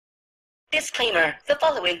Disclaimer, the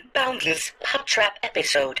following Boundless Pub Trap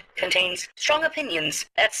episode contains strong opinions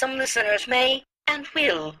that some listeners may and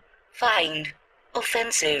will find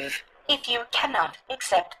offensive. If you cannot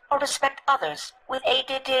accept or respect others with a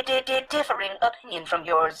differing opinion from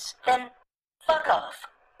yours, then fuck off.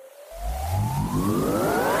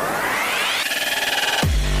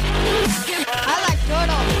 I like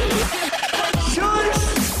turtles.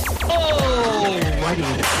 Shush! Alrighty.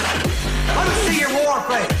 Let me see your war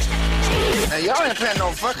face. Now, y'all ain't planning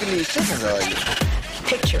on fucking these chickens, are you?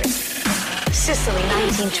 Picture it. Sicily,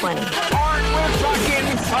 1920. Aren't we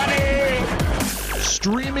fucking funny?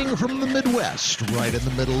 Streaming from the Midwest, right in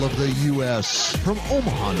the middle of the U.S. From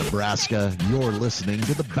Omaha, Nebraska, you're listening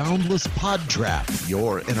to the Boundless Pod Trap,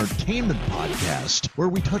 your entertainment podcast, where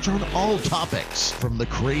we touch on all topics, from the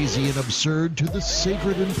crazy and absurd to the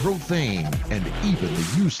sacred and profane, and even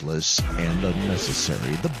the useless and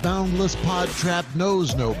unnecessary. The Boundless Pod Trap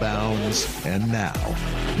knows no bounds. And now,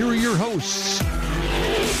 here are your hosts.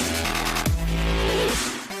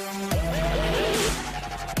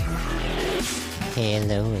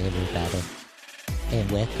 Hello, everybody,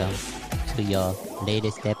 and welcome to your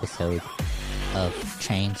latest episode of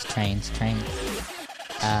Trains.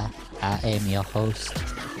 I am your host,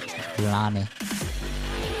 Lonnie.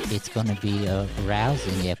 It's gonna be a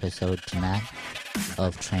rousing episode tonight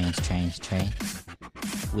of Trains.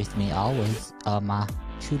 With me always are my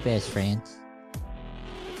two best friends.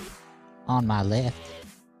 On my left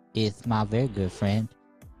is my very good friend,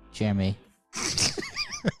 Jeremy.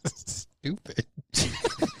 Stupid.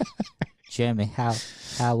 Jeremy,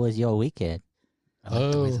 how was your weekend? I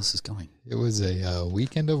like the way this is going. It was a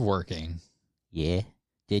weekend of working. Yeah.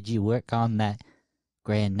 Did you work on that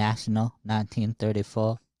Grand National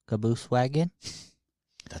 1934 caboose wagon?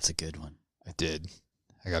 That's a good one. I did.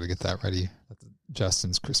 I got to get that ready. That's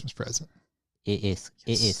Justin's Christmas present. It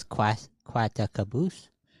is quite a caboose.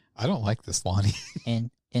 I don't like this, Lonnie.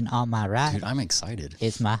 and on my right, Dude, I'm excited.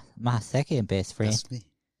 is my second best friend. That's me.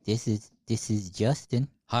 This is Justin.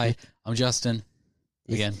 Hi, I'm Justin.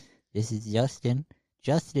 Again. This is Justin.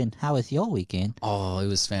 Justin, how was your weekend? Oh, it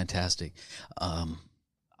was fantastic.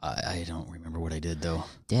 I don't remember what I did though.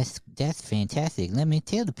 That's fantastic. Let me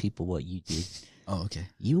tell the people what you did. Oh, okay.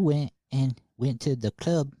 You went to the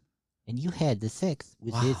club and you had the sex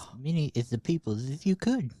with as many as the people as you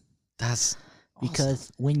could. That's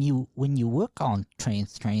because awesome. when you work on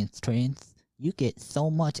trains, you get so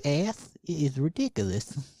much ass. It is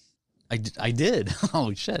ridiculous. I did.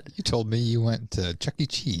 Oh shit! You told me you went to Chuck E.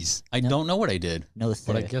 Cheese. I don't know what I did. No,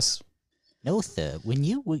 sir. But I guess. No, sir. When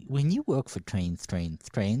you work for trains,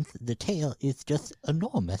 the tail is just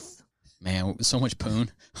enormous. Man, so much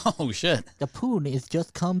poon. Oh shit! The poon is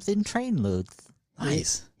comes in train loads.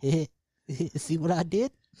 Nice. See what I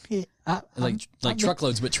did? Like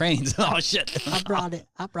truckloads, but trains. Oh shit! I brought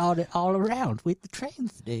it all around with the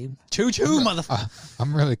trains, Dave. Choo motherfucker!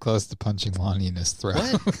 I'm really close to punching Lonnie in his throat.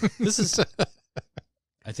 What? This is.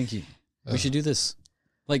 I think we should do this.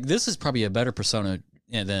 Like, this is probably a better persona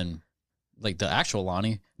than like the actual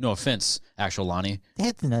Lonnie. No offense, actual Lonnie.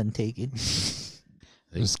 That's none taken.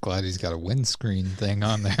 I'm just glad he's got a windscreen thing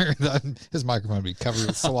on there. His microphone would be covered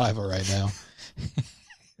with saliva right now.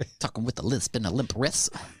 Talking with a lisp and a limp wrist.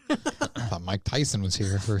 I thought Mike Tyson was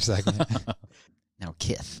here for a second. Now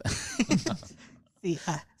Kith.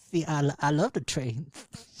 I love the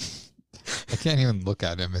trains. I can't even look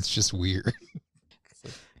at him. It's just weird.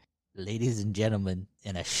 Ladies and gentlemen,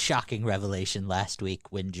 in a shocking revelation last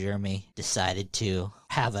week when Jeremy decided to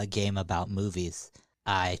have a game about movies,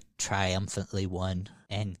 I triumphantly won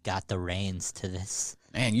and got the reins to this.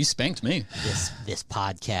 Man, you spanked me. This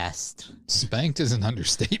podcast. Spanked is an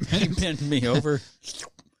understatement. You pinned me over.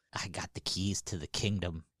 I got the keys to the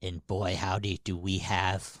kingdom, and boy, howdy do we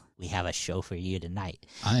have a show for you tonight.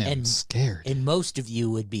 I am scared. And most of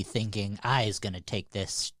you would be thinking I is going to take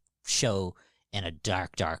this show in a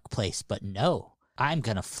dark place, but no, I'm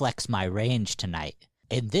going to flex my range tonight.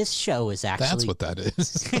 And this show is actually... That's what that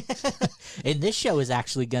is. And this show is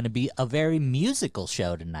actually going to be a very musical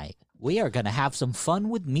show tonight. We are going to have some fun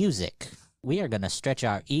with music. We are going to stretch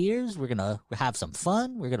our ears. We're going to have some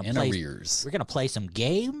fun. We're going to play some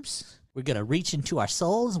games. We're going to reach into our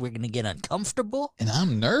souls. We're going to get uncomfortable. And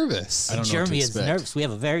I'm nervous. I don't know Jeremy what to is expect. nervous. We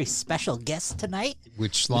have a very special guest tonight.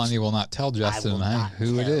 Which Lonnie will not tell Justin and I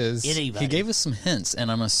who it is. Anybody. He gave us some hints,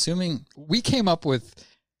 and I'm assuming... We came up with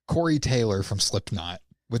Corey Taylor from Slipknot.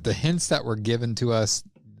 With the hints that were given to us,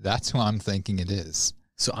 that's who I'm thinking it is.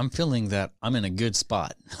 So I'm feeling that I'm in a good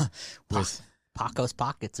spot. With Paco's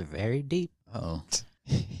pockets are very deep. Oh,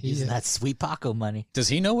 Using that sweet Paco money. does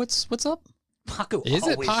he know what's up? Paco Is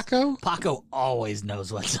it Paco? Paco always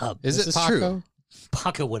knows what's up. Is it Paco? True.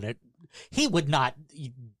 Paco wouldn't. He would not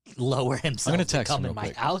lower himself to come in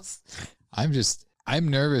my house. I'm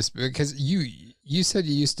nervous because you said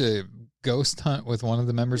you used to ghost hunt with one of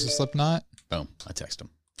the members of Slipknot. Boom. I text him.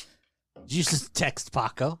 Did you just text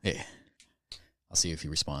Paco? Yeah. I'll see if he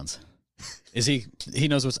responds. Is he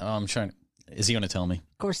knows what's, I'm trying, is he going to tell me?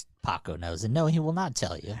 Of course Paco knows, and no, he will not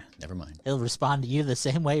tell you. Never mind. He'll respond to you the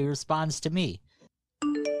same way he responds to me.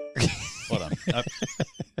 Hold on.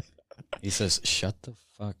 He says, shut the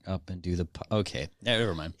fuck up and do the... Okay. Yeah,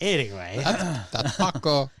 never mind. Anyway. That's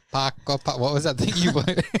Paco. Paco. What was that thing you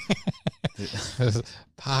played?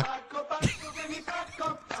 Paco.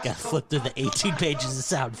 Got to flip through the 18 pages of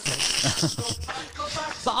sound effects.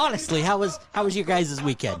 But honestly, how was your guys'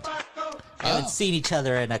 weekend? We haven't seen each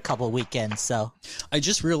other in a couple of weekends, so... I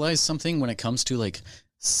just realized something when it comes to, like,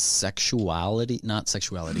 sexuality. Not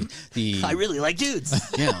sexuality. I really like dudes.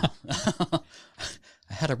 Yeah.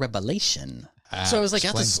 I had a revelation. So I was like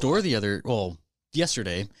at the store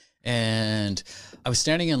yesterday, and I was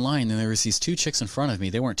standing in line, and there was these two chicks in front of me.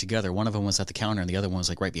 They weren't together. One of them was at the counter, and the other one was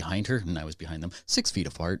like right behind her, and I was behind them, 6 feet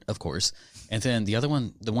apart, of course. And then the other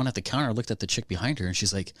one, the one at the counter, looked at the chick behind her, and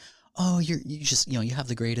she's like, "Oh, you just, you have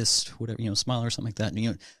the greatest, whatever, smile or something like that."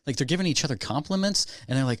 And, like they're giving each other compliments,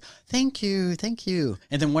 and they're like, "Thank you, thank you."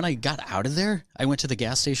 And then when I got out of there, I went to the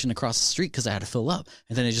gas station across the street because I had to fill up.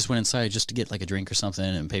 And then I just went inside just to get like a drink or something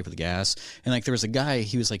and pay for the gas. And like there was a guy,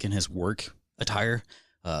 he was like in his work attire,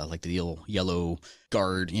 like the yellow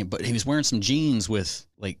guard, but he was wearing some jeans with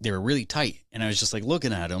like, they were really tight. And I was just like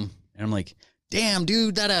looking at him, and I'm like, "Damn,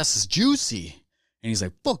 dude, that ass is juicy." And he's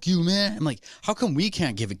like, "Fuck you, man." I'm like, how come we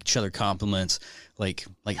can't give each other compliments like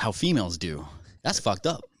how females do? That's fucked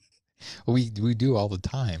up. We do all the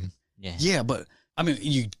time. Yeah, but I mean,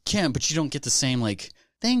 you can, but you don't get the same like,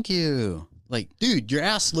 "Thank you." Like, dude, your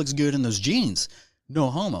ass looks good in those jeans.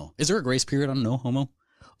 No homo. Is there a grace period on no homo?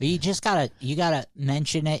 Well, you gotta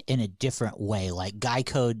mention it in a different way. Like Guy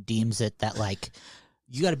Code deems it that like,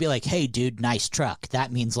 you gotta be like, "Hey, dude, nice truck."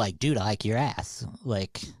 That means like, "Dude, I like your ass."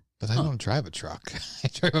 Like. But I don't drive a truck. I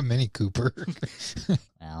drive a Mini Cooper.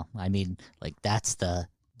 Well, I mean, like that's the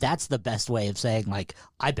best way of saying like,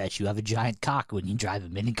 "I bet you have a giant cock when you drive a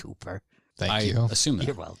Mini Cooper." Thank you. Assume that.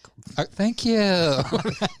 You're welcome. Thank you.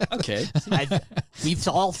 Okay. We've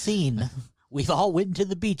all went to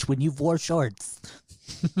the beach when you've wore shorts.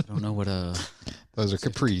 I don't know what those are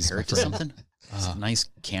capris. Or something. Nice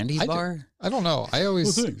candy bar. I don't know. I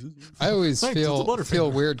always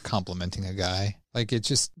feel weird complimenting a guy. Like it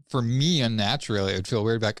just, for me, unnaturally, it would feel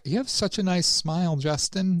weird. Like, "You have such a nice smile,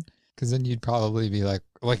 Justin." Because then you'd probably be like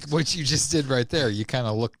what you just did right there. You kind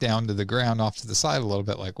of look down to the ground off to the side a little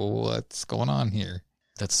bit like, "Well, what's going on here?"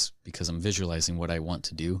 That's because I'm visualizing what I want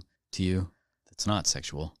to do to you. That's not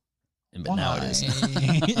sexual. But now it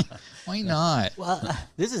is. Why not? Well,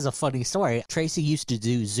 this is a funny story. Tracy used to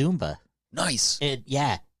do Zumba. Nice.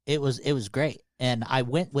 It was great. And I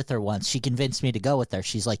went with her once. She convinced me to go with her.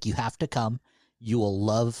 She's like, "You have to come. You will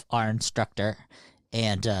love our instructor."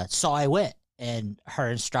 And so I went. And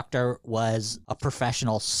her instructor was a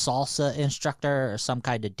professional salsa instructor or some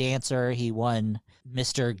kind of dancer. He won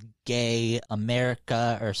Mr. Gay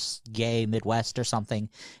America or Gay Midwest or something.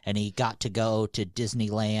 And he got to go to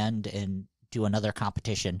Disneyland and do another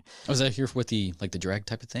competition. Was that here with the drag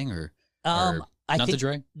type of thing or I not think the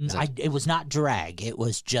drag? It was not drag. It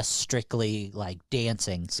was just strictly like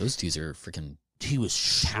dancing. So those dudes are freaking. He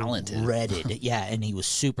was talented. Shredded. Yeah, and he was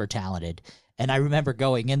super talented. And I remember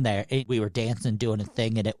going in there, we were dancing, doing a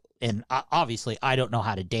thing, and obviously I don't know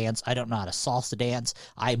how to dance. I don't know how to salsa dance.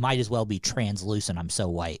 I might as well be translucent. I'm so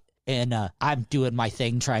white. And I'm doing my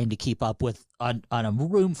thing, trying to keep up with on a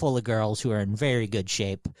room full of girls who are in very good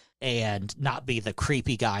shape and not be the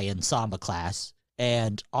creepy guy in Samba class.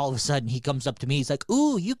 And all of a sudden he comes up to me. He's like,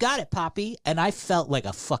 "Ooh, you got it, Poppy." And I felt like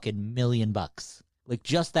a fucking $1,000,000. Like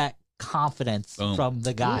just that confidence from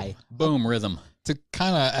the guy. Boom, rhythm. To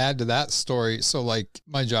kind of add to that story, so like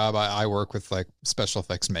my job, I work with like special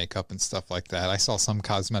effects makeup and stuff like that. I saw some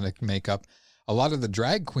cosmetic makeup. A lot of the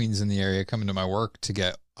drag queens in the area come into my work to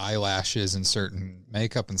get eyelashes and certain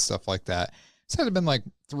makeup and stuff like that. This had been like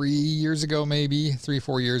 3 years ago, maybe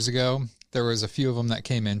 3-4 years ago. There was a few of them that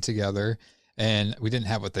came in together, and we didn't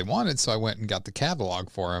have what they wanted, so I went and got the catalog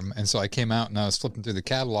for them. And so I came out and I was flipping through the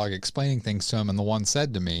catalog, explaining things to him, and the one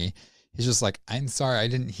said to me, he's just like, "I'm sorry, I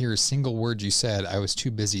didn't hear a single word you said. I was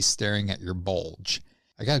too busy staring at your bulge."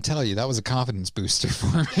 I got to tell you, that was a confidence booster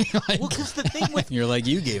for me. Well, because the thing with... You're like,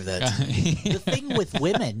 you gave that to me. The thing with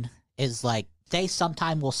women is like, they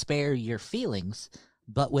sometimes will spare your feelings,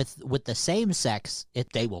 But with the same sex,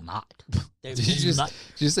 they will not. Did you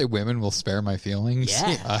just say women will spare my feelings?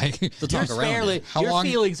 Yeah. They'll talk around it. Your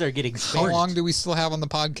feelings are getting spared. How long do we still have on the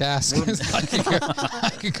podcast? I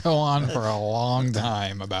could go on for a long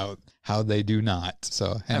time about how they do not.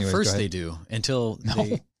 So anyways, at first they do until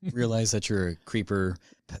they realize that you're a creeper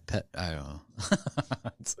pet. I don't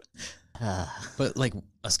know. But like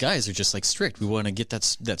us guys are just like strict. We want to get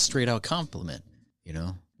that straight out compliment. You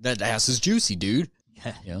know, that ass is juicy, dude.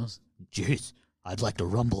 You know, jeez, I'd like to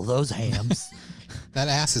rumble those hams. That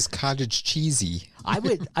ass is cottage cheesy. I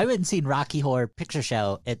went and seen Rocky Horror Picture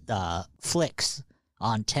Show at Flicks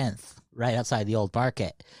on 10th, right outside the old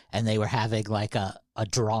market, and they were having like a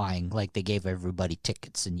drawing, like they gave everybody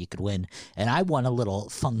tickets and you could win. And I won a little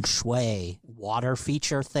feng shui water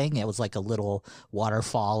feature thing. It was like a little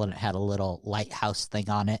waterfall and it had a little lighthouse thing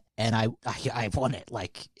on it. And I won it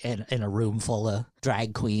like in a room full of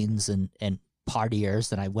drag queens and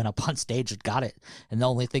partiers, and I went up on stage and got it. And the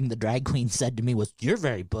only thing the drag queen said to me was, "You're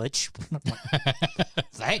very butch."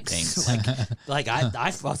 Thanks. Like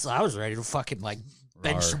I was ready to fucking like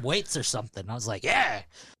bench some weights or something. I was like, yeah.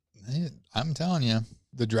 I'm telling you,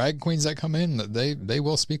 the drag queens that come in, they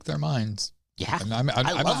will speak their minds. Yeah,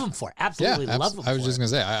 I love them for it. Absolutely love them. I was just gonna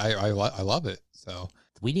say, I love it. So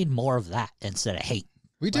we need more of that instead of hate.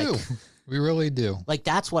 We do. We really do. Like,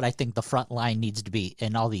 that's what I think the front line needs to be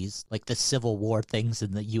in all these, like, the Civil War things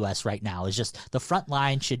in the U.S. right now. Is just the front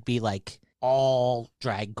line should be, like, all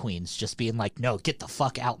drag queens just being like, no, get the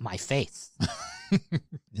fuck out my face.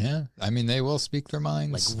 Yeah. I mean, they will speak their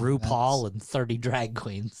minds. Like RuPaul and 30 drag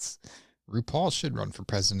queens. RuPaul should run for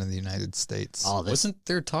president of the United States. Wasn't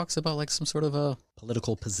there talks about, like, some sort of a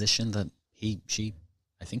political position that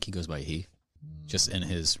I think he goes by he, just in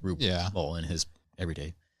his RuPaul, in his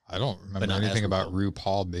everyday. I don't remember anything about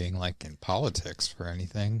RuPaul being like in politics for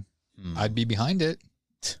anything. I'd be behind it.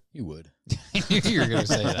 You would. You're going to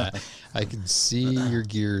say that. I can see your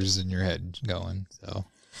gears in your head going. So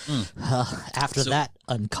after that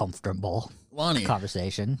uncomfortable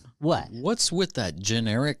conversation, what's with that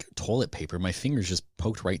generic toilet paper? My fingers just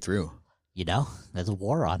poked right through. You know, there's a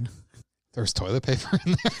war on. There's toilet paper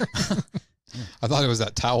in there. I thought it was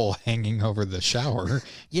that towel hanging over the shower.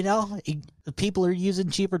 You know, people are using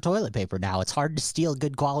cheaper toilet paper now. It's hard to steal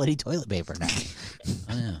good quality toilet paper now.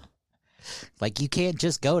 Oh, yeah. Like, you can't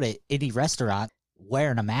just go to any restaurant.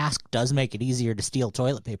 Wearing a mask does make it easier to steal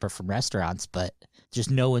toilet paper from restaurants, but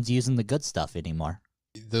just no one's using the good stuff anymore.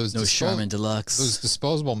 Those Charmin Deluxe. Those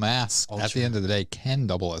disposable masks, at the end of the day, can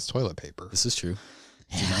double as toilet paper. This is true.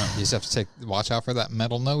 Yeah. You just have to watch out for that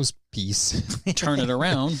metal nose piece. Turn it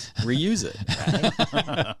around, reuse it.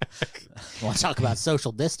 Right? You want to talk about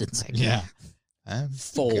social distancing? Yeah.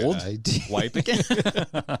 Fold, wipe again.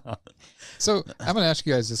 So I'm going to ask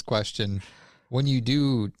you guys this question. When you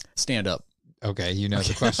do stand up. Okay, you know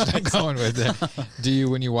the question I'm going with there. Do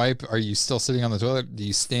you, when you wipe, are you still sitting on the toilet? Do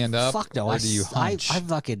you stand up? Fuck no. Or do you hunch? I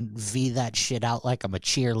fucking V that shit out like I'm a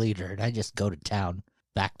cheerleader, and I just go to town,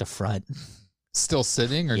 back to front. Still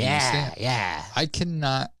sitting, or do you stand? Yeah. I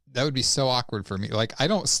cannot. That would be so awkward for me. Like, I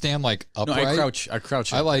don't stand like upright. No, I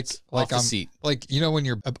crouch. I like off the seat. Like, you know when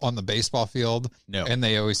you're on the baseball field, and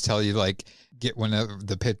they always tell you like get when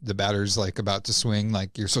the batter's like about to swing,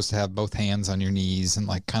 like you're supposed to have both hands on your knees and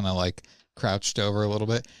like kind of like crouched over a little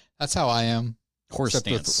bit. That's how I am. Horse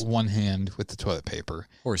stance. With one hand with the toilet paper.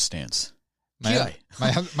 Horse stance. My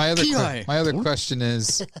other question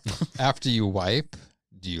is, after you wipe,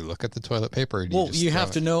 do you look at the toilet paper? Or do you just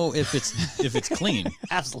have to know if it's clean.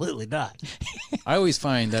 Absolutely not. I always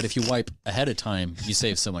find that if you wipe ahead of time, you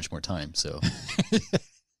save so much more time. So,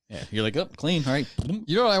 yeah, you're like, oh, clean. All right.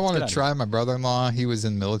 You know what I want to try? My brother-in-law, he was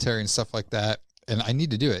in the military and stuff like that, and I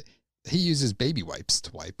need to do it. He uses baby wipes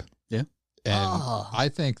to wipe. Yeah. And I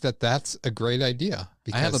think that's a great idea.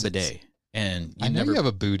 I have a bidet. And I know you have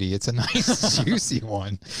a booty. It's a nice, juicy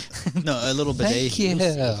one. No, a little bidet. Thank you.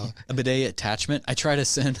 A bidet attachment. I try to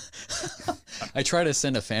send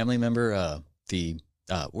a family member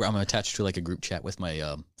where I'm attached to like a group chat with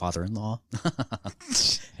my father-in-law,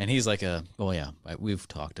 and he's like we've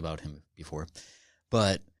talked about him before,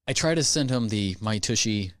 but I try to send him the My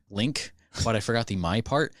Tushy link, but I forgot the my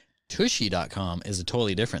part. Tushy.com is a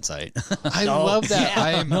totally different site. I love that.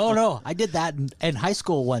 Yeah. No. I did that in high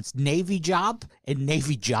school once. Navy Job and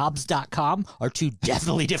NavyJobs.com are two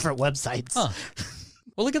definitely different websites. Huh.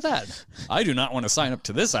 Well, look at that. I do not want to sign up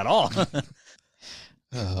to this at all.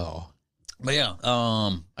 But yeah,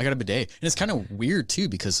 I got a bidet. And it's kind of weird, too,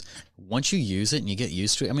 because once you use it and you get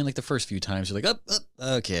used to it, I mean, like the first few times, you're like,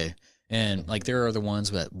 okay. And like there are the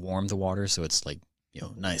ones that warm the water, so it's like, you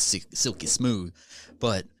know, nice, silky smooth.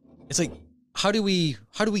 But it's like how do we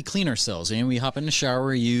clean ourselves? And we hop in the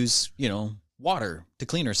shower, use, water to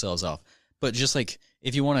clean ourselves off. But just like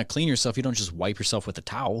if you want to clean yourself, you don't just wipe yourself with a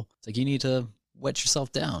towel. It's like you need to wet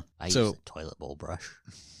yourself down. I use a toilet bowl brush.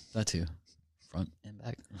 That too. Front and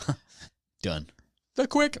back. Done. That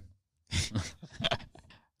quick.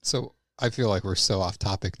 So I feel like we're so off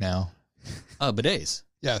topic now. Bidets.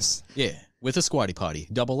 Yes. Yeah. With a squatty potty.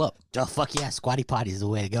 Double up. Oh, fuck yeah. Squatty potty is the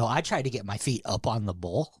way to go. I tried to get my feet up on the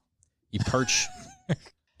bowl. You perch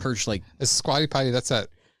like a squatty potty. That's that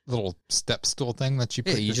little step stool thing that you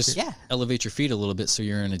put. You just elevate your feet a little bit so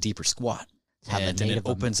you're in a deeper squat. And then it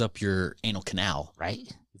opens up your anal canal.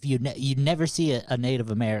 Right? If you never see a Native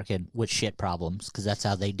American with shit problems because that's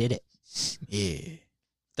how they did it. Yeah.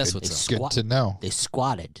 That's what's good to know. They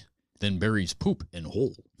squatted. Then buries poop in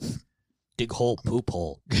hole. Dig hole, poop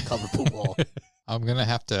hole. Cover poop hole. I'm going to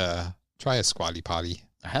have to try a squatty potty.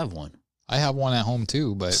 I have one. I have one at home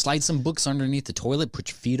too, but... Slide some books underneath the toilet, put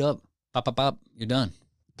your feet up, pop, pop, pop, you're done.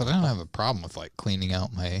 But I don't have a problem with, like, cleaning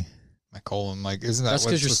out my colon. Like, isn't that... That's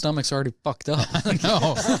because your stomach's already fucked up.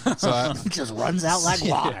 No. So it just runs out like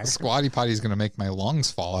water. Squatty potty is going to make my lungs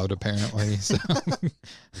fall out, apparently. So...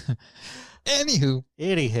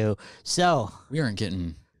 Anywho. So... We aren't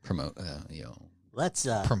getting Let's...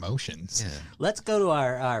 promotions. Yeah. Let's go to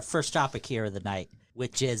our first topic here of the night,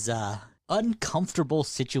 which is... uncomfortable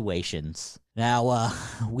situations. Now,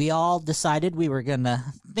 we all decided we were going to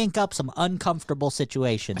think up some uncomfortable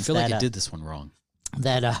situations. I feel like I did this one wrong.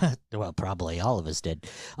 Well, probably all of us did.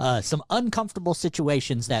 Some uncomfortable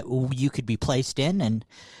situations that you could be placed in, and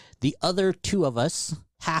the other two of us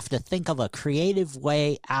have to think of a creative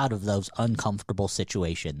way out of those uncomfortable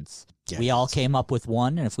situations. Yes. We all came up with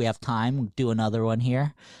one, and if we have time, we'll do another one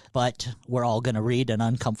here. But we're all going to read an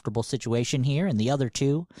uncomfortable situation here, and the other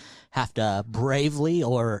two have to bravely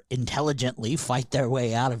or intelligently fight their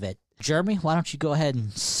way out of it. Jeremy, why don't you go ahead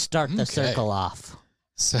and start the circle off?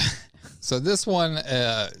 So this one,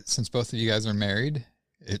 since both of you guys are married,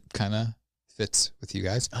 it kind of fits with you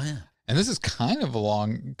guys. Oh, yeah. And this is kind of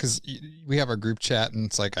along, because we have our group chat, and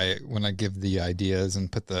it's like when I give the ideas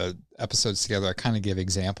and put the episodes together, I kind of give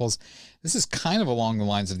examples. This is kind of along the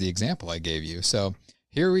lines of the example I gave you. So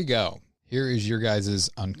here we go. Here is your guys'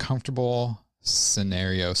 uncomfortable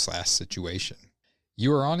scenario/situation.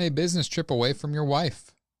 You are on a business trip away from your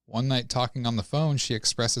wife. One night talking on the phone, she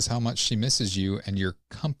expresses how much she misses you and your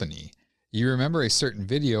company. You remember a certain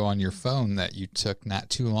video on your phone that you took not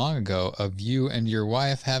too long ago of you and your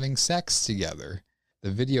wife having sex together.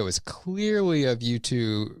 The video is clearly of you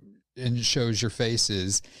two and shows your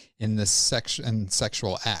faces in the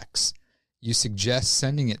sexual acts. You suggest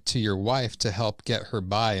sending it to your wife to help get her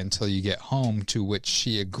by until you get home, to which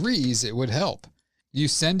she agrees it would help. You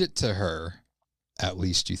send it to her. At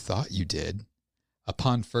least you thought you did.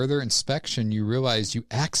 Upon further inspection, you realize you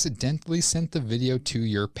accidentally sent the video to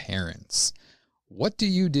your parents. What do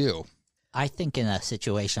you do? I think in a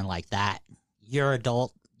situation like that, you're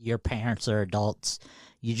adult, your parents are adults,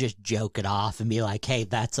 you just joke it off and be like, hey,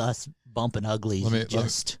 that's us bumping uglies.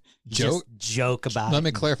 Just joke about it. Let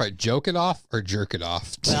me clarify, joke it off or jerk it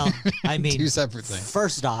off? Well, I mean, two separate things.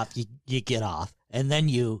 First off, you get off, and then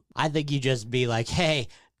I think you just be like, hey,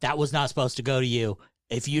 that was not supposed to go to you.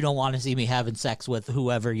 If you don't want to see me having sex with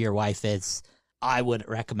whoever your wife is, I wouldn't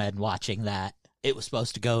recommend watching that. It was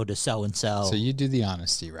supposed to go to so-and-so. So you do the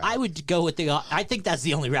honesty route. I would go with I think that's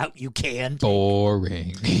the only route you can.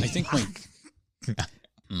 Boring. I think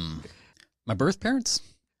my birth parents,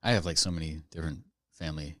 I have like so many different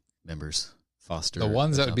family members, foster. The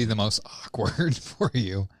ones that would be the most awkward for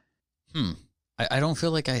you. I don't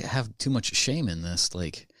feel like I have too much shame in this.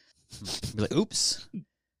 Like, be like, oops.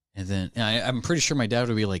 And then I'm pretty sure my dad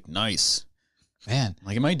would be like, nice. Man.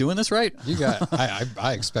 Like, am I doing this right? You got,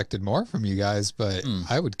 I expected more from you guys, but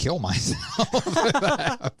I would kill myself if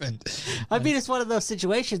that happened. I mean, it's one of those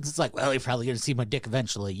situations. It's like, well, you're probably going to see my dick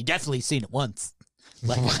eventually. You definitely seen it once.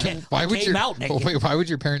 Like, why would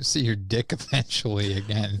your parents see your dick eventually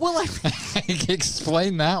again? Well,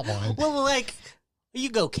 explain that one. Well, like, you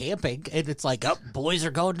go camping and it's like, oh, boys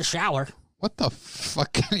are going to shower. What the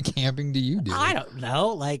fuck kind of camping do you do? I don't know.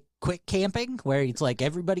 Like quick camping where it's like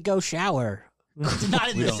everybody go shower. It's not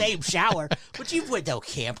in the same shower. But you've went to a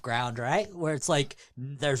campground, right? Where it's like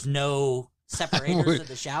there's no separators of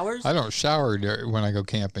the showers. I don't shower when I go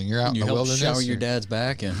camping. You're out in the wilderness. Shower your dad's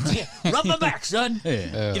back and rub my back, son.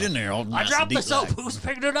 Yeah. Get in there. I dropped the soap. Who's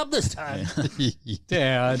picking it up this time?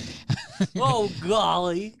 Dad. Oh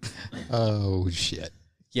golly. Oh shit.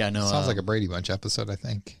 Yeah, no. Sounds like a Brady Bunch episode, I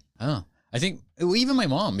think. Oh. I think even my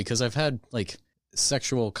mom, because I've had like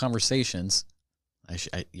sexual conversations.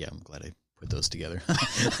 I'm glad I put those together.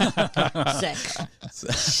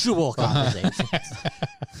 Sexual conversations.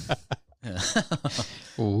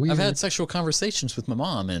 I've had sexual conversations with my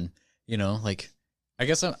mom, and like, I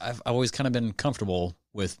guess I've always kind of been comfortable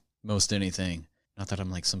with most anything. Not that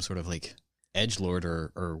I'm like some sort of like edgelord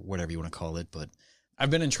or whatever you want to call it, but I've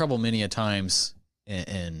been in trouble many a times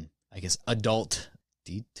in I guess adult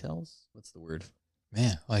details. What's the word?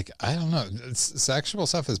 Man, like, I don't know. Sexual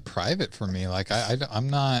stuff is private for me. Like, I'm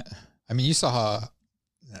not. I mean, you saw.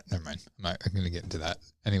 Never mind. I'm not going to get into that.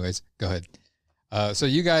 Anyways, go ahead. So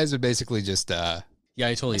you guys would basically just. Yeah,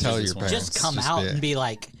 I totally tell your parents. Just come out and be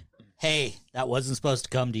like, "Hey, that wasn't supposed to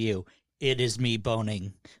come to you. It is me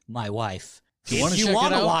boning my wife. If you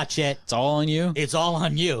want to watch it, it's all on you. It's all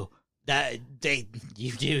on you.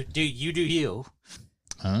 You do you.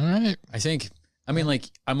 All right. I mean, like,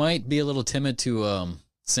 I might be a little timid to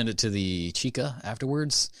send it to the chica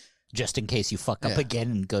afterwards. Just in case you fuck up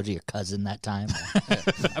again and go to your cousin that time.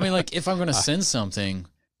 I mean, like, if I'm going to send something,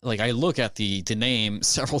 like, I look at the name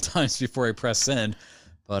several times before I press send,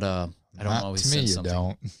 but I don't always send something.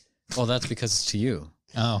 Don't. Well, that's because it's to you.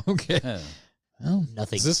 Oh, okay. Yeah. Well,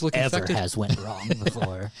 nothing ever has went wrong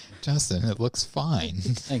before. Justin, it looks fine.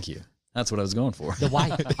 Thank you. That's what I was going for. The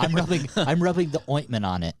why I'm rubbing the ointment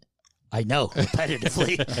on it. I know,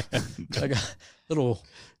 repetitively. I got little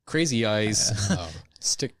crazy eyes.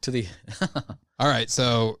 Stick to the. All right,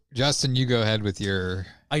 so Justin, you go ahead with your.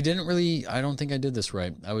 I don't think I did this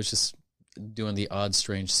right. I was just doing the odd,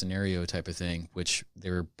 strange scenario type of thing, which they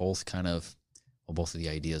were both kind of. Well, both of the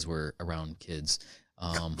ideas were around kids.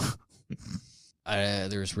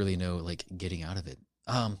 There's really no like getting out of it.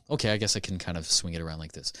 Okay, I guess I can kind of swing it around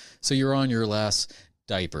like this. So you're on your last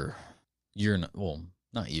diaper. You're not, well,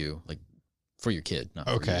 not you, like for your kid. Not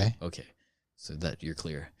okay. For you. Okay, so that you're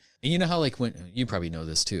clear. And you know how like when you probably know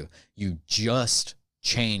this too. You just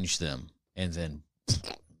change them and then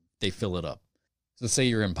they fill it up. So say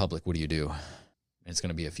you're in public. What do you do? It's going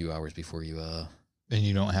to be a few hours before you. And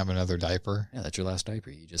you don't have another diaper. Yeah, that's your last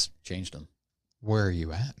diaper. You just changed them. Where are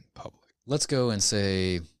you at in public? Let's go and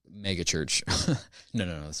say mega church. No,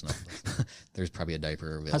 that's not. There's probably a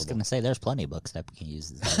diaper available. I was going to say there's plenty of books that we can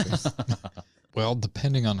use as diapers. Well,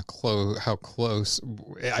 depending on how close,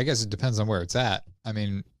 I guess it depends on where it's at. I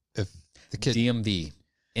mean, if the kid DMV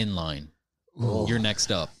inline, you're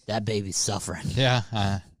next up. That baby's suffering. Yeah,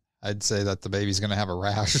 I'd say that the baby's going to have a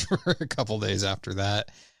rash for a couple days after that.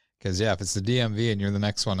 Because if it's the DMV and you're the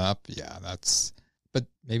next one up, that's. But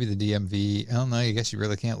maybe the DMV. I don't know. I guess you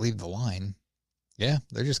really can't leave the line. Yeah,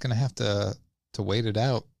 they're just going to have to wait it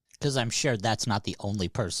out. Because I'm sure that's not the only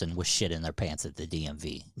person with shit in their pants at the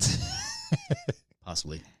DMV.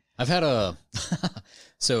 Possibly. I've had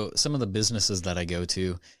so some of the businesses that I go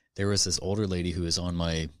to, there was this older lady who was on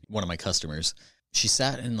one of my customers. She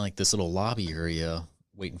sat in like this little lobby area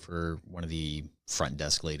waiting for one of the front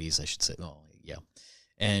desk ladies, I should say. Oh, yeah.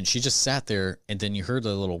 And she just sat there, and then you heard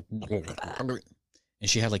the little, and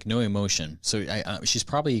she had like no emotion. So she's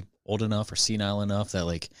probably old enough or senile enough that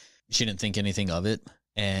like she didn't think anything of it,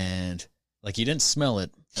 and like you didn't smell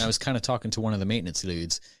it. And I was kind of talking to one of the maintenance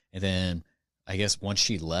dudes, and then I guess once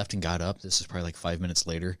she left and got up, this is probably like 5 minutes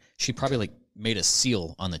later, she probably like made a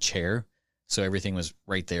seal on the chair, so everything was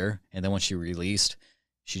right there. And then when she released,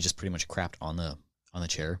 she just pretty much crapped on the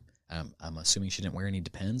chair. I'm assuming she didn't wear any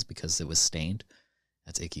Depends because it was stained.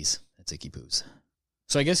 That's ickies. That's icky poos.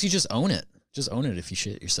 So I guess you just own it. Just own it if you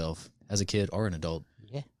shit yourself as a kid or an adult.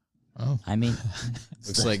 Yeah. Oh, I mean,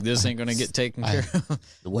 looks like this ain't gonna get taken care of.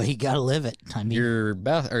 The way you gotta live it. I mean, your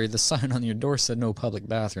the sign on your door said no public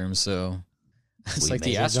bathrooms, so it's like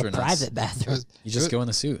the astronauts. A private bathroom. You just go in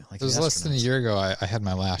the suit. Like it was less than a year ago. I had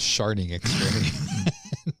my last sharding experience.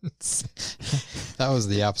 That was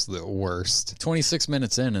the absolute worst. 26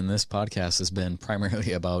 minutes in, and this podcast has been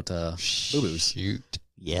primarily about boo-boos. Shoot.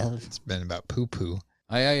 Yeah. It's been about poo-poo.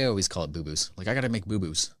 I always call it boo-boos. Like, I got to make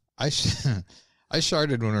boo-boos. I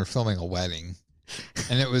sharded when we were filming a wedding,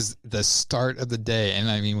 and it was the start of the day.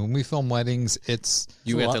 And I mean, when we film weddings, it's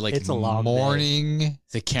a long morning, day.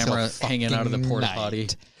 The camera hanging out of the porta potty,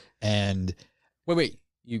 and wait,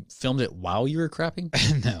 you filmed it while you were crapping?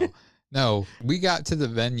 No, we got to the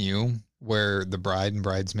venue where the bride and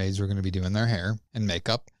bridesmaids were going to be doing their hair and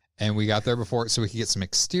makeup, and we got there before so we could get some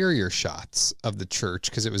exterior shots of the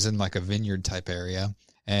church because it was in like a vineyard type area,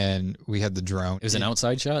 and we had the drone. It was an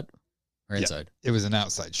outside shot or inside? Yeah, it was an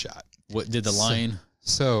outside shot. What did the line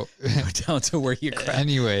so down to where you crapped?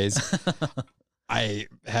 Anyways, I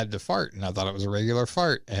had to fart, and I thought it was a regular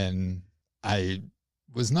fart, and I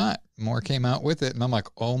was not. More came out with it, and I'm like,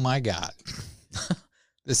 oh my God.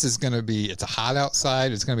 This is going to be, it's hot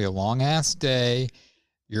outside. It's going to be a long ass day.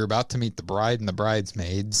 you're about to meet the bride and the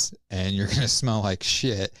bridesmaids, and you're going to smell like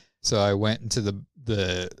shit. So I went into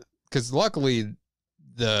because luckily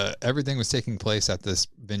everything was taking place at this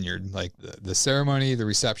vineyard, like the ceremony, the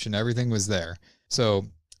reception, everything was there. So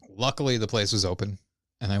luckily the place was open,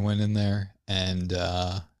 and I went in there, and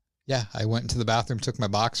I went into the bathroom, took my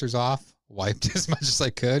boxers off, wiped as much as I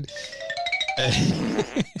could.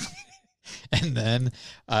 And then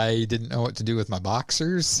I didn't know what to do with my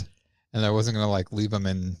boxers, and I wasn't going to like leave them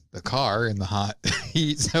in the car in the hot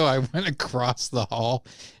heat. So I went across the hall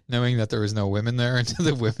knowing that there was no women there into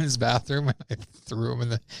the women's bathroom, and I threw them in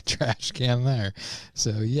the trash can there. So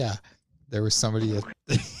yeah, there was somebody at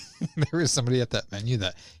that venue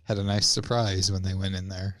that had a nice surprise when they went in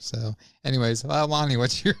there. So anyways, Lonnie,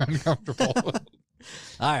 what's your uncomfortable?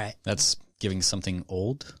 All right. That's giving something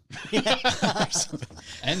old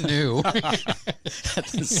and new at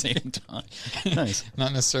the same time. Nice.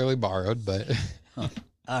 Not necessarily borrowed, but...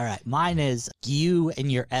 All right. Mine is you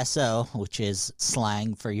and your SO, which is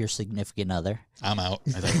slang for your significant other. I'm out.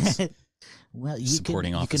 I thought it was well, you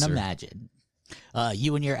supporting can officer. imagine.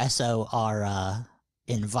 You and your SO are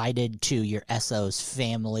invited to your SO's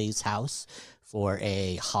family's house for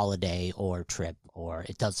a holiday or trip, or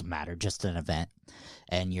it doesn't matter, just an event.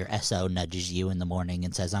 And your SO nudges you in the morning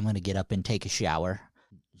and says, I'm going to get up and take a shower.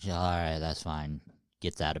 All right, that's fine.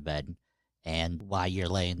 Gets out of bed. And while you're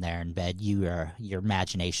laying there in bed, your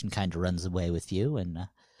imagination kind of runs away with you. And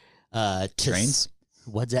trains?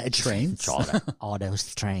 What's that? Trains? All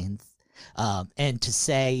those trains. And to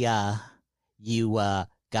say you got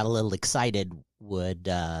a little excited would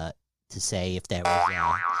to say if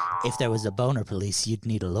there was a boner police, you'd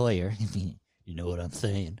need a lawyer. You know what I'm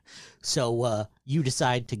saying? So you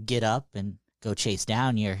decide to get up and go chase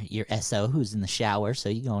down your SO who's in the shower. So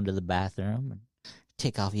you go into the bathroom and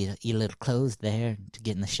take off your little clothes there to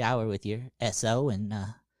get in the shower with your SO and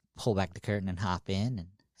pull back the curtain and hop in, and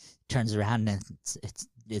turns around and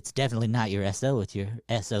it's definitely not your SO. It's your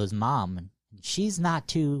SO's mom, and she's not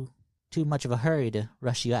too much of a hurry to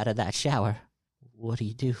rush you out of that shower. What do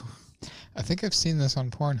you do? I think I've seen this on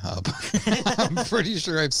Pornhub. I'm pretty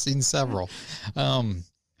sure I've seen several.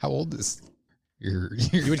 How old is your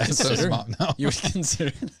you would consider mom now? You would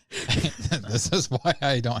consider This is why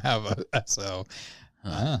I don't have a SO.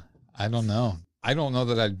 I don't know. I don't know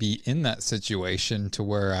that I'd be in that situation to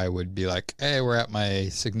where I would be like, hey, we're at my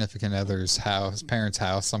significant other's house, parents'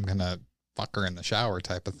 house. I'm going to fuck her in the shower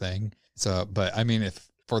type of thing. So, but I mean, if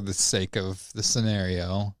for the sake of the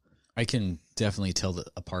scenario, I can definitely tell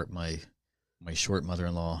apart my short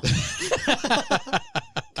mother-in-law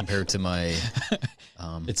compared to my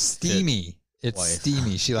it's steamy. It's wife.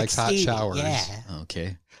 steamy. She likes hot steamy, showers. yeah.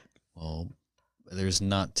 Okay. Well, there's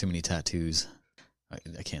not too many tattoos.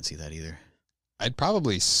 I can't see that either. I'd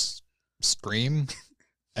probably scream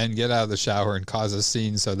and get out of the shower and cause a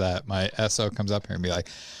scene so that my SO comes up here and be like,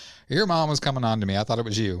 your mom was coming on to me. I thought it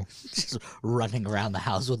was you. Just running around the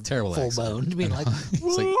house with Terrible full accent. bone, being like, It's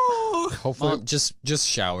like, Hopefully, Mom, just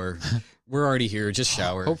shower. We're already here. Just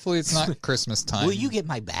shower. hopefully it's not Christmas time. will you get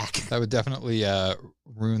my back? That would definitely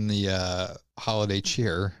ruin the holiday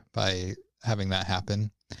cheer by having that happen.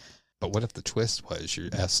 But what if the twist was your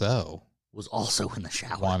SO Was also in the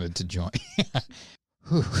shower. wanted to join?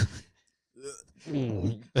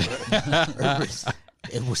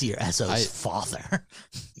 It was your SO's father.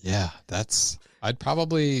 Yeah, I'd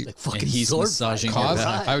probably Like fucking And he's sword massaging fight. your cause,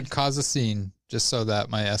 back. I would cause a scene just so that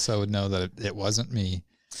my SO would know that it wasn't me.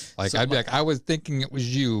 Like, So I'd be like, I was thinking it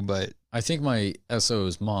was you, but I think my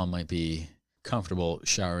SO's mom might be comfortable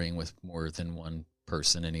showering with more than one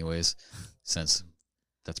person anyways, since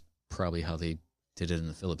that's probably how they did it in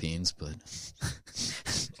the Philippines, but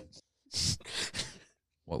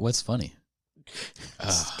what's funny?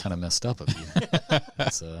 It's kind of messed up of you.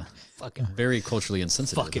 It's Fucking very culturally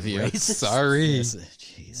insensitive fucking of you. racist. sorry. Yes,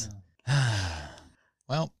 jeez.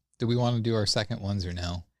 Well, do we want to do our second ones or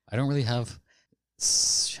no? I don't really have.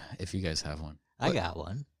 If you guys have one, I got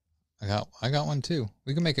one. I got one too.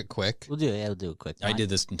 We can make it quick. We'll do it. We'll do it quick. I did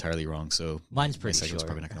this entirely wrong, so Mine's my pretty second's short.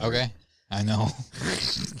 probably not gonna work. Okay. I know.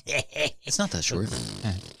 It's not that short.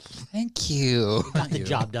 Thank you. Got the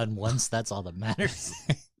job done once. That's all that matters.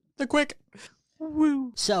 The quick.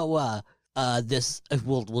 Woo. So, this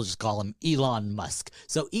we'll just call him Elon Musk.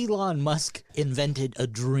 So Elon Musk invented a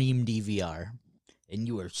dream DVR, and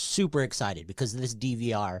you are super excited because this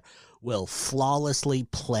DVR will flawlessly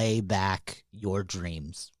play back your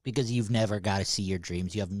dreams because you've never got to see your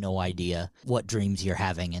dreams. You have no idea what dreams you're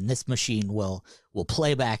having, and this machine will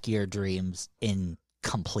play back your dreams in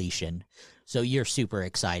completion. So you're super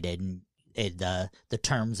excited, and the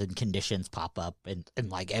terms and conditions pop up, and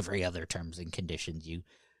like every other terms and conditions,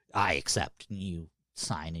 I accept, and you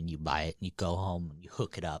sign and you buy it and you go home and you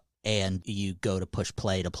hook it up and you go to push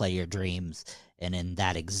play to play your dreams, and in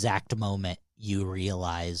that exact moment you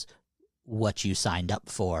realize what you signed up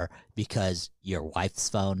for, because your wife's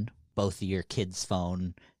phone, both of your kids'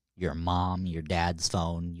 phone, your mom, your dad's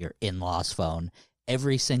phone, your in-laws' phone,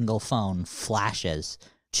 every single phone flashes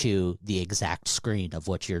to the exact screen of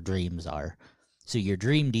what your dreams are. So your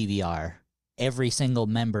dream DVR, every single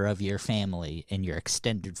member of your family and your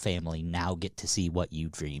extended family now get to see what you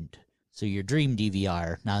dreamed. So your dream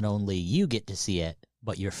DVR, not only you get to see it,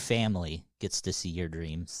 but your family gets to see your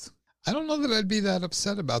dreams. I don't know that I'd be that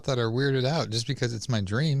upset about that or weirded out just because it's my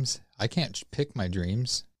dreams. I can't pick my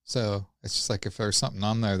dreams. So it's just like if there's something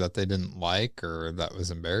on there that they didn't like or that was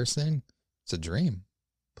embarrassing, it's a dream.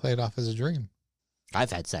 Play it off as a dream.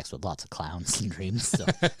 I've had sex with lots of clowns in dreams. So.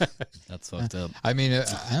 That's fucked up. I mean,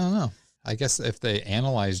 I don't know. I guess if they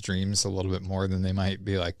analyze dreams a little bit more, then they might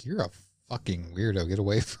be like, you're a fucking weirdo. Get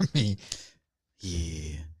away from me.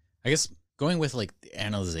 Yeah. I guess going with like the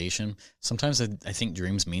analyzation, sometimes I think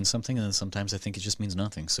dreams mean something, and then sometimes I think it just means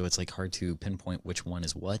nothing. So it's like hard to pinpoint which one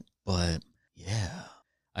is what. But yeah,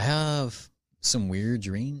 I have some weird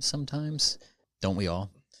dreams sometimes. Don't we all?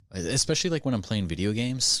 Especially like when I'm playing video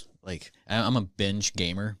games. Like, I'm a binge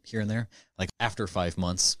gamer here and there. Like, after 5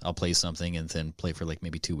 months, I'll play something and then play for like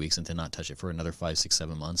maybe 2 weeks and then not touch it for another 5, 6,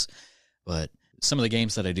 7 months. But some of the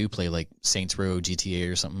games that I do play, like Saints Row,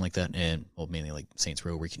 GTA, or something like that, and well, mainly like Saints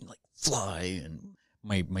Row, where you can like fly, and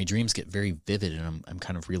my dreams get very vivid, and I'm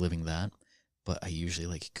kind of reliving that. But I usually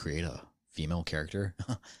like create a female character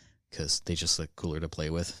because they just look cooler to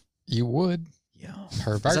play with. You would. Yeah.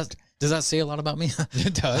 Pervert. Does that say a lot about me?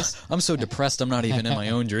 It does. I'm so depressed I'm not even in my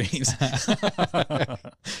own dreams.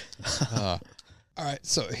 All right,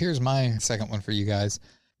 so here's my second one for you guys.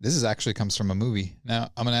 This actually comes from a movie. Now,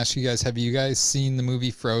 I'm going to ask you guys, have you guys seen the movie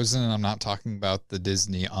Frozen? And I'm not talking about the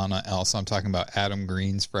Disney Anna Elsa. I'm talking about Adam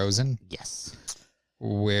Green's Frozen. Yes.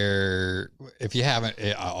 Where, if you haven't,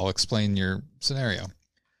 I'll explain your scenario.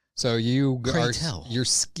 So you're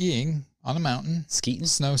skiing on a mountain. Skeeting?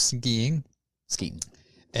 Snow skiing. Skeeting.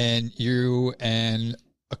 And you and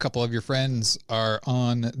a couple of your friends are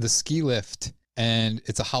on the ski lift, and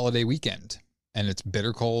it's a holiday weekend, and it's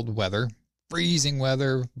bitter cold weather, freezing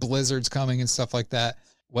weather, blizzards coming and stuff like that.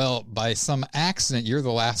 Well, by some accident, you're the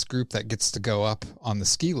last group that gets to go up on the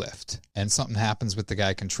ski lift, and something happens with the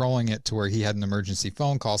guy controlling it to where he had an emergency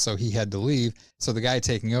phone call, so he had to leave. So the guy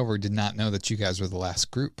taking over did not know that you guys were the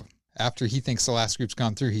last group. After he thinks the last group's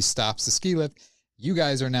gone through, he stops the ski lift. You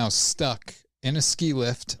guys are now stuck in a ski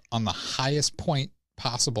lift on the highest point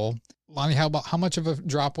possible. Lonnie, how much of a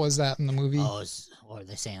drop was that in the movie? Oh, what are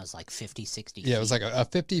they saying? It was like 50, 60 feet. Yeah, it was like a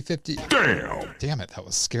 50. Damn it, that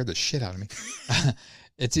was scared the shit out of me.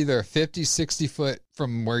 It's either a 50, 60 foot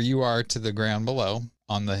from where you are to the ground below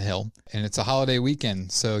on the hill, and it's a holiday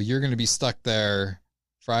weekend, so you're going to be stuck there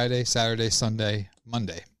Friday, Saturday, Sunday,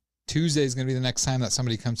 Monday. Tuesday is going to be the next time that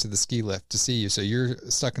somebody comes to the ski lift to see you, so you're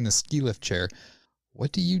stuck in the ski lift chair.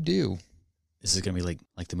 What do you do? Is it going to be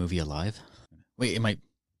like the movie Alive? Wait, who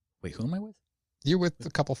am I with? You're with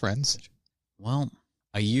a couple friends. Well,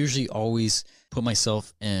 I usually always put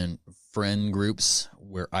myself in friend groups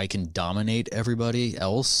where I can dominate everybody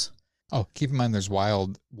else. Oh, keep in mind there's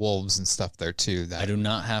wild wolves and stuff there too. I do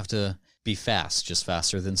not have to be fast, just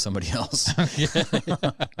faster than somebody else.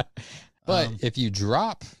 But if you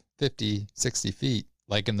drop 50, 60 feet,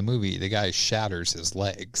 like in the movie, the guy shatters his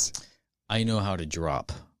legs. I know how to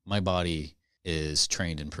drop. My body is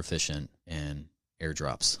trained and proficient in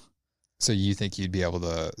airdrops. So you think you'd be able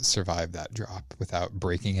to survive that drop without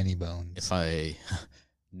breaking any bones? If I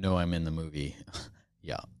know I'm in the movie,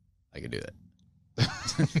 yeah, I could do it.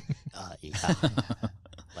 Yeah.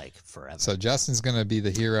 Like forever. So Justin's going to be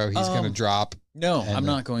the hero. He's going to drop. No, I'm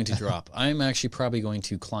not going to drop. I'm actually probably going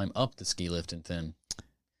to climb up the ski lift and then.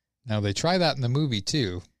 Now, they try that in the movie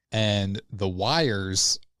too, and the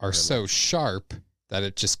wires are so sharp that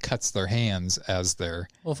it just cuts their hands as they're...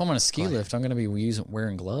 Well, if I'm on a ski lift, I'm going to be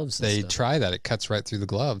wearing gloves. They try that. It cuts right through the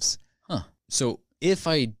gloves. Huh. So if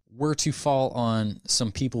I were to fall on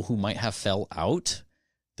some people who might have fell out,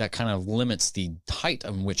 that kind of limits the height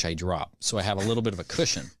on which I drop. So I have a little bit of a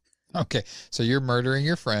cushion. Okay. So you're murdering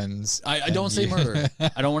your friends. I don't say murder.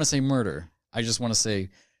 I don't want to say murder. I just want to say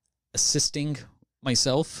assisting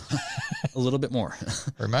myself a little bit more.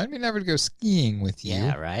 Remind me never to go skiing with you.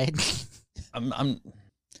 Yeah, right? I'm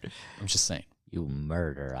just saying. You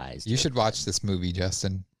murderized. You should watch this movie,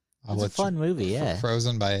 Justin. It's a fun movie, yeah.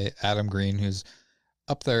 Frozen by Adam Green, who's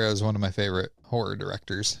up there as one of my favorite horror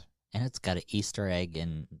directors. And it's got an Easter egg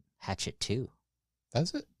in Hatchet 2.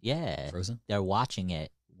 Does it? Yeah. Frozen? They're watching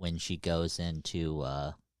it when she goes into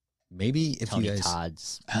Maybe if Tony you guys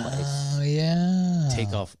Todd's place. Oh, yeah.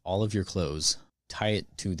 take off all of your clothes, tie it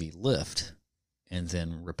to the lift, and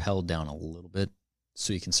then rappel down a little bit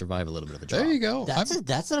so you can survive a little bit of a drop. There you go.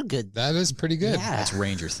 That's a good... That is pretty good. Yeah. That's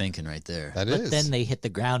Ranger thinking right there. That But is. then they hit the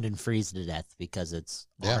ground and freeze to death because it's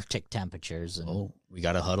Arctic temperatures. And Oh, we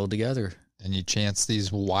got to huddle together. And you chance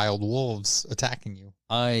these wild wolves attacking you.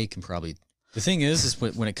 I can probably... The thing is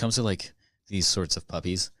when it comes to like these sorts of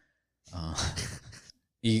puppies,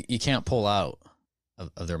 you can't pull out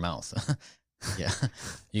of their mouth. Yeah.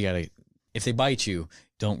 You got to... If they bite you,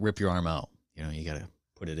 don't rip your arm out. You know, you got to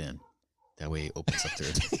put it in. That way it opens up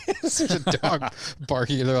their... There's a dog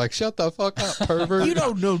barking. They're like, shut the fuck up, pervert. you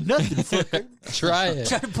don't know nothing, fucker. Try it.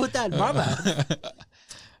 Try to put that in my mouth.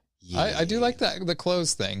 I do like that the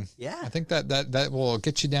clothes thing. Yeah. I think that will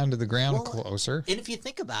get you down to the ground closer. And if you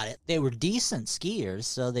think about it, they were decent skiers,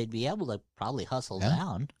 so they'd be able to probably hustle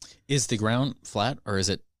down. Is the ground flat or is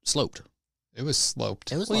it sloped? It was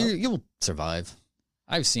sloped. It was Well, sloped. you'll survive.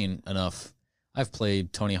 I've seen enough. I've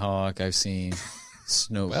played Tony Hawk. I've seen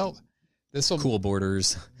snow. Well, this will cool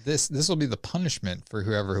borders. This will be the punishment for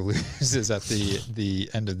whoever loses at the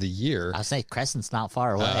end of the year. I'll say Crescent's not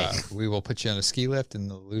far away. We will put you on a ski lift, and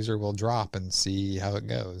the loser will drop and see how it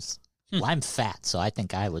goes. Well, I'm fat, so I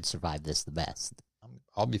think I would survive this the best.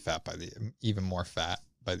 I'll be fat even more fat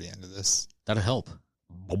by the end of this. That'll help.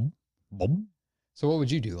 Boom, boom. So what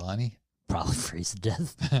would you do, Lonnie? Probably freeze to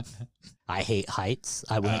death. I hate heights.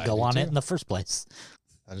 I wouldn't go do on too. it in the first place.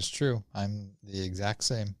 That is true. I'm the exact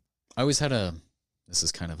same. I always had this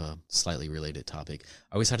is kind of a slightly related topic.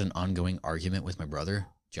 I always had an ongoing argument with my brother,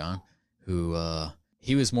 John, who,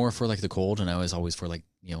 he was more for like the cold and I was always for like,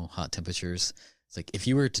 you know, hot temperatures. It's like, if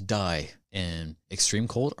you were to die in extreme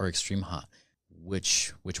cold or extreme hot,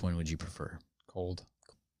 which one would you prefer? Cold.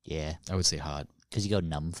 Yeah, I would say hot. because you go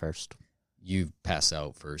numb first. You pass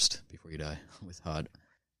out first before you die with hot.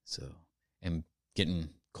 So, and getting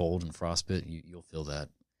cold and frostbite, you'll feel that.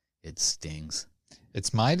 It stings.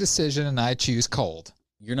 It's my decision, and I choose cold.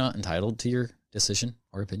 You're not entitled to your decision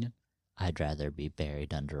or opinion. I'd rather be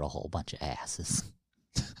buried under a whole bunch of asses.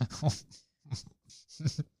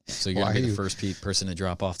 So you're going to be the first person to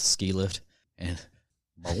drop off the ski lift and...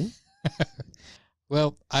 Boom.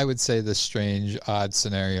 Well, I would say the strange, odd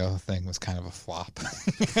scenario thing was kind of a flop.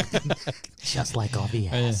 Just like all the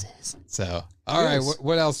asses. So, all right,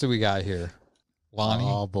 what else do we got here? Lonnie?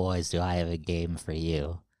 Oh, boys, do I have a game for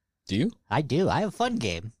you. Do you? I do. I have a fun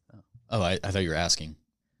game. Oh, I thought you were asking.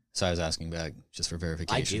 So I was asking back just for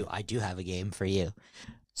verification. I do have a game for you.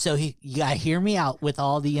 So you got to hear me out with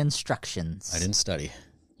all the instructions. I didn't study.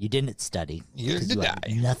 You didn't study. You 'cause did you had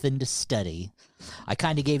die. nothing to study. I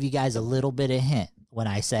kind of gave you guys a little bit of hint when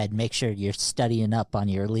I said make sure you're studying up on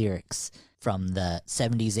your lyrics from the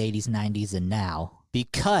 70s, 80s, 90s, and now.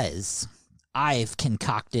 Because I've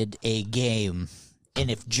concocted a game. And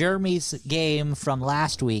if Jeremy's game from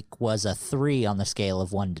last week was a 3 on the scale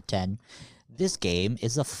of 1 to 10, this game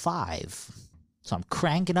is a 5. So I'm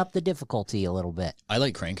cranking up the difficulty a little bit. I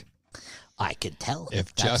like crank. I could tell.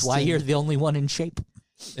 If That's why Justin- you're the only one in shape.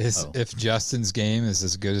 If Justin's game is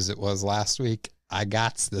as good as it was last week, I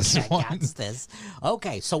got this I one. got this.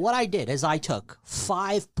 Okay, so what I did is I took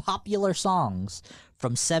 5 popular songs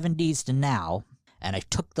from 70s to now, and I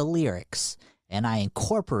took the lyrics and I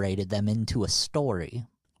incorporated them into a story.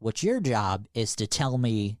 What your job is to tell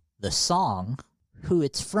me the song, who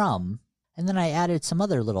it's from, and then I added some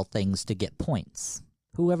other little things to get points.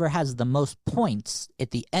 Whoever has the most points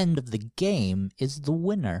at the end of the game is the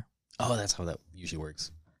winner. Oh, that's how that usually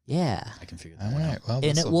works. Yeah. I can figure that All one right, out. well,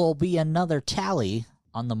 And it will be another tally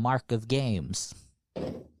on the mark of games.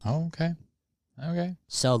 Oh, okay. Okay.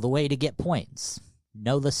 So the way to get points,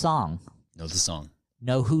 know the song, Know the song.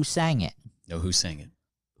 know who sang it, Know who sang it.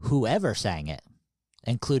 whoever sang it,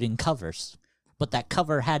 including covers. But that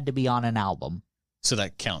cover had to be on an album. So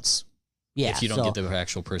that counts. Yeah. If you don't so- get the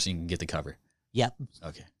actual person, you can get the cover. Yep.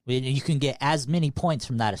 Okay. You can get as many points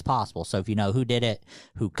from that as possible. So if you know who did it,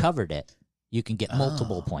 who covered it, you can get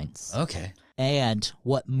multiple points. Okay. And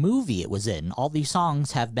what movie it was in. All these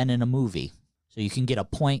songs have been in a movie. So you can get a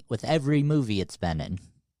point with every movie it's been in.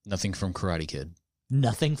 Nothing from Karate Kid.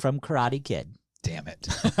 Nothing from Karate Kid. Damn it.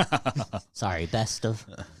 Sorry, best of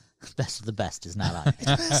the best is not on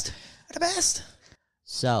here. best. The best.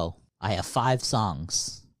 So I have 5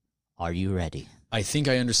 songs. Are you ready? I think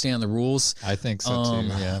I understand the rules. I think so too.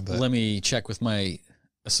 Yeah, but Let me check with my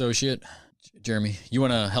associate, Jeremy, you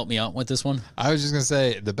want to help me out with this one? I was just going to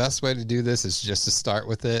say the best way to do this is just to start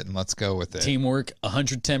with it and let's go with it. Teamwork,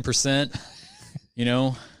 110%. You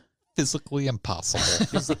know, physically impossible.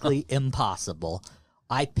 Physically impossible.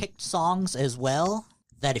 I picked songs as well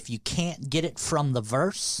that if you can't get it from the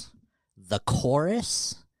verse, the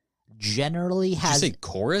chorus generally has... Did you say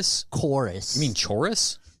chorus? Chorus. You mean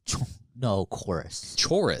chorus? No, chorus.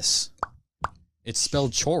 Chorus. It's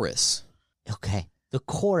spelled chorus. Okay. The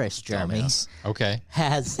chorus, Jeremy, okay,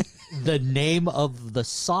 has the name of the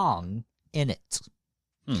song in it.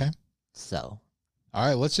 Okay. So. All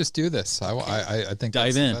right, let's just do this. I think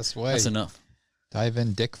Dive that's in. the best way. That's enough. Dive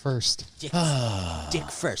in, Dick first. Dick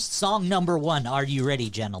first. Song number 1. Are you ready,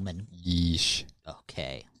 gentlemen? Yeesh.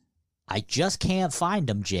 Okay. I just can't find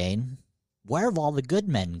them, Jane. Where have all the good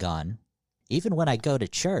men gone? Even when I go to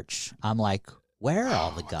church, I'm like, where are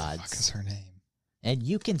all the gods? What the fuck is her name? And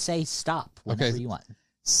you can say stop whenever you want.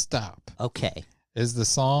 Stop. Okay. Is the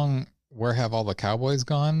song Where Have All the Cowboys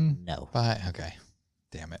Gone? No. Okay.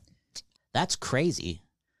 Damn it. That's crazy.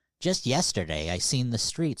 Just yesterday, I seen the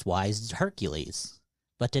streets wise as Hercules.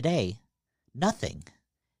 But today, nothing.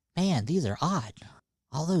 Man, these are odd.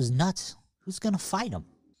 All those nuts, who's gonna fight them?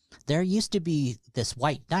 There used to be this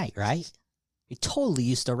white knight, right? He totally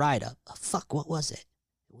used to ride a fuck, what was it?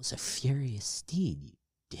 It was a furious steed, you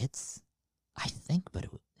dits. I think, but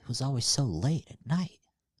it was always so late at night.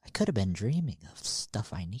 I could have been dreaming of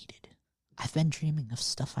stuff I needed. I've been dreaming of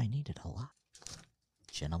stuff I needed a lot.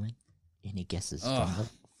 Gentlemen, any guesses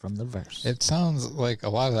from the verse? It sounds like a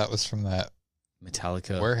lot of that was from that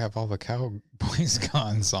Metallica. Where Have All the Cowboys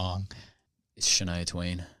Gone song. It's Shania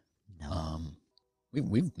Twain. No.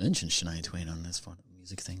 We've mentioned Shania Twain on this fun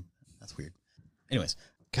music thing. That's weird. Anyways.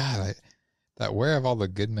 God, that Where Have All the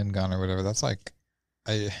Good Men Gone or whatever, that's like...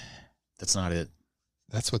 That's not it.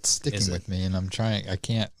 That's what's sticking with me, and I'm trying... I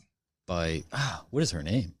can't... What is her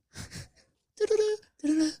name?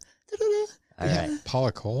 All right.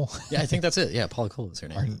 Paula Cole? Yeah, I think that's it. Yeah, Paula Cole is her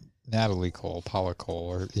name. Or Natalie Cole, Paula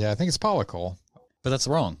Cole. I think it's Paula Cole. But that's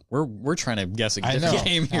wrong. We're trying to guess a different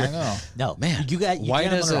game here. I know. No, man.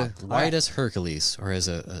 Why does Hercules, or as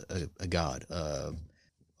a god,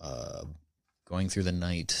 going through the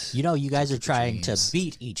night? You know, you guys are trying to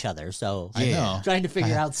beat each other, so I know. Trying to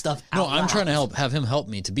figure out stuff. No, out I'm loud. trying to have him help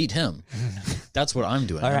me to beat him. That's what I'm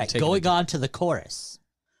doing. All right, going on to the chorus.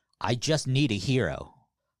 I just need a hero.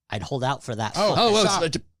 I'd hold out for that.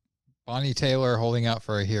 Bonnie Taylor holding out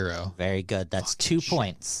for a hero. Very good. That's 2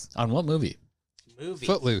 points. On what movie?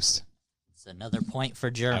 Footloose. It's another point for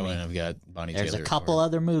I Jeremy. wouldn't have got Bonnie There's Taylor. a couple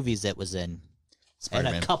other movies it was in.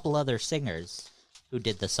 Spider-Man. And a couple other singers who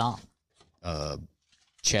did the song.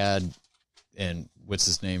 Chad and what's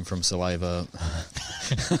his name from Saliva?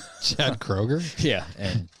 Chad Kroger? Yeah,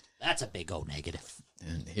 and that's a big old negative.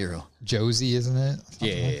 And Hero. Josie, isn't it?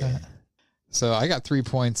 Yeah. So I got 3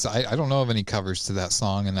 points. I don't know of any covers to that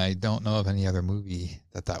song, and I don't know of any other movie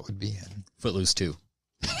that would be in. Footloose 2.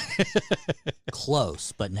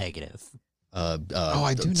 Close, but negative. I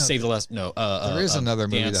do know. Save the Last. No. There is another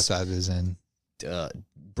movie Dance, that is in.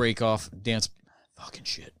 Break Off, Dance. Fucking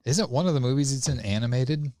shit. Isn't one of the movies it's in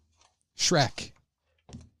animated? Shrek.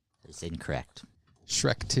 That is incorrect.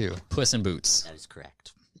 Shrek 2. Puss in Boots. That is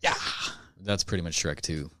correct. Yeah. That's pretty much Shrek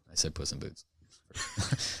 2. I said Puss in Boots.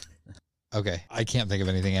 Okay. I can't think of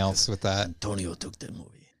anything else with that. Antonio took that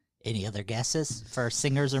movie. Any other guesses for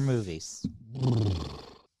singers or movies?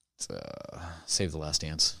 It's, Save the Last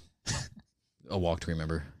Dance. A Walk to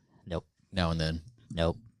Remember. Nope. Now and Then.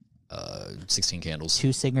 Nope. 16 Candles.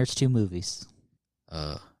 2 singers, 2 movies.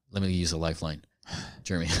 Let me use a lifeline.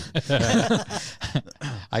 Jeremy.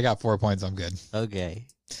 I got 4 points. I'm good. Okay.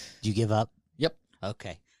 Did you give up? Yep.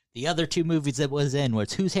 Okay. The other 2 movies it was in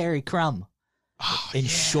was Who's Harry Crumb? In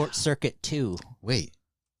Short Circuit 2. Wait.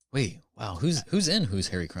 Wow. Who's in Who's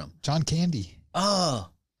Harry Crumb? John Candy. Oh.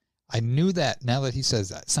 I knew that now that he says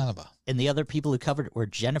that. Son of a. And the other people who covered it were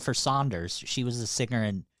Jennifer Saunders. She was the singer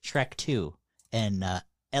in Shrek 2. And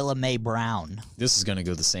Ella Mae Brown. This is going to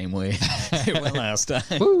go the same way it went last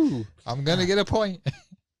time. Woo! I'm going to get a point.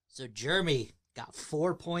 So Jeremy got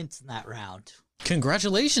 4 points in that round.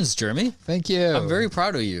 Congratulations, Jeremy. Thank you. I'm very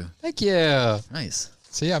proud of you. Thank you. Nice.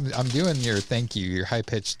 See, I'm doing your thank you, your high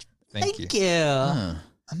pitched thank you. Huh.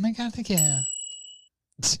 Oh my God, thank you.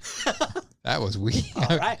 That was weird.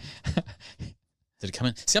 All right. Did it come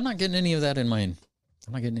in? See, I'm not getting any of that in mine.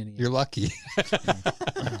 I'm not getting any. You're lucky.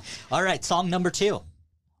 All right, song number 2.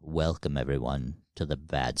 Welcome, everyone, to the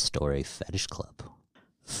Bad Story Fetish Club.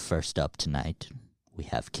 First up tonight, we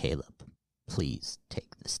have Caleb. Please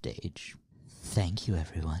take the stage. Thank you,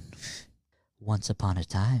 everyone. Once upon a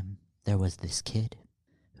time, there was this kid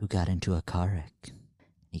who got into a car wreck.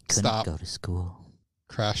 He couldn't go to school.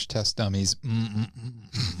 Crash Test Dummies.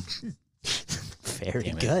 Very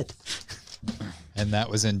good. And that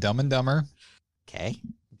was in Dumb and Dumber. Okay.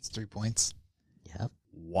 It's 3 points. Yep.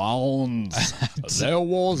 Wounds. There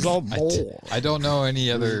was a boy. I don't know any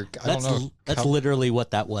other. I don't know. That's literally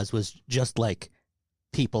what that was just like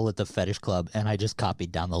people at the fetish club, and I just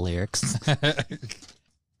copied down the lyrics.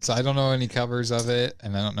 So I don't know any covers of it,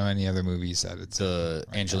 and I don't know any other movies that it's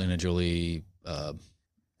Angelina Jolie.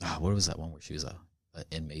 What was that one where she was a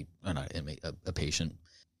inmate? Not inmate, a patient.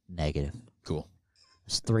 Negative. Cool.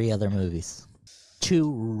 There's 3 other movies.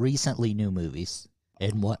 2 recently new movies.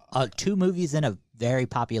 And 2 movies in a very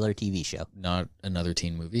popular TV show. Not another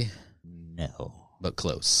teen movie? No. But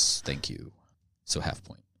close. Thank you. So half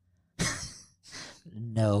point.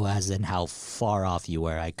 No, as in how far off you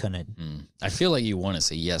were. I couldn't. I feel like you want to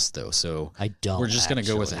say yes, though. So I don't. We're just going to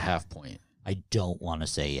go with a half point. I don't want to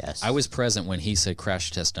say yes. I was present when he said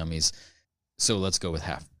Crash Test Dummies. So let's go with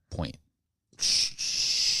half point.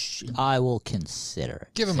 I will consider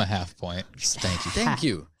it. Give him a half point. Thank you. Thank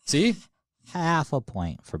you. See? Half a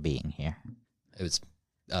point for being here. It was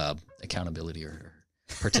accountability or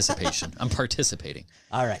participation. I'm participating.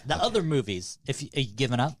 All right. The other movies, are you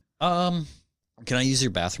giving up? Can I use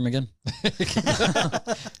your bathroom again?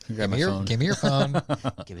 Grab my phone. Give me your phone.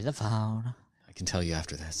 Give me the phone. I can tell you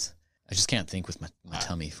after this. I just can't think with my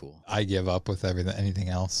tummy full. I give up with anything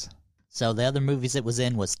else. So the other movies it was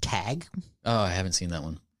in was Tag. Oh, I haven't seen that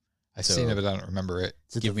one. I've seen it, but I don't remember it.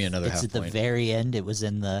 Give me another half point. It's at the very end. It was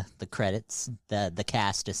in the credits. The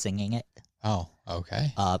cast is singing it. Oh,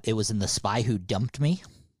 okay. It was in The Spy Who Dumped Me.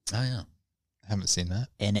 Oh, yeah. I haven't seen that.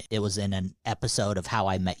 And it was in an episode of How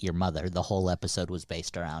I Met Your Mother. The whole episode was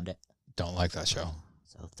based around it. Don't like that show.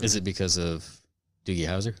 So is it because of Doogie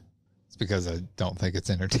Howser? It's because I don't think it's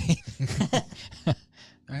entertaining. All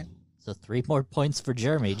right. So 3 more points for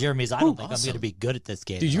Jeremy. Jeremy's, I don't think I'm going to be good at this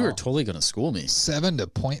game. Dude, you are totally going to school me. 7 to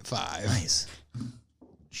 0.5. Nice.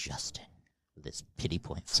 Justin, with this pity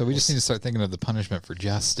point. So we just need to start thinking of the punishment for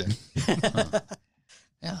Justin.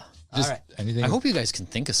 Yeah. Just all right. Anything. I hope you guys can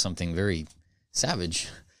think of something very savage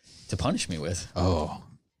to punish me with. Oh.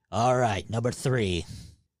 All right. Number 3.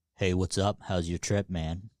 Hey, what's up? How's your trip,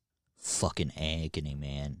 man? Fucking agony,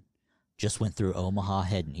 man. Just went through Omaha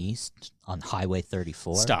heading east on Highway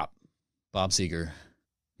 34. Stop. Bob Seger,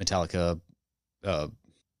 Metallica,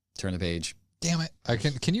 Turn the Page. Damn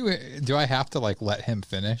it. Can you, do I have to let him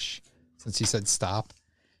finish since he said stop?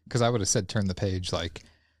 Because I would have said turn the page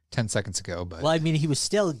 10 seconds ago, but. Well, I mean, he was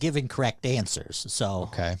still giving correct answers, so.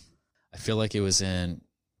 Okay. I feel like it was in,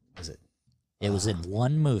 It was in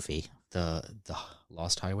one movie. The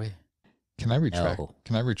Lost Highway? Can I retract? No.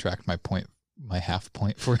 Can I retract my half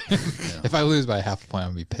point for him? Yeah. If I lose by a half point,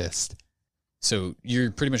 I'm going to be pissed. So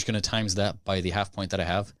you're pretty much going to times that by the half point that I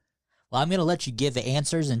have? Well, I'm going to let you give the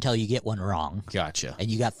answers until you get one wrong. Gotcha.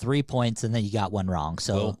 And you got 3 points, and then you got one wrong.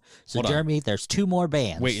 So, well, Jeremy, there's 2 more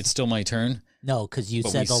bands. Wait, it's still my turn? No, because you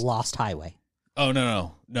said the Lost Highway. Oh,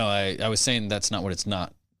 no. I was saying that's not what it's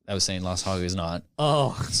not. I was saying Lost Highway is not.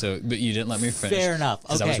 Oh. So, but you didn't let me finish. Fair enough.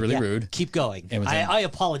 Okay, that was really rude. Keep going. I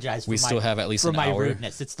apologize for still have at least for an my hour.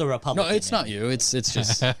 Rudeness. It's the Republican. No, it's not you. It's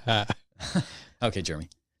just. Okay, Jeremy.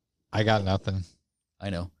 I got nothing. I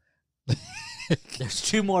know. There's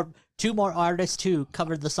two more artists who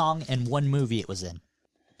covered the song and one movie it was in.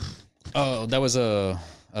 Oh, that was a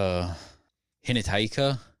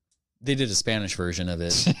Hinataika. They did a Spanish version of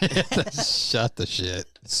it. Shut the shit.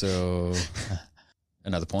 So,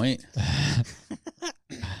 another point.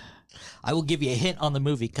 I will give you a hint on the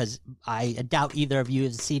movie because I doubt either of you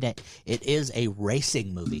have seen it. It is a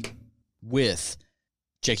racing movie. With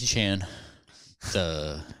Jackie Chan,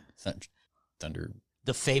 the Thunder.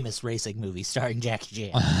 The famous racing movie starring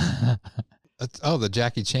Jackie Chan. The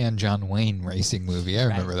Jackie Chan, John Wayne racing movie. I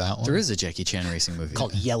remember that one. There is a Jackie Chan racing movie.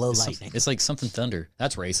 Called Yellow Lightning. It's like something Thunder.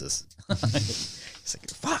 That's racist. It's like,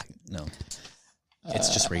 fuck. No.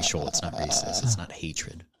 It's just racial. It's not racist. It's not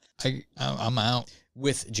hatred. I'm out.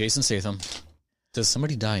 With Jason Statham. Does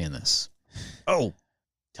somebody die in this? Oh.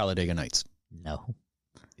 Talladega Nights. No.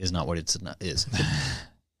 Is not what it's not is.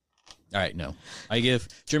 All right, no.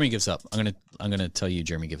 Jeremy gives up. I'm gonna tell you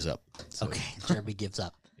Jeremy gives up. So. Okay, Jeremy gives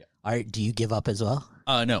up. Yeah. All right, do you give up as well?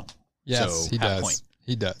 No. Yes, so, he does. Point.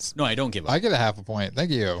 He does. No, I don't give up. I get a half a point.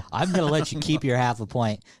 Thank you. I'm going to let you keep your half a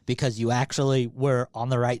point because you actually were on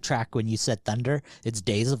the right track when you said Thunder. It's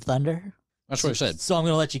Days of Thunder. That's what I said. So I'm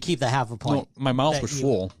going to let you keep the half a point. No, my mouth was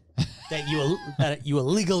full. That you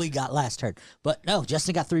illegally got last turn. But no,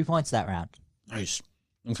 Justin got 3 points that round. Nice.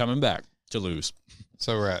 I'm coming back to lose.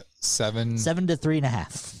 So we're at 7. 7 to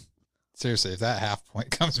 3.5. Seriously, if that half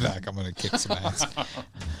point comes back, I'm going to kick some ass.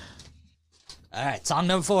 All right, song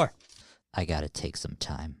number 4. I gotta take some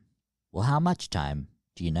time. Well, how much time?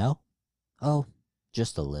 Do you know? Oh,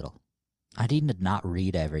 just a little. I need to not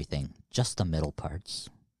read everything, just the middle parts.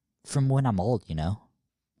 From when I'm old, you know?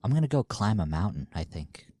 I'm gonna go climb a mountain, I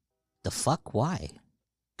think. The fuck, why?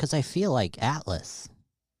 'Cause I feel like Atlas.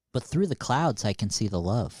 But through the clouds I can see the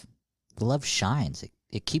love. The love shines.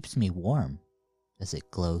 It keeps me warm as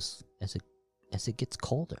it glows, as it gets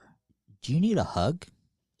colder. Do you need a hug?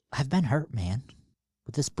 I've been hurt, man.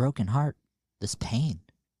 With this broken heart, this pain.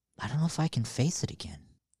 I don't know if I can face it again.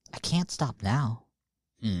 I can't stop now.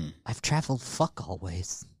 I've traveled fuck all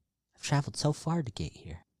ways. I've traveled so far to get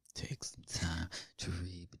here. Take some time to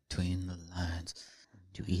read between the lines.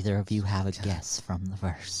 Do either of you have a guess from the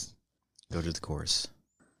verse? Go to the chorus.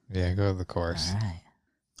 Yeah, go to the chorus. All right.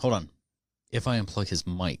 Hold on. If I unplug his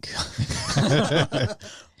mic.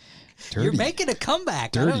 You're making a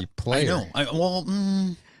comeback. Dirty player. I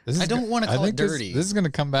know. I don't want to call it dirty. This is going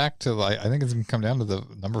to come back to, like, I think it's going to come down to the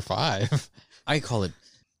number 5. I call it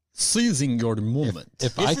seizing your moment.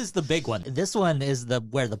 This is the big one. This one is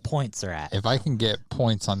where the points are at. If I can get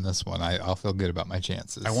points on this one, I'll feel good about my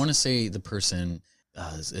chances. I want to say the person,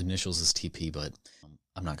 his initials is TP, but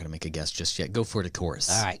I'm not going to make a guess just yet. Go for the chorus.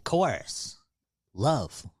 All right, chorus.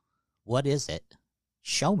 Love. What is it?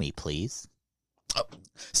 Show me, please. Oh,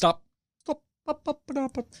 stop.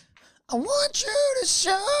 I want you to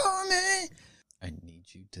show me. I need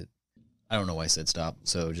you to. I don't know why I said stop,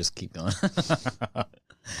 so just keep going.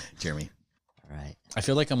 Jeremy. All right. I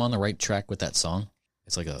feel like I'm on the right track with that song.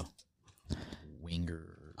 It's like a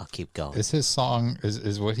winger. I'll keep going. Is his song,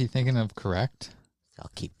 is what he thinking of correct?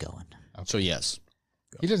 I'll keep going. Okay. So, yes.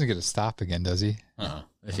 He doesn't get a stop again, does he?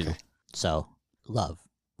 Okay. So, love,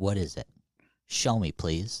 what is it? Show me,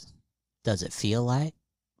 please. Does it feel like?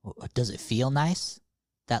 Does it feel nice?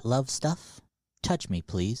 That love stuff? Touch me,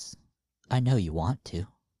 please. I know you want to.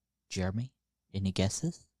 Jeremy, any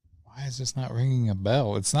guesses? Why is this not ringing a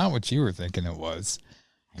bell? It's not what you were thinking it was.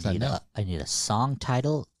 I need a song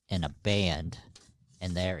title and a band,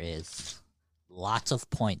 and there is lots of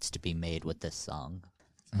points to be made with this song.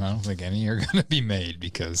 I don't think any are going to be made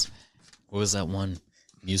because... What was that one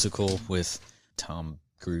musical with Tom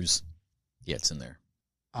Cruise? Yeah, it's in there.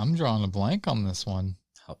 I'm drawing a blank on this one.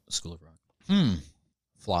 School of Rock.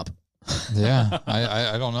 Flop. Yeah,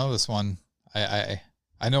 I don't know this one. I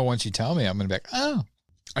know once you tell me, I'm going to be like, oh.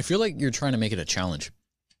 I feel like you're trying to make it a challenge.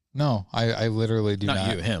 No, I literally do not.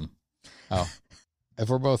 Not you, him. Oh. If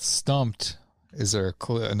we're both stumped, is there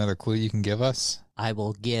another clue you can give us? I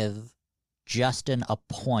will give Justin a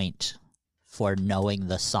point for knowing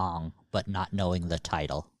the song, but not knowing the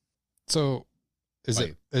title. So, is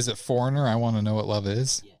it Foreigner? I want to know what love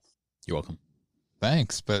is. Yes. You're welcome.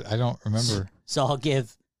 Thanks, but I don't remember. So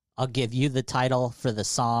I'll give you the title for the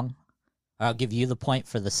song. I'll give you the point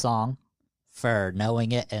for the song for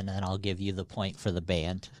knowing it, and then I'll give you the point for the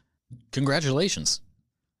band. Congratulations.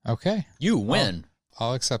 Okay. You win.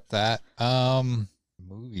 I'll accept that.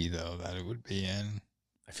 Movie though that it would be in.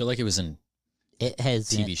 I feel like it was in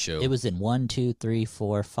TV show. It was in 1, 2, 3,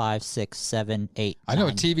 4, 5, 6, 7, 8. I know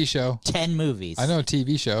 9, a TV show. 10 movies. I know a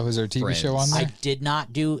TV show. Is there a TV show on there? I did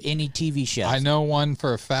not do any TV shows. I know one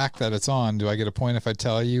for a fact that it's on. Do I get a point if I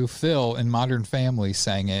tell you? Phil in Modern Family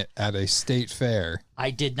sang it at a state fair. I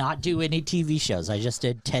did not do any TV shows. I just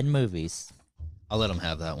did 10 movies. I'll let him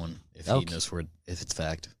have that one if he knows if it's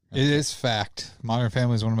fact. It is fact. Modern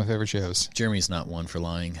Family is one of my favorite shows. Jeremy's not one for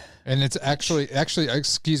lying. And it's actually,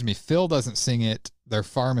 excuse me, Phil doesn't sing it. Their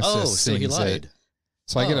pharmacist sings he lied. it.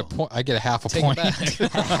 So I get a point. I get a half a Take point.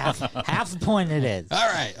 it back. half a point it is. All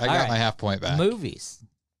right, I got my half point back. Movies,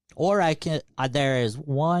 or I can. There is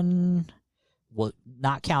one, well,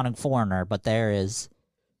 not counting Foreigner, but there is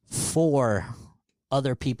 4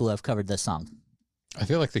 other people who have covered this song. I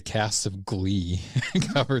feel like the cast of Glee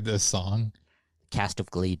covered this song. Cast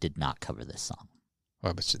of Glee did not cover this song. Well,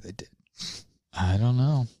 I bet you they did. I don't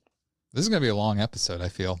know. This is gonna be a long episode. I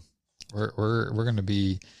feel we're gonna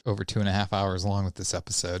be over 2.5 hours long with this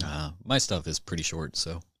episode. My stuff is pretty short,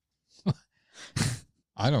 so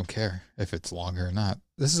I don't care if it's longer or not.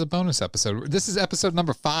 This is a bonus episode. This is episode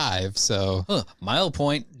number 5. So mile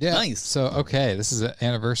point. Yeah. Nice. So okay, this is an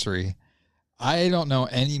anniversary. I don't know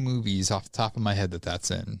any movies off the top of my head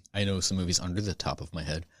that's in. I know some movies under the top of my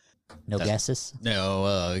head. No guesses?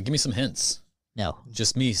 No, give me some hints. No.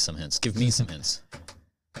 Just me some hints. Give me some hints.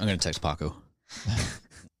 I'm going to text Paco.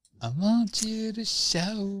 I want you to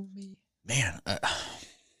show me. Man.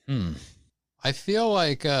 I feel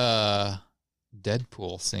like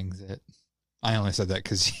Deadpool sings it. I only said that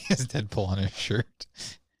because he has Deadpool on his shirt.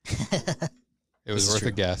 It was worth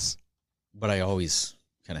a guess. But I always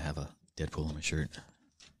kind of have a Deadpool on my shirt.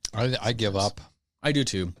 I give up. I do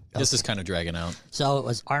too. This is kind of dragging out. So it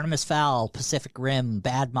was Artemis Fowl, Pacific Rim,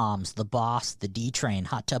 Bad Moms, The Boss, The D Train,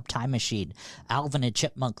 Hot Tub Time Machine, Alvin and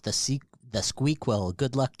Chipmunk, The Squeakquel,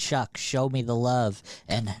 Good Luck Chuck, Show Me the Love,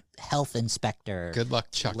 and Health Inspector. Good Luck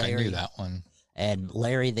Chuck. Larry, I knew that one. And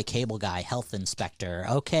Larry the Cable Guy, Health Inspector.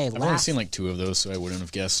 Okay, I've only seen like 2 of those, so I wouldn't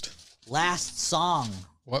have guessed. Last song.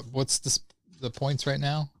 What's the points right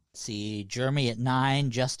now? See, Jeremy at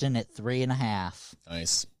 9, Justin at 3.5.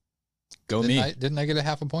 Nice. Go me. Didn't I get a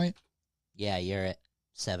half a point? Yeah, you're at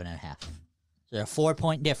 7.5. So there's a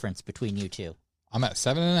 4-point difference between you two. I'm at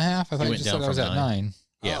 7.5. I thought you just said I was at 9.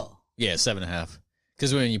 Yeah, oh. Yeah, 7.5.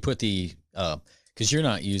 Because when you put the, because you're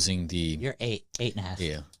not using the. You're 8.5.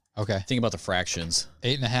 Yeah. Okay. Think about the fractions.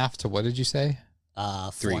 8.5 to what did you say?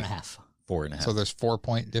 4.5. 4.5. So there's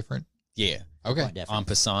 4-point different. Yeah. Okay. En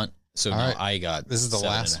passant. So all now right. I got. This is the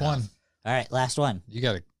last one. All right, last one. You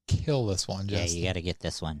got to kill this one, Justin. Yeah, you got to get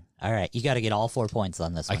this one. All right, you got to get all 4 points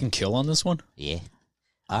on this one. I can kill on this one? Yeah.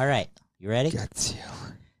 All right, you ready? Got you.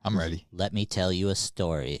 I'm ready. Let me tell you a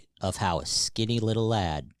story of how a skinny little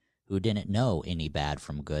lad who didn't know any bad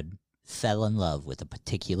from good fell in love with a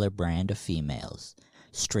particular brand of females,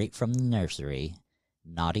 straight from the nursery,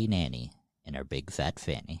 Naughty Nanny and her big fat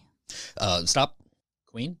fanny. Stop.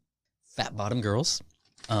 Queen. Fat bottom girls.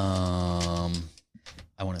 I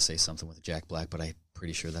want to say something with Jack Black, but I'm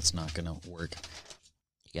pretty sure that's not going to work.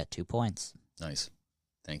 You got 2 points. Nice.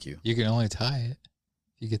 Thank you. You can only tie it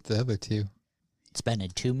if you get the other 2. It's been in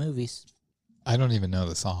 2 movies. I don't even know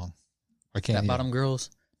the song. I can't. Fat bottom girls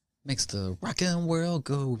makes the rockin' world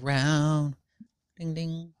go round. Ding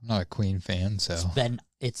ding. I'm not a Queen fan, so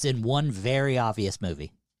It's in one very obvious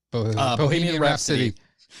movie. Bohemian Rhapsody.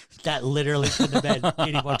 That literally couldn't have been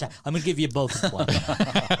any more time. I'm gonna give you both one.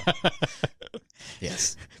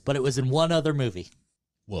 Yes, but it was in one other movie.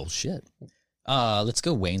 Well, shit. Let's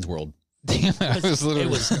go Wayne's World. Damn it! It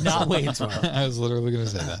was not Wayne's World. I was literally gonna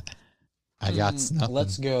say that. I got nothing.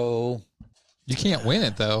 Let's go. You can't win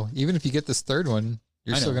it though. Even if you get this third one,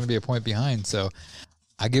 you're still gonna be a point behind. So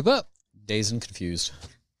I give up. Dazed and Confused.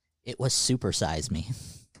 It was Super Size Me.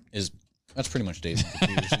 That's pretty much Dazed and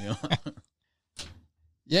Confused. You know?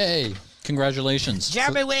 Yay! Congratulations.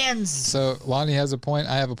 Jeremy wins. So Lonnie has a point.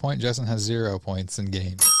 I have a point. Justin has 0 points in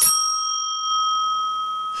game.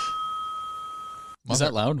 Is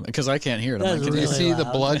that loud? Because I can't hear it. Can you see the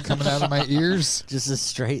blood coming out of my ears? Just a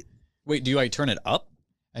straight. Wait, do I turn it up?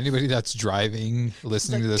 Anybody that's driving,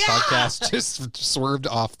 listening to this podcast, just swerved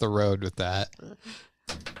off the road with that.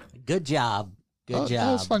 Good job. Good job.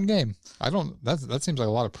 That was a fun game. That seems like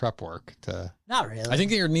a lot of prep work to. Not really. I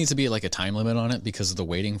think there needs to be like a time limit on it because the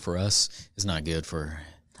waiting for us is not good for.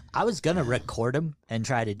 I was gonna record them and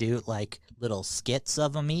try to do like little skits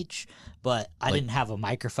of them each, but I didn't have a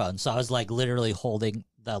microphone, so I was like literally holding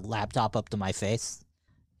the laptop up to my face,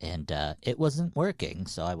 and it wasn't working.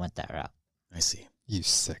 So I went that route. I see. You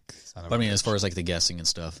sick son of But I a mean, bitch. as far as like the guessing and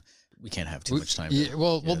stuff, we can't have too much time. Yeah,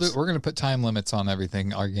 we're going to put time limits on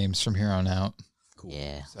everything, our games from here on out. Cool.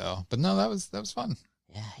 Yeah. So, but no, that was fun.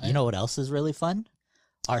 Yeah. You know what else is really fun?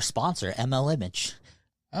 Our sponsor, ML Image.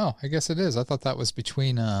 Oh, I guess it is. I thought that was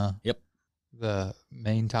between Yep. the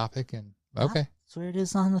main topic and okay. That's where it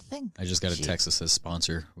is on the thing. I just got a text that says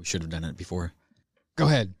sponsor. We should have done it before. Go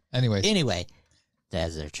ahead. Anyway,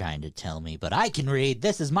 as they're trying to tell me, but I can read.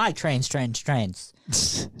 This is my trains.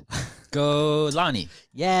 Go Lonnie.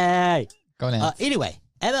 Yay. Go now. Anyway,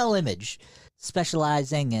 ML Image,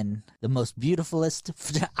 specializing in the most beautifulest.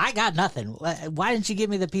 I got nothing. Why didn't you give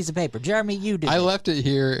me the piece of paper? Jeremy, you did. I left it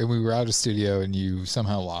here and we were out of studio and you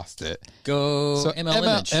somehow lost it. Go So ML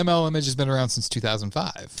Image. ML Image has been around since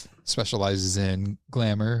 2005. Specializes in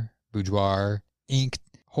glamour, boudoir, ink,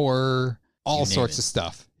 horror, all sorts of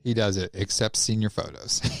stuff. He does it, except senior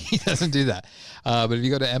photos. He doesn't do that. But if you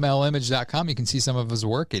go to mlimage.com, you can see some of his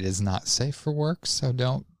work. It is not safe for work, so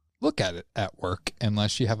don't look at it at work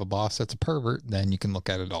unless you have a boss that's a pervert. Then you can look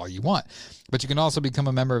at it all you want. But you can also become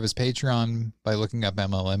a member of his Patreon by looking up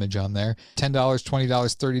ML Image on there. $10, $20,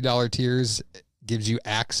 $30 tiers gives you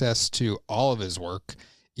access to all of his work,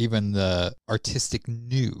 even the artistic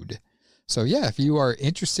nude. So yeah, if you are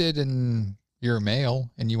interested in, you're a male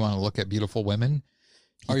and you want to look at beautiful women,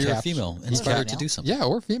 or you're a female inspired to do something. Yeah,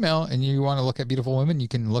 or female, and you want to look at beautiful women, you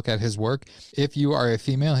can look at his work. If you are a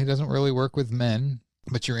female, he doesn't really work with men,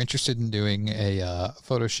 but you're interested in doing a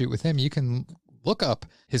photo shoot with him, you can look up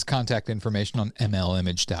his contact information on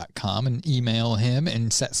mlimage.com and email him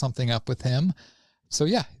and set something up with him. So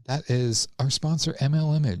yeah, that is our sponsor,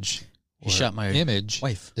 ML Image. He shot my image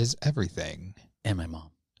wife is everything. and my mom.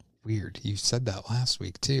 Weird. You said that last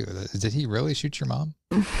week too. Did he really shoot your mom?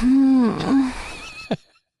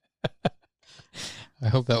 I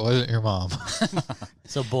hope that wasn't your mom.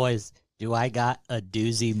 So, boys, do I got a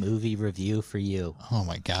doozy movie review for you? Oh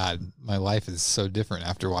my God. My life is so different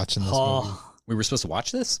after watching this movie. We were supposed to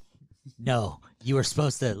watch this? No, you were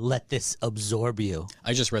supposed to let this absorb you.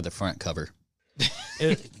 I just read the front cover.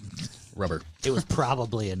 Rubber. It was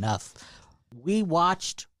probably enough. We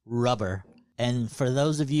watched Rubber. And for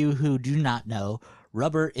those of you who do not know,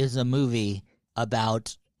 Rubber is a movie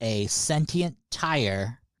about a sentient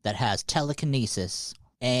tire that has telekinesis.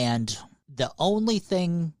 And the only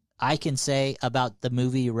thing I can say about the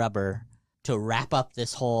movie Rubber to wrap up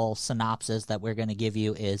this whole synopsis that we're going to give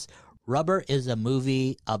you is Rubber is a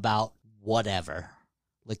movie about whatever.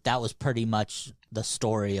 Like, that was pretty much the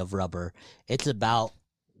story of Rubber. It's about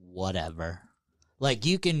whatever. Like,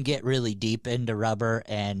 you can get really deep into Rubber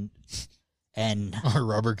and or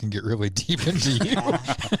Rubber can get really deep into you.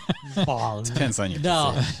 Depends on you.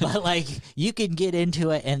 No, but like, you can get into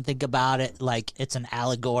it and think about it like it's an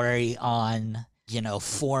allegory on,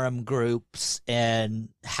 forum groups and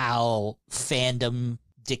how fandom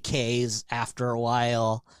decays after a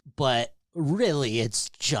while. But really, it's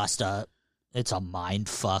just it's a mind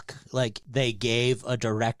fuck. Like, they gave a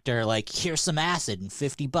director, like, here's some acid and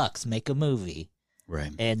 $50, make a movie.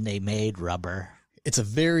 Right. And they made Rubber. It's a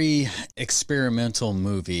very experimental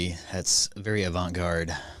movie. That's very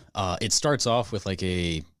avant-garde. It starts off with like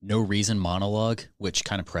a no reason monologue, which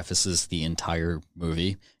kind of prefaces the entire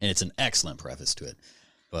movie, and it's an excellent preface to it.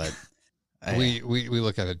 But we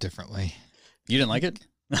look at it differently. You didn't like it?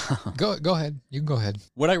 Go ahead. You can go ahead.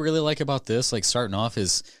 What I really like about this, like starting off,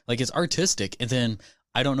 is like it's artistic, and then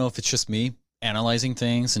I don't know if it's just me analyzing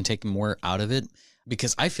things and taking more out of it,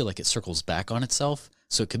 because I feel like it circles back on itself.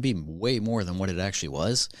 So it could be way more than what it actually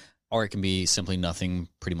was, or it can be simply nothing,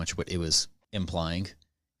 pretty much what it was implying.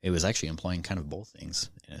 It was actually implying kind of both things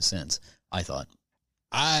in a sense, I thought.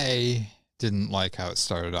 I didn't like how it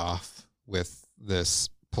started off with this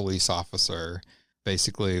police officer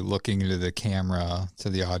basically looking into the camera to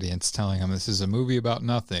the audience, telling them this is a movie about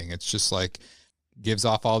nothing. It's just like gives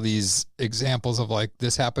off all these examples of like,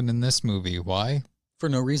 this happened in this movie. Why? For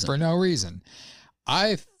no reason. For no reason.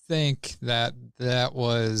 I think that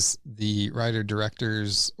was the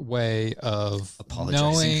writer-director's way of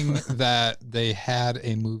knowing that they had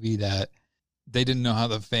a movie that they didn't know how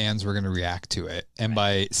the fans were going to react to it. And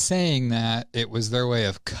by saying that, it was their way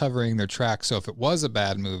of covering their tracks. So if it was a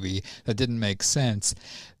bad movie that didn't make sense,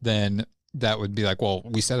 then that would be like, well,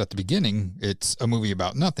 we said at the beginning, it's a movie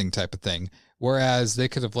about nothing type of thing. Whereas they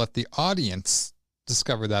could have let the audience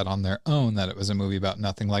discover that on their own, that it was a movie about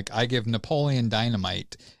nothing. Like, I give Napoleon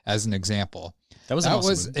Dynamite as an example. That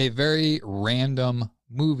was a very random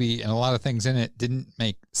movie, and a lot of things in it didn't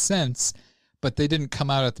make sense, but they didn't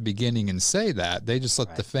come out at the beginning and say that. They just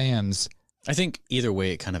let the fans. I think either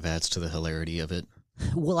way, it kind of adds to the hilarity of it.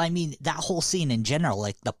 Well, I mean, that whole scene in general,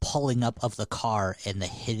 like the pulling up of the car and the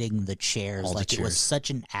hitting the chairs, it was such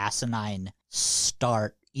an asinine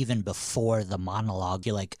start even before the monologue.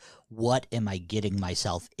 You're like, what am I getting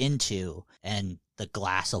myself into? And the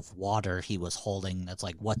glass of water he was holding, that's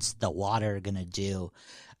like, what's the water gonna do?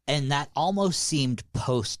 And that almost seemed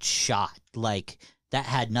post-shot. Like, that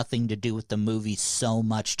had nothing to do with the movie so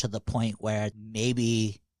much, to the point where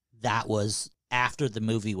maybe that was after the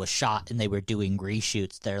movie was shot and they were doing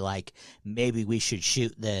reshoots. They're like, maybe we should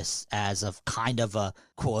shoot this as a kind of a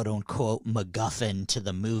quote-unquote MacGuffin to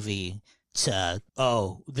the movie.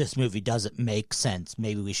 This movie doesn't make sense.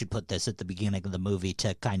 Maybe we should put this at the beginning of the movie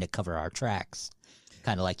to kind of cover our tracks.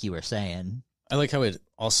 Kind of like you were saying. I like how it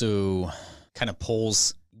also kind of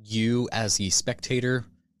pulls you as the spectator,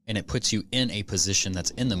 and it puts you in a position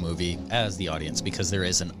that's in the movie as the audience, because there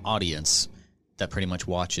is an audience that pretty much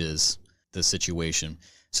watches the situation.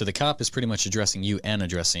 So the cop is pretty much addressing you and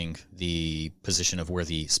addressing the position of where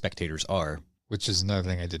the spectators are. Which is another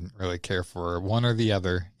thing I didn't really care for. One or the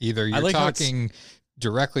other. Either you're talking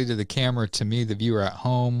directly to the camera, to me, the viewer at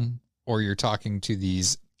home, or you're talking to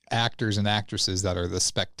these actors and actresses that are the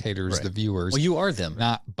spectators, the viewers. Well, you are them.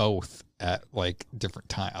 Not both at like different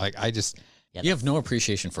times. Like, I just... You have no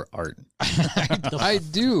appreciation for art. I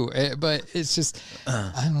do, but it's just,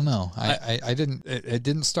 I don't know. I didn't, it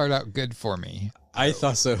didn't start out good for me. I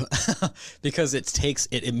thought so because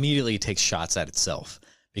it immediately takes shots at itself.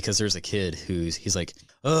 Because there's a kid he's like,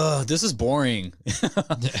 oh, this is boring.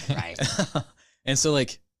 Right. And so,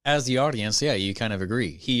 like, as the audience, yeah, you kind of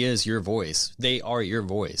agree. He is your voice. They are your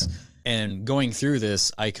voice. And going through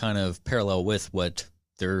this, I kind of parallel with what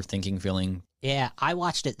they're thinking, feeling, Yeah, I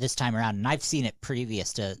watched it this time around, and I've seen it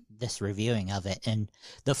previous to this reviewing of it. And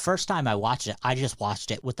the first time I watched it, I just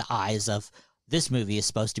watched it with the eyes of, this movie is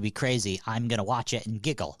supposed to be crazy. I'm going to watch it and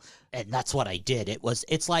giggle. And that's what I did.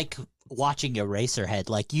 It's like watching Eraserhead.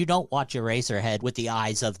 Like, you don't watch Eraserhead with the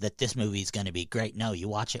eyes of that this movie is going to be great. No, you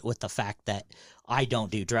watch it with the fact that I don't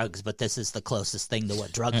do drugs, but this is the closest thing to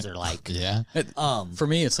what drugs are like. Yeah. For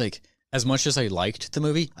me, it's like, as much as I liked the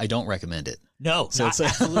movie, I don't recommend it. No, So it's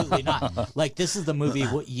like- absolutely not. Like, this is the movie.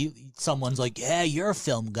 Someone's like, yeah, you're a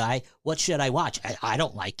film guy. What should I watch? I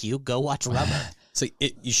don't like you. Go watch Rubber. So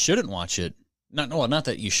you shouldn't watch it. Not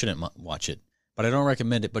that you shouldn't watch it, but I don't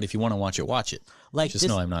recommend it. But if you want to watch it. Like, just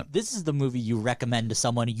know I'm not. This is the movie you recommend to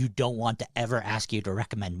someone you don't want to ever ask you to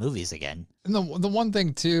recommend movies again. And the one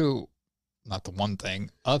thing too, not the one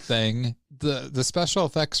thing, a thing. The special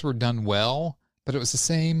effects were done well, but it was the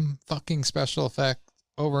same fucking special effect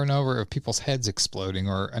over and over of people's heads exploding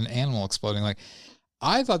or an animal exploding. Like,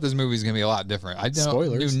 I thought this movie was going to be a lot different. I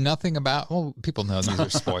knew nothing about, well, people know these are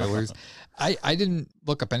spoilers. I didn't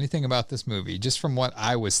look up anything about this movie. Just from what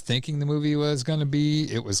I was thinking the movie was going to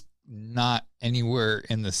be, it was not anywhere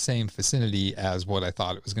in the same vicinity as what I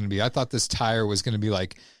thought it was going to be. I thought this tire was going to be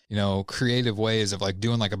like, creative ways of like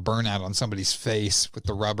doing like a burnout on somebody's face with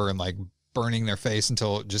the rubber and like burning their face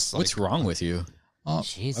until it just like. What's wrong with you? Oh,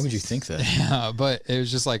 why would you think that? Yeah, but it was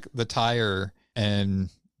just like the tire and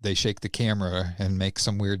they shake the camera and make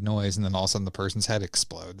some weird noise and then all of a sudden the person's head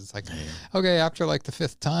explodes. It's like, okay, after like the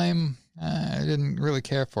 5th time, I didn't really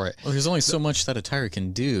care for it. Well, there's only so much that a tire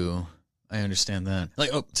can do. I understand that.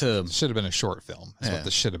 Like, should have been a short film. That's what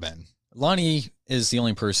this should have been. Lonnie is the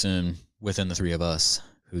only person within the three of us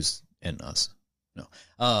who's in us. No.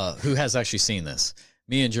 Who has actually seen this.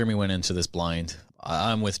 Me and Jeremy went into this blind.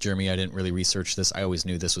 I'm with Jeremy. I didn't really research this. I always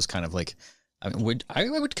knew this was kind of like, I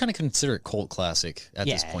would kind of consider it cult classic at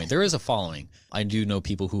this point. There is a following. I do know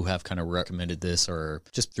people who have kind of recommended this or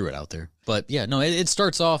just threw it out there. But yeah, no, it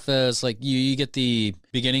starts off as like you get the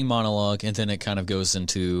beginning monologue and then it kind of goes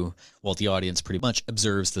into, well, the audience pretty much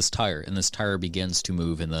observes this tire and this tire begins to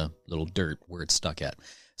move in the little dirt where it's stuck at.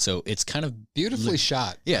 So it's kind of beautifully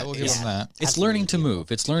shot. Yeah, I will give them that. It's learning to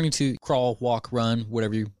move. It's learning to crawl, walk, run,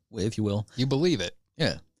 whatever if you will. You believe it.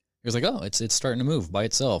 Yeah. It was like, oh, it's starting to move by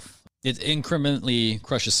itself. It incrementally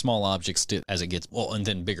crushes small objects as it gets, and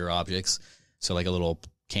then bigger objects. So like a little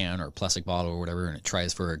can or plastic bottle or whatever, and it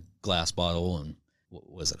tries for a glass bottle, and what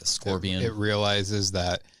was it, a scorpion? It realizes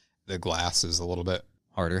that the glass is a little bit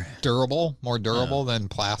harder, more durable than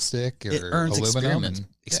plastic or it earns aluminum.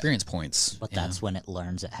 Experience points. But that's when it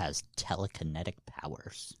learns it has telekinetic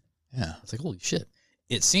powers. Yeah. It's like, holy shit.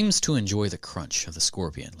 It seems to enjoy the crunch of the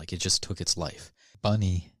scorpion, like it just took its life.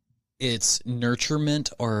 Bunny. It's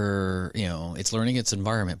nurturement or, it's learning its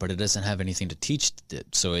environment, but it doesn't have anything to teach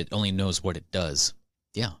it, so it only knows what it does.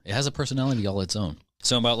 Yeah, it has a personality all its own.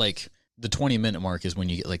 So about like the 20-minute mark is when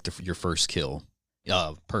you get like your first kill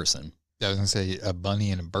person. I was going to say a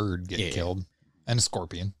bunny and a bird get killed and a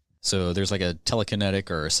scorpion. So there's like a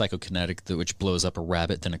telekinetic or a psychokinetic which blows up a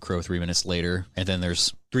rabbit, then a crow 3 minutes later. And then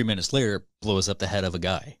there's 3 minutes later, blows up the head of a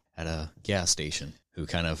guy at a gas station who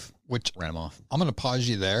kind of ran him off. I'm going to pause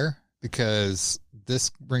you there because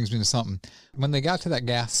this brings me to something. When they got to that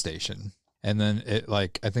gas station and then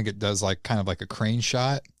I think it does like kind of like a crane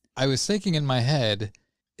shot. I was thinking in my head,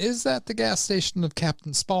 is that the gas station of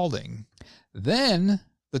Captain Spaulding? Then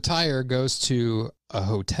the tire goes to a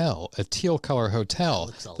hotel, a teal color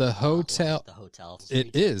hotel. The hotel.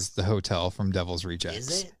 It is the hotel from Devil's Rejects.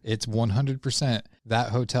 Is it? It's 100% that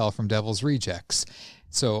hotel from Devil's Rejects.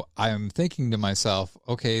 So I'm thinking to myself,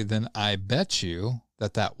 okay, then I bet you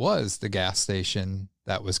that was the gas station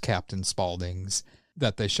that was Captain Spaulding's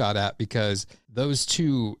that they shot at, because those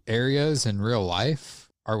two areas in real life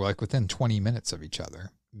are like within 20 minutes of each other,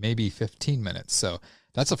 maybe 15 minutes. So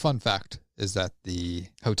that's a fun fact, is that the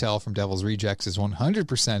hotel from Devil's Rejects is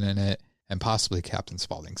 100% in it and possibly Captain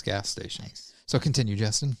Spaulding's gas station. Nice. So continue,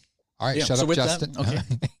 Justin. All right, shut up, Justin. Okay.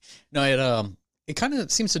 No, it kind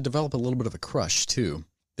of seems to develop a little bit of a crush, too.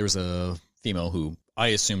 There was a female who I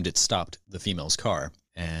assumed it stopped the female's car,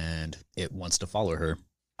 and it wants to follow her.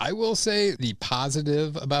 I will say the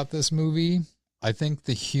positive about this movie, I think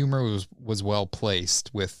the humor was well placed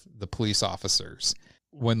with the police officers.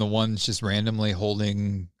 When the one's just randomly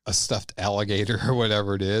holding a stuffed alligator or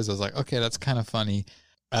whatever it is, I was like, okay, that's kind of funny.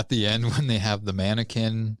 At the end, when they have the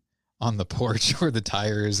mannequin on the porch where the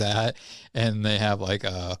tire is at, and they have like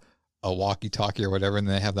a walkie-talkie or whatever, and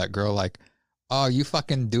they have that girl like, oh, you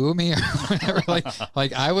fucking do me or whatever.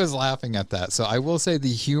 like I was laughing at that. So I will say the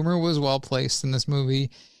humor was well placed in this movie.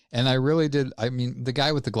 And I really did. I mean, the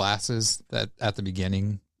guy with the glasses that at the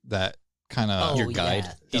beginning that kind of your guide.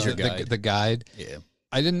 Yeah. He's your guide. The guide. Yeah.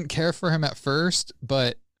 I didn't care for him at first,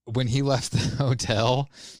 but when he left the hotel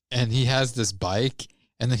and he has this bike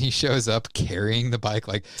and then he shows up carrying the bike,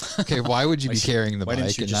 like, okay, why would you be carrying the bike? Why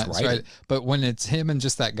didn't you just ride it? But when it's him and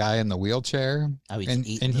just that guy in the wheelchair and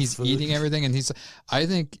he's eating everything, and I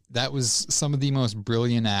think that was some of the most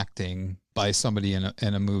brilliant acting by somebody in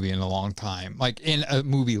a movie in a long time. Like in a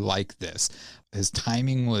movie like this, his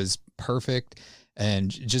timing was perfect.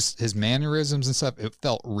 And just his mannerisms and stuff, it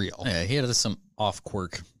felt real. Yeah, he had some off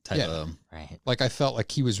quirk type of. Right. Like I felt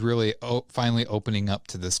like he was really finally opening up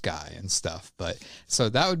to this guy and stuff. But so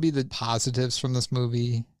that would be the positives from this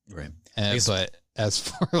movie. Right. But as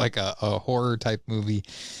for like a horror type movie,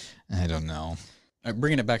 I don't know.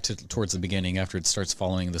 Bringing it back towards the beginning after it starts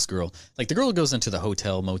following this girl. Like the girl goes into the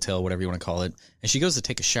hotel, motel, whatever you want to call it, and she goes to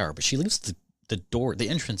take a shower, but she leaves the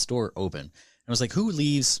entrance door open. And I was like, who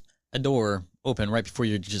leaves a door open right before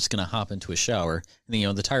you're just going to hop into a shower? And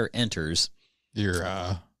then, the tire enters. Your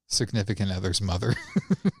significant other's mother.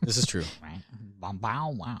 This is true.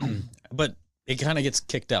 Wow. But it kind of gets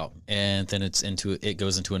kicked out, and then it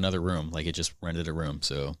goes into another room. Like it just rented a room.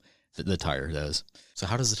 So the tire does. So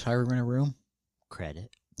how does the tire rent a room? Credit.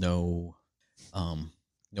 No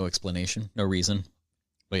explanation, no reason.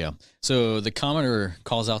 But yeah. So the commenter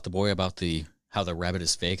calls out the boy about how the rabbit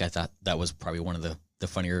is fake. I thought that was probably one of the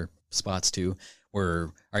funnier spots too, where,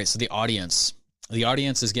 all right, so the audience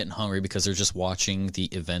is getting hungry because they're just watching the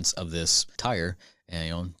events of this tire,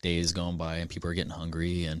 and days going by and people are getting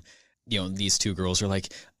hungry, and these two girls are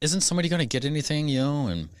like, isn't somebody going to get anything,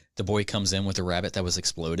 and the boy comes in with a rabbit that was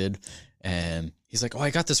exploded, and he's like, oh,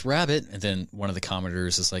 I got this rabbit, and then one of the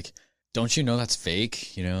commenters is like, don't you know that's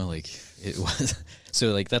fake? Like it was.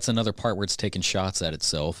 So like that's another part where it's taking shots at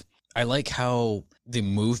itself. I like how the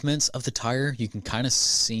movements of the tire, you can kind of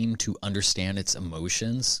seem to understand its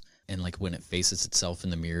emotions. And like when it faces itself in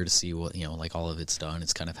the mirror to see what, like all of it's done,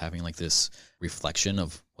 it's kind of having like this reflection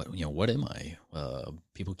of what am I?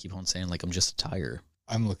 People keep on saying like, I'm just a tire.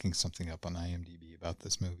 I'm looking something up on IMDb about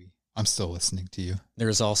this movie. I'm still listening to you.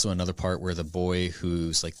 There's also another part where the boy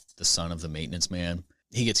who's like the son of the maintenance man,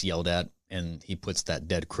 he gets yelled at and he puts that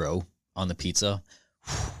dead crow on the pizza.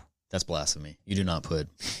 That's blasphemy. You do not put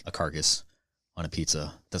a carcass on a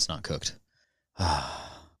pizza that's not cooked.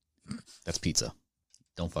 That's pizza.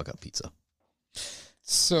 Don't fuck up pizza.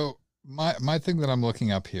 So my thing that I'm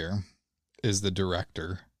looking up here is the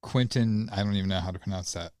director, Quentin. I don't even know how to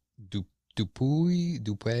pronounce that. Dupuy.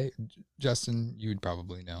 Justin, you'd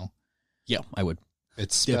probably know. Yeah, I would.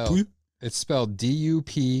 It's spelled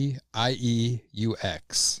Dupieux.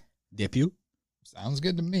 Dupieux? Sounds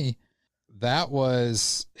good to me. That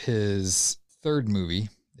was his third movie.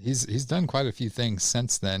 He's done quite a few things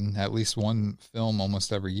since then, at least one film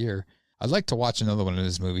almost every year. I'd like to watch another one of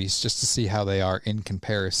his movies just to see how they are in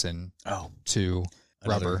comparison to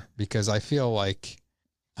Rubber, because I feel like,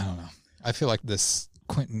 I don't know, I feel like this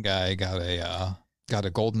Quentin guy got a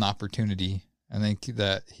golden opportunity. I think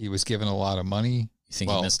that he was given a lot of money. You think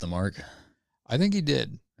he missed the mark? I think he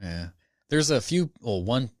did. Yeah. There's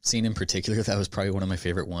one scene in particular that was probably one of my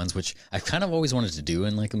favorite ones, which I've kind of always wanted to do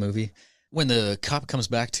in like a movie. When the cop comes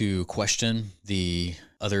back to question the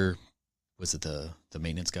other, was it the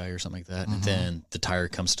maintenance guy or something like that? Mm-hmm. And then the tire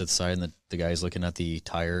comes to the side and the guy's looking at the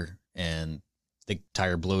tire and the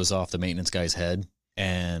tire blows off the maintenance guy's head.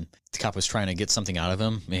 And the cop was trying to get something out of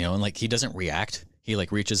him, and like he doesn't react. He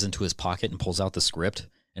like reaches into his pocket and pulls out the script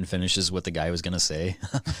and finishes what the guy was going to say.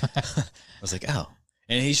 I was like, oh.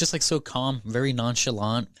 And he's just like so calm, very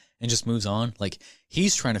nonchalant, and just moves on. Like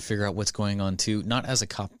he's trying to figure out what's going on too, not as a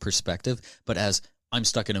cop perspective, but as I'm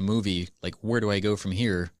stuck in a movie, like where do I go from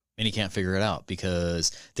here? And he can't figure it out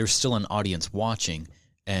because there's still an audience watching.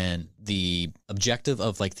 And the objective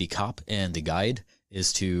of like the cop and the guide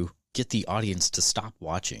is to get the audience to stop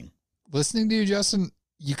watching. Listening to you, Justin,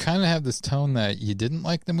 you kind of have this tone that you didn't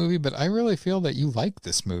like the movie, but I really feel that you like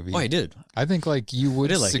this movie. Oh, I did. I think like you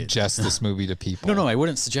would suggest this movie to people. No, I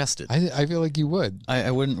wouldn't suggest it. I feel like you would.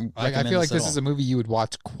 I wouldn't. I feel like this is a movie you would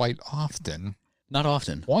watch quite often. Not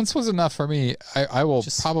often. Once was enough for me. I will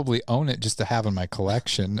probably own it just to have in my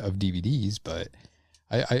collection of DVDs, but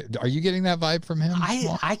are you getting that vibe from him?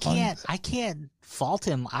 I can't fault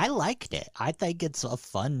him. I liked it. I think it's a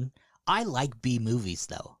fun. I like B movies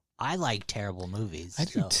though. I like terrible movies. I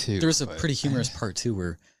do too. There's a pretty humorous part too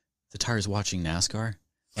where the tire's watching NASCAR.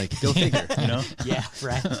 Like, go figure, Yeah,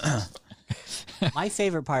 right. My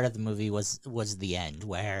favorite part of the movie was the end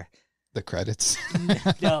where the credits.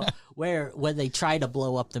 No, when they try to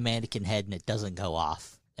blow up the mannequin head and it doesn't go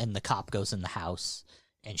off, and the cop goes in the house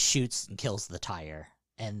and shoots and kills the tire,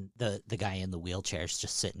 and the guy in the wheelchair is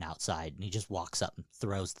just sitting outside, and he just walks up and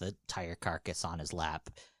throws the tire carcass on his lap.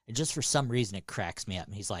 And just for some reason, it cracks me up.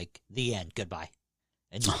 And he's like, "The end, goodbye,"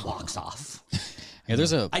 and just walks off.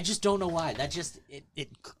 Yeah, I just don't know why. That just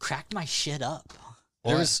it cracked my shit up.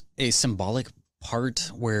 There's a symbolic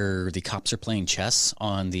part where the cops are playing chess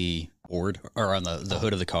on the board or on the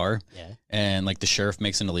hood of the car. Yeah. And like the sheriff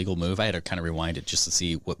makes an illegal move. I had to kind of rewind it just to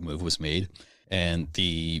see what move was made. And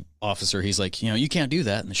the officer, he's like, you can't do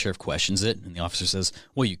that. And the sheriff questions it. And the officer says,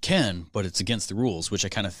 well, you can, but it's against the rules, which I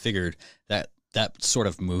kind of figured that sort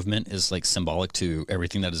of movement is like symbolic to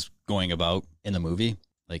everything that is going about in the movie.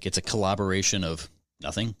 Like it's a collaboration of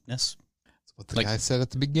nothingness. What the guy said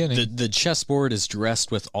at the beginning. The chessboard is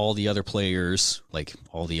dressed with all the other players, like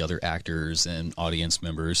all the other actors and audience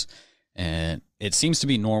members. And it seems to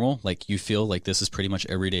be normal. Like you feel like this is pretty much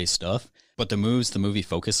everyday stuff. But the moves the movie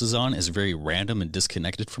focuses on is very random and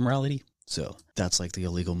disconnected from reality. So that's like the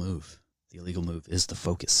illegal move. The illegal move is the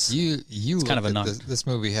focus. You kind of this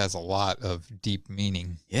movie has a lot of deep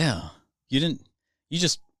meaning. Yeah. You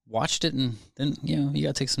just watched it and then, you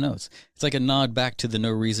got to take some notes. It's like a nod back to the No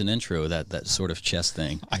Reason intro, that sort of chess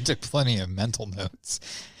thing. I took plenty of mental notes.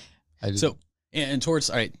 So, and towards,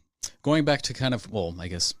 all right, going back to kind of, well, I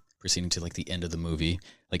guess proceeding to like the end of the movie,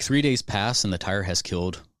 like 3 days pass and the tire has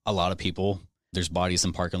killed a lot of people. There's bodies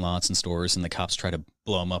in parking lots and stores and the cops try to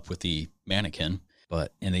blow them up with the mannequin,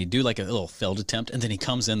 and they do like a little failed attempt. And then he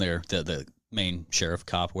comes in there, the main sheriff,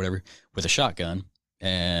 cop, whatever, with a shotgun,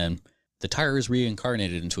 and the tire is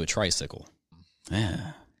reincarnated into a tricycle.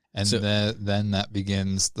 Yeah. And then that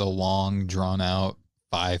begins the long, drawn-out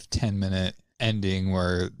 5-10 minute ending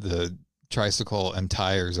where the tricycle and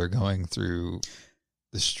tires are going through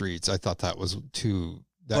the streets. I thought that was too...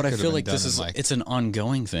 But I feel like it's an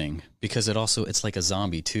ongoing thing because it's like a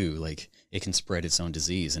zombie too. Like it can spread its own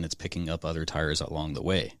disease and it's picking up other tires along the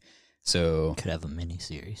way. So... Could have a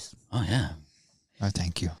mini-series. Oh, yeah. Oh,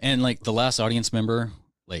 thank you. And like the last audience member...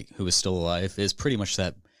 like who is still alive is pretty much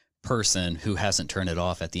that person who hasn't turned it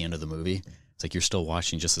off at the end of the movie. It's like you're still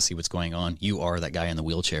watching just to see what's going on. You are that guy in the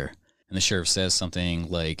wheelchair. And the sheriff says something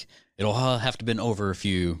like, it'll have to been over if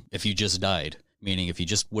you just died. Meaning if you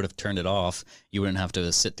just would have turned it off, you wouldn't have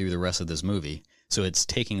to sit through the rest of this movie. So it's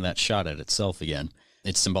taking that shot at itself again.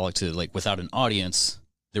 It's symbolic to like without an audience,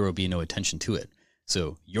 there will be no attention to it.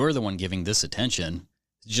 So you're the one giving this attention.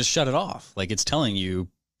 Just shut it off. Like it's telling you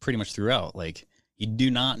pretty much throughout, like, you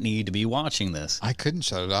do not need to be watching this. I couldn't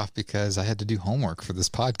shut it off because I had to do homework for this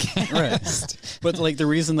podcast. Right. But like the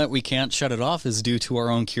reason that we can't shut it off is due to our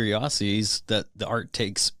own curiosities that the art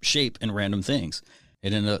takes shape in random things.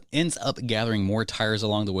 It ends up gathering more tires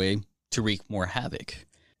along the way to wreak more havoc.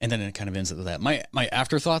 And then it kind of ends with that. My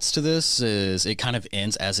afterthoughts to this is it kind of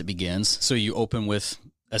ends as it begins. So you open with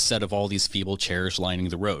a set of all these feeble chairs lining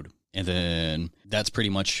the road. And then that's pretty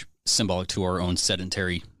much symbolic to our own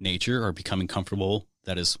sedentary nature or becoming comfortable.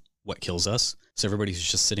 That is what kills us. So everybody's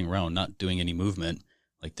just sitting around, not doing any movement.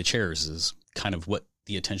 Like the chairs is kind of what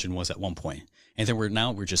the attention was at one point. And then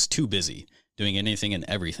we're just too busy doing anything and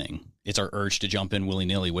everything. It's our urge to jump in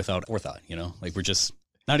willy-nilly without forethought, like we're just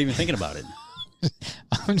not even thinking about it.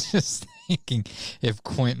 I'm just thinking if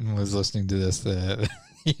Quentin was listening to this,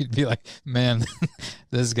 he'd be like, man,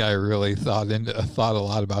 this guy really thought a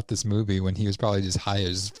lot about this movie when he was probably just high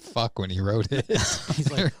as fuck when he wrote it.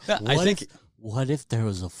 He's like, what if there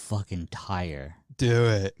was a fucking tire? Do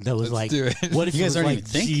it. That was do it. What if you guys aren't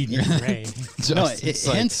like even thinking? No, it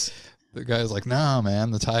hints. The guy's like, no,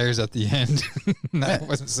 man, the tire's at the end. That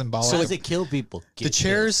wasn't symbolic. So does it kill people? The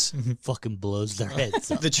chairs fucking blows their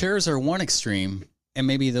heads up. The chairs are one extreme, and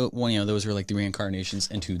maybe those are like the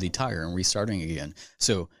reincarnations into the tire and restarting again.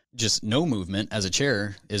 So just no movement as a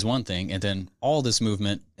chair is one thing, and then all this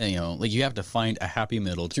movement, like you have to find a happy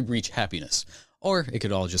middle to reach happiness, or it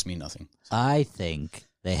could all just mean nothing. I think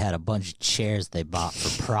they had a bunch of chairs they bought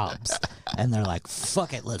for props, and they're like,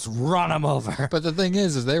 fuck it, let's run them over. But the thing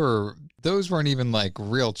is those weren't even like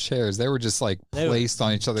real chairs. They were just like placed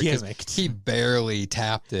on each other. Gimmicked. He barely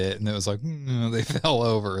tapped it, and it was like, they fell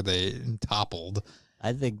over. They toppled.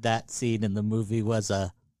 I think that scene in the movie was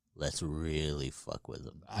let's really fuck with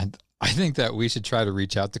them. I think that we should try to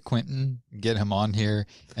reach out to Quentin, get him on here,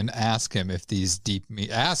 and ask him if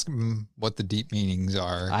ask him what the deep meanings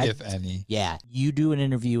are, if any. Yeah, you do an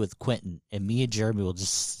interview with Quentin, and me and Jeremy will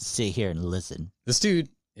just sit here and listen. This dude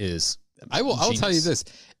is. I'll tell you this: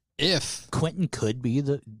 if Quentin could be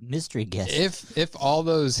the mystery guest, if all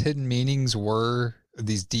those hidden meanings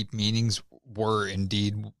these deep meanings were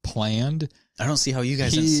indeed planned, I don't see how you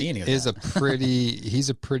guys didn't see any of that. He's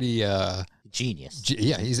a pretty genius.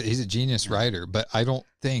 Yeah, he's a genius writer, but I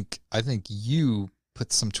think you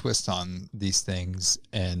put some twist on these things,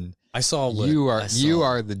 and you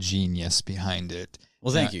are the genius behind it.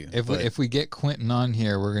 Well, thank you. If we get Quentin on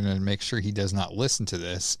here, we're going to make sure he does not listen to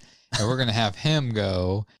this, and we're going to have him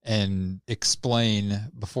go and explain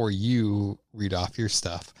before you read off your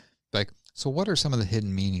stuff. Like, so what are some of the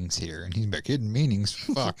hidden meanings here? And he's like, hidden meanings?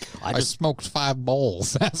 Fuck. I smoked 5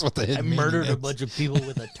 bowls. That's what the hidden meaning is. I murdered a bunch of people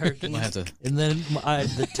with a turkey. And then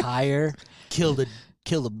the tire killed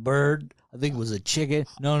a bird. I think it was a chicken.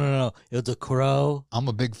 No. It was a crow. I'm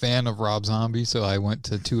a big fan of Rob Zombie, so I went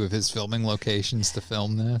to 2 of his filming locations to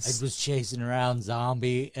film this. I was chasing around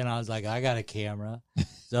Zombie, and I was like, I got a camera.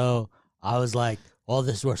 So I was like, well,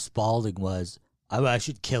 this is where Spalding was. I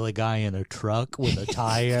should kill a guy in a truck with a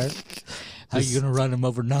tire. How you going to run him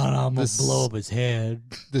over? No, I'm going to blow up his head.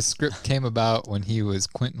 The script came about when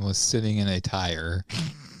Quentin was sitting in a tire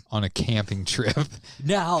on a camping trip,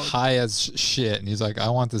 now high as shit, and he's like, I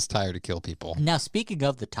want this tire to kill people. Now, speaking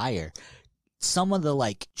of the tire, some of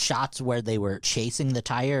the shots where they were chasing the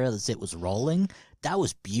tire as it was rolling, that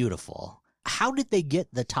was beautiful. How did they get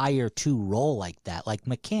the tire to roll like that,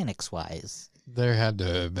 mechanics wise? There had to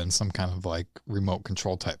have been some kind of remote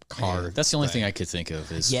control type car. That's the only thing I could think of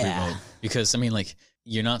is remote, because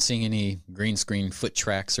you're not seeing any green screen foot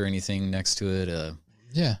tracks or anything next to it.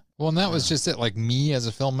 Yeah. Well, and that was just it. Me as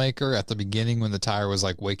a filmmaker at the beginning when the tire was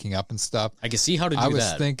waking up and stuff. I could see how to do that. I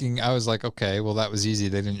was thinking, I was like, okay, well, that was easy.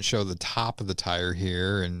 They didn't show the top of the tire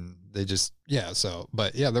here, and they just,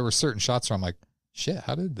 but there were certain shots where I'm like, shit,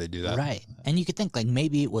 how did they do that? Right. And you could think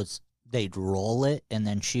maybe it was they'd roll it and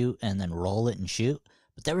then shoot and then roll it and shoot.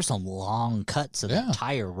 But there were some long cuts of the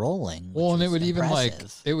tire rolling. Well, and it would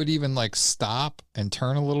even stop and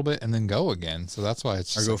turn a little bit and then go again. So that's why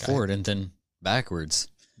it's just go forward and then backwards.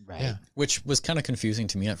 Right. Yeah. Which was kind of confusing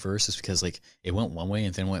to me at first, is because it went one way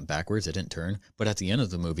and then went backwards. It didn't turn. But at the end of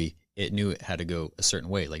the movie, it knew it had to go a certain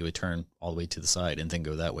way. It would turn all the way to the side and then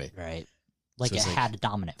go that way. Right. So it had a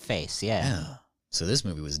dominant face. Yeah. So this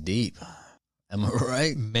movie was deep. Am I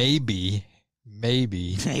right? Maybe. You made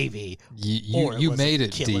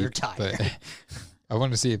it deep. But I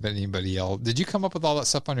want to see if anybody else. Did you come up with all that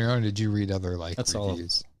stuff on your own? Or did you read other That's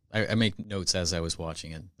reviews? All. I make notes as I was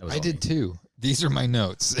watching it. I did too. These are my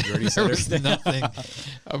notes. You already said everything. Nothing.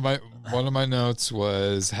 One of my notes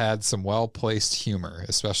had some well-placed humor,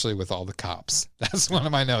 especially with all the cops. That's one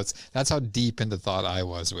of my notes. That's how deep into thought I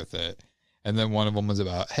was with it. And then one of them was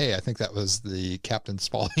about, hey, I think that was the Captain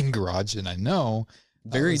Spaulding garage, and I know.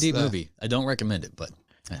 Very deep movie. I don't recommend it, but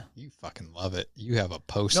you fucking love it. You have a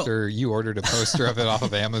poster. No. You ordered a poster of it off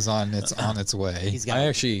of Amazon. It's on its way. He's got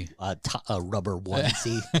a rubber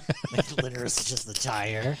onesie. Literally, it's just the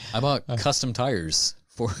tire. I bought custom tires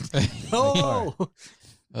for. Oh,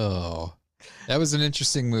 that was an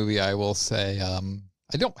interesting movie. I will say.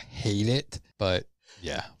 I don't hate it, but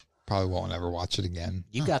probably won't ever watch it again.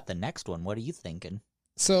 You got the next one. What are you thinking?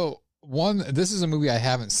 So. This is a movie I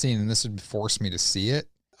haven't seen, and this would force me to see it.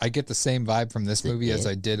 I get the same vibe from this movie as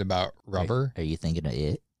I did about Rubber. Are you thinking of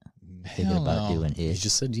it? Thinking about doing it? You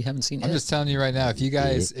just said you haven't seen it. I'm just telling you right now. If you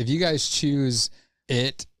guys choose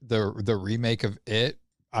it, the remake of it,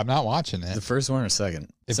 I'm not watching it. The first one or second?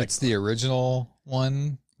 If it's the original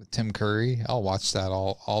one with Tim Curry, I'll watch that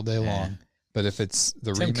all day long. But if it's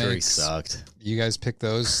the remake, Tim Curry sucked. You guys pick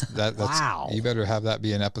those. That's wow. You better have that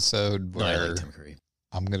be an episode where. No, I like Tim Curry.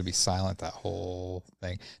 I'm going to be silent that whole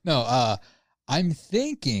thing. No, I'm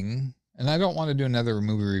thinking, and I don't want to do another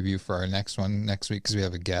movie review for our next one next week because we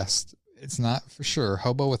have a guest. It's not for sure.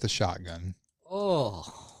 Hobo with a Shotgun. Oh,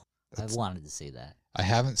 I wanted to see that. I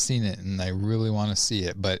haven't seen it, and I really want to see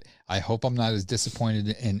it, but I hope I'm not as disappointed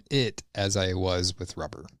in it as I was with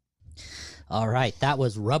Rubber. All right. That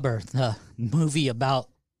was Rubber, the movie about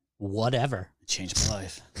whatever. It changed my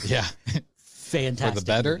life. Yeah. Fantastic. For the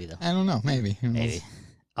better? Movie, I don't know. Maybe. Maybe.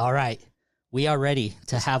 All right. We are ready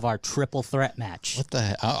to have our triple threat match. What the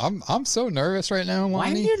heck? I'm so nervous right now, Wani.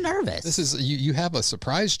 Why are you nervous? This is you have a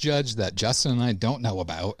surprise judge that Justin and I don't know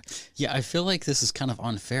about. Yeah, I feel like this is kind of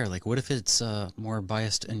unfair. What if it's more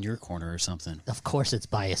biased in your corner or something? Of course it's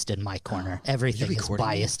biased in my corner. Everything is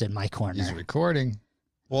biased in my corner. He's recording.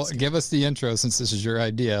 Well, give us the intro since this is your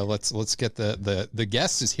idea. Let's get the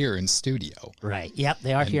guest is here in studio. Right. Yep,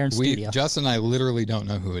 they are here in studio. Justin and I literally don't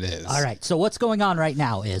know who it is. All right. So what's going on right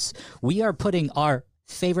now is we are putting our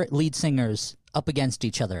favorite lead singers up against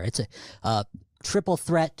each other. It's a triple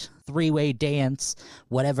threat, three-way dance,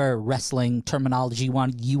 whatever wrestling terminology you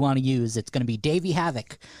want to use. It's going to be Davey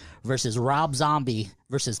Havok versus Rob Zombie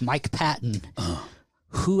versus Mike Patton.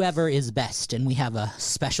 Whoever is best, and we have a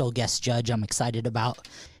special guest judge I'm excited about.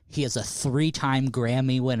 He is a 3-time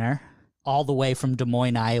Grammy winner, all the way from Des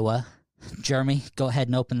Moines, Iowa. Jeremy, go ahead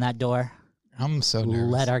and open that door. I'm so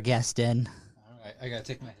nervous. Let our guest in. All right, I gotta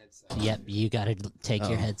take my headset. Yep, you gotta take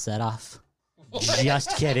your headset off.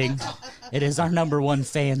 Just kidding. It is our number one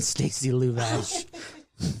fan, Stacy Lubash.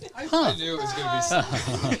 I knew it was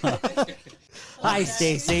gonna be. Hi,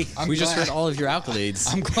 Stacy. We just heard all of your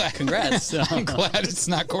accolades. I'm glad. Congrats. I'm glad it's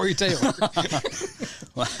not Corey Taylor.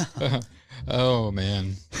 Oh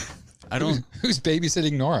man. I don't. Who's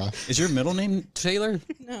babysitting Nora? Is your middle name Taylor?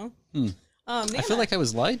 No. I feel like I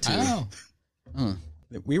was lied to. Oh.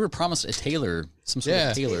 We were promised a Taylor, some sort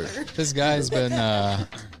of Taylor. This guy's been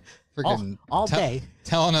freaking all day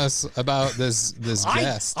telling us about this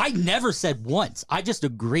guest. I never said once. I just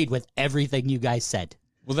agreed with everything you guys said.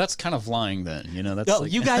 Well, that's kind of lying then. You know, that's No,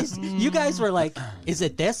 like... you guys were like, "Is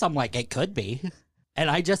it this?" I'm like, "It could be," and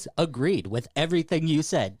I just agreed with everything you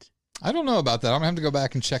said. I don't know about that. I'm gonna have to go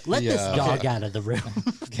back and check. Let this dog out of the room.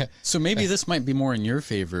 Okay. So maybe this might be more in your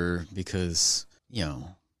favor because you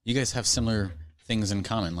guys have similar things in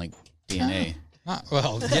common, like DNA.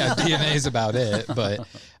 Well, yeah, DNA is about it, but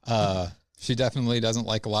she definitely doesn't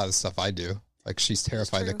like a lot of stuff I do. Like she's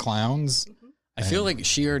terrified of clowns. I feel like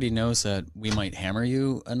she already knows that we might hammer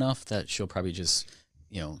you enough that she'll probably just,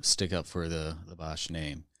 stick up for the Bosch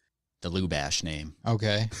name, the Lubash name.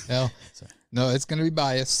 Okay. Well, no, it's going to be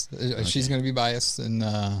biased. Okay. She's going to be biased, and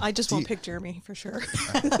I just won't pick Jeremy for sure.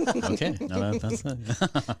 Okay, no, that's it.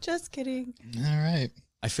 Just kidding. All right.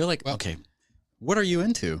 I feel like okay. What are you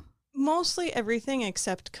into? Mostly everything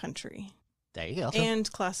except country. There you go.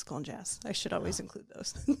 And classical and jazz. I should always include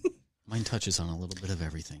those. Mine touches on a little bit of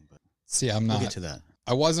everything, but see, I'm not. We'll get to that.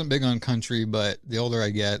 I wasn't big on country, but the older I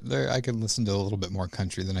get, I can listen to a little bit more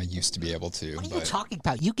country than I used to be able to. What are you talking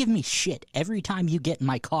about? You give me shit every time you get in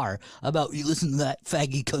my car about you listen to that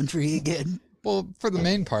faggy country again. Well, for the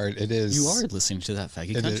main part, it is. You are listening to that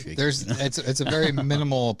faggy country. It's a very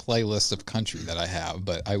minimal playlist of country that I have,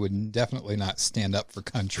 but I would definitely not stand up for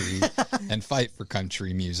country and fight for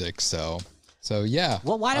country music. So yeah.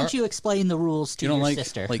 Well, why don't you explain the rules to your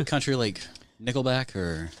sister? Like country, like Nickelback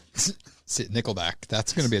or Nickelback.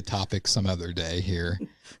 That's going to be a topic some other day here.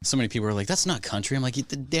 So many people are like, "That's not country." I'm like,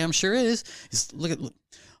 "It damn sure is." Look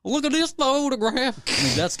at this photograph. I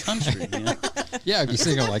mean, that's country. Yeah, if you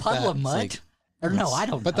sing it like Puddle that. of mud? Or no, I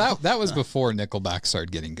don't know. But that was before Nickelback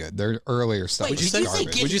started getting good. Their earlier stuff Wait, was did you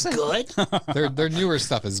garbage. say getting good? Their newer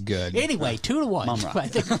stuff is good. Anyway, 2-1. I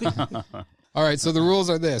think All right, so the rules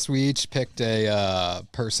are this. We each picked a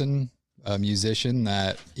person, a musician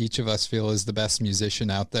that each of us feel is the best musician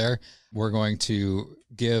out there. We're going to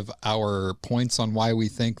give our points on why we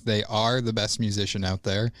think they are the best musician out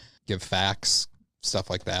there, give facts, stuff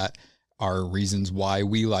like that, our reasons why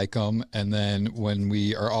we like them. And then when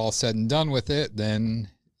we are all said and done with it, then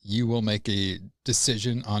you will make a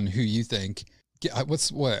decision on who you think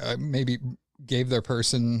maybe gave their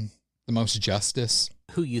person the most justice.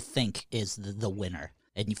 who you think is the winner.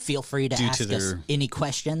 And you feel free to Due ask to us their any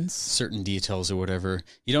questions. certain details or whatever.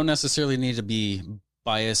 You don't necessarily need to be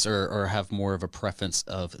biased or have more of a preference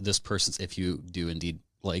of this person's if you do indeed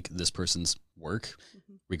like this person's work,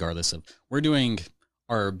 regardless of. We're doing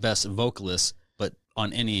our best vocalists, but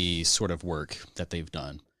on any sort of work that they've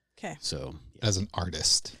done. Okay. So As an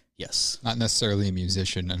artist. yes. Not necessarily a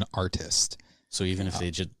musician, an artist. So even if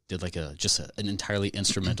they just did like an entirely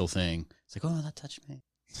instrumental thing, it's like, oh, that touched me.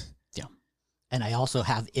 Yeah. And I also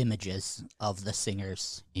have images of the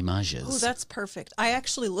singers. Images. Oh, that's perfect. I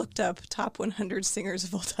actually looked up top 100 singers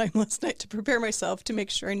of all time last night to prepare myself to make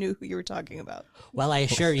sure I knew who you were talking about. Well, I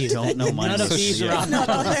assure you Don't that know mine none of is these yet. are on Not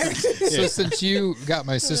on there. So since you got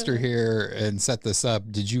my sister here and set this up,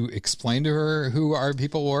 did you explain to her who our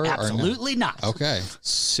people were? Absolutely not. Okay.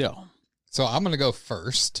 So I'm going to go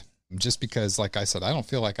first. Just because, like I said, I don't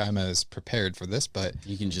feel like I'm as prepared for this, but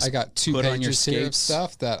you can just I got 2 put pages on your here of skates.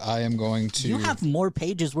 stuff that I am going to. You have more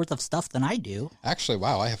pages worth of stuff than I do. Actually,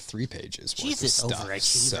 wow, I have 3 pages. Jesus, worth of stuff.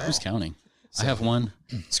 overachiever. Who's counting? I have one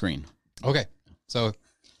screen. Okay, so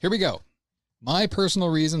here we go. My personal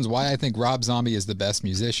reasons why I think Rob Zombie is the best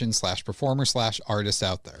musician / performer / artist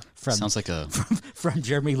out there. Sounds like a From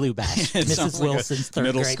Jeremy Lubash, It sounds Mrs. like a Wilson's third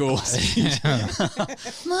middle grade school.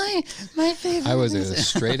 class. my favorite. I was a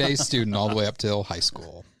straight A student all the way up till high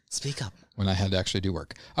school Speak up. when I had to actually do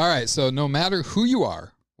work. All right, so no matter who you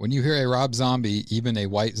are, when you hear a Rob Zombie, even a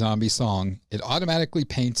White Zombie song, it automatically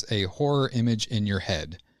paints a horror image in your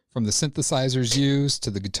head. From the synthesizers used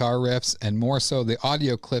to the guitar riffs and more so the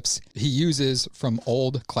audio clips he uses from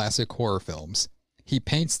old classic horror films. He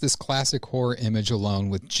paints this classic horror image alone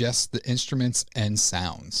with just the instruments and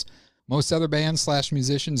sounds. Most other bands /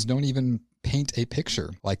 musicians don't even paint a picture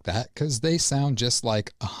like that because they sound just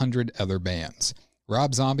like 100 other bands.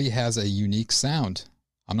 Rob Zombie has a unique sound.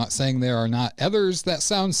 I'm not saying there are not others that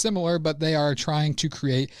sound similar, but they are trying to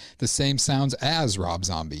create the same sounds as Rob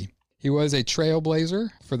Zombie. He was a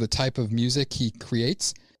trailblazer for the type of music he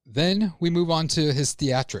creates. Then we move on to his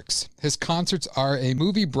theatrics. His concerts are a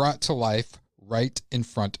movie brought to life right in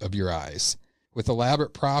front of your eyes. With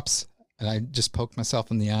elaborate props, and I just poked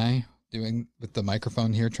myself in the eye doing with the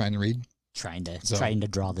microphone here, trying to read. Trying to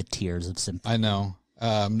draw the tears of sympathy. I know.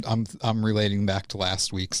 I'm relating back to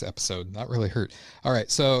last week's episode. That really hurt. All right,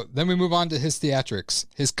 so then we move on to his theatrics.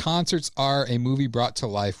 His concerts are a movie brought to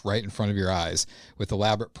life right in front of your eyes, with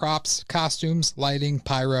elaborate props, costumes, lighting,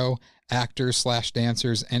 pyro,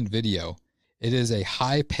 actors/dancers, and video. It is a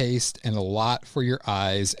high-paced and a lot for your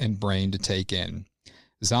eyes and brain to take in.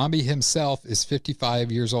 Zombie himself is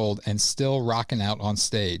 55 years old and still rocking out on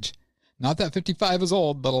stage. Not that 55 is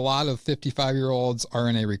old, but a lot of 55-year-olds are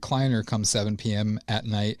in a recliner come 7 p.m. at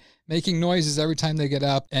night, making noises every time they get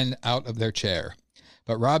up and out of their chair.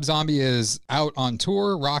 But Rob Zombie is out on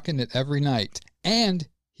tour, rocking it every night, and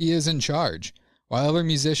he is in charge. While other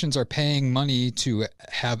musicians are paying money to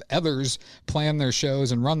have others plan their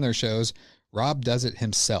shows and run their shows, Rob does it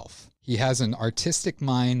himself. He has an artistic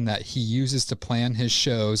mind that he uses to plan his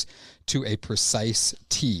shows to a precise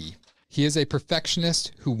T. He is a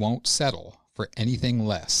perfectionist who won't settle for anything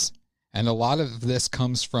less. And a lot of this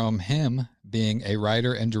comes from him being a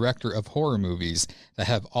writer and director of horror movies that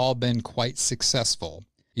have all been quite successful.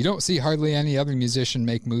 You don't see hardly any other musician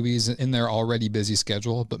make movies in their already busy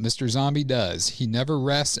schedule, but Mr. Zombie does. He never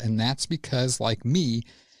rests, and that's because, like me,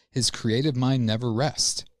 his creative mind never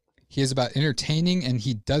rests. He is about entertaining, and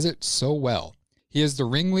he does it so well. He is the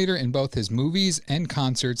ringleader in both his movies and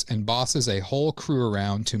concerts and bosses a whole crew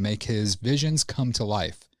around to make his visions come to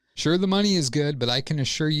life. Sure, the money is good, but I can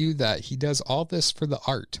assure you that he does all this for the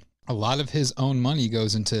art. A lot of his own money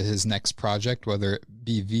goes into his next project, whether it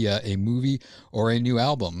be via a movie or a new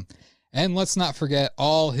album. And let's not forget,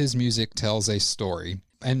 all his music tells a story,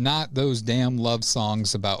 and not those damn love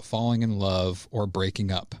songs about falling in love or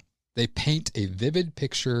breaking up. They paint a vivid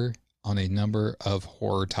picture on a number of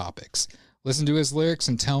horror topics. Listen to his lyrics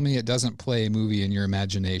and tell me it doesn't play a movie in your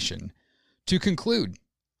imagination. To conclude,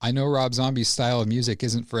 I know Rob Zombie's style of music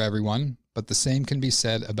isn't for everyone, but the same can be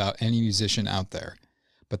said about any musician out there.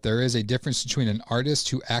 But there is a difference between an artist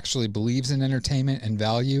who actually believes in entertainment and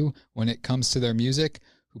value when it comes to their music,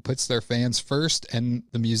 who puts their fans first, and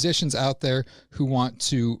the musicians out there who want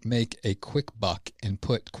to make a quick buck and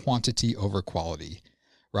put quantity over quality.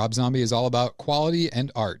 Rob Zombie is all about quality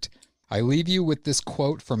and art. I leave you with this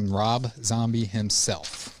quote from Rob Zombie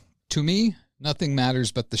himself. To me, nothing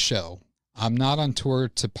matters but the show. I'm not on tour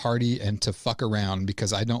to party and to fuck around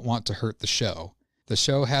because I don't want to hurt the show. The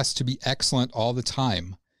show has to be excellent all the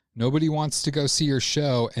time. Nobody wants to go see your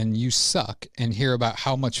show and you suck and hear about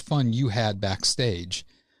how much fun you had backstage.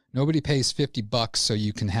 Nobody pays $50 so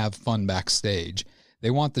you can have fun backstage.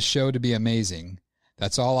 They want the show to be amazing.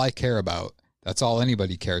 That's all I care about. That's all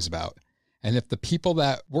anybody cares about. And if the people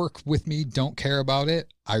that work with me don't care about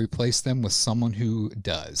it, I replace them with someone who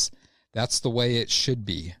does. That's the way it should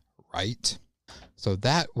be, right? So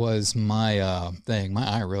that was my thing. My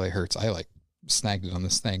eye really hurts. I snagged it on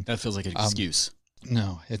this thing. That feels like an excuse.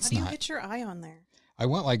 No, it's not. How do you get your eye on there? I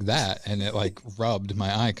went like that and it rubbed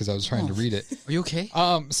my eye because I was trying to read it. Are you okay?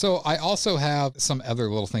 So I also have some other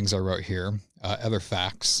little things I wrote here, other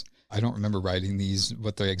facts. I don't remember writing these,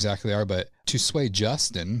 what they exactly are, but to sway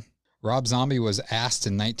Justin, Rob Zombie was asked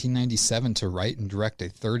in 1997 to write and direct a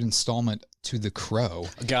third installment to The Crow.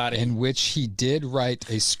 Got it. In which he did write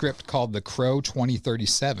a script called The Crow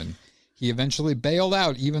 2037. He eventually bailed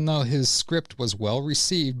out, even though his script was well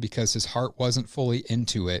received because his heart wasn't fully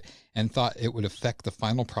into it and thought it would affect the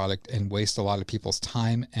final product and waste a lot of people's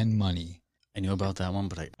time and money. I knew about that one,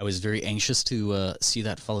 but I was very anxious to see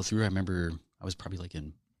that follow through. I remember I was probably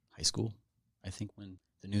in high school, I think, when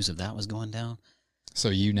the news of that was going down. So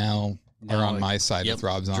you now are on my side with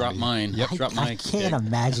Rob Zombie. Drop mine. Yep. I can't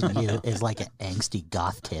imagine you as an angsty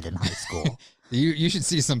goth kid in high school. You should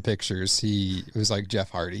see some pictures. He was like Jeff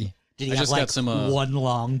Hardy. Did he have got some one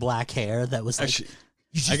long black hair that was actually,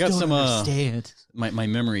 you just I got don't some understand. My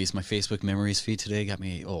memories, my Facebook memories feed today got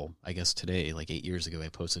me, I guess today, 8 years ago, I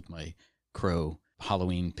posted my Crow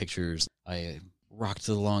Halloween pictures. I rocked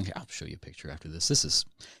the long hair. I'll show you a picture after this. This is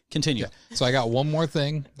continue. Yeah. So I got one more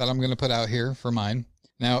thing that I'm going to put out here for mine.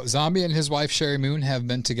 Now, Zombie and his wife, Sherry Moon, have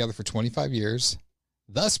been together for 25 years,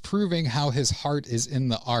 thus proving how his heart is in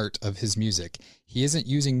the art of his music. He isn't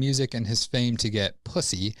using music and his fame to get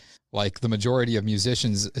pussy like the majority of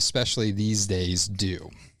musicians, especially these days, do.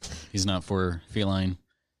 He's not for feline.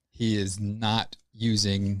 He is not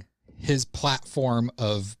using his platform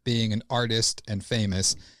of being an artist and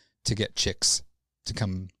famous to get chicks to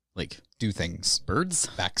come like do things. Birds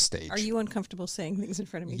backstage. Are you uncomfortable saying things in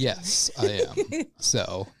front of me? Yes, I am.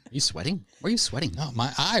 So, are you sweating? Why are you sweating? No,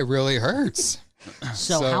 my eye really hurts.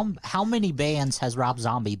 So how many bands has Rob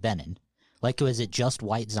Zombie been in? Like, was it just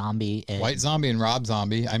White Zombie? White Zombie and Rob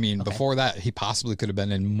Zombie. I mean, before that, he possibly could have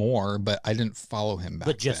been in more, but I didn't follow him back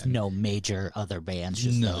But just then. no major other bands,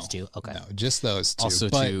 just those two? Okay. No, just those two. Also,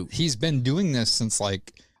 but too, he's been doing this since,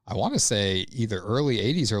 like, I want to say either early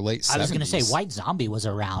 80s or late 70s. I was going to say White Zombie was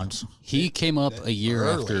around. He came up a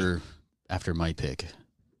year after my pick.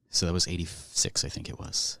 So that was 86, I think it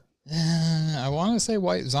was. I want to say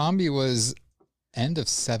White Zombie was end of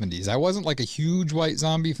 70s. I wasn't like a huge White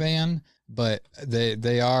Zombie fan, but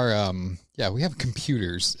they are, we have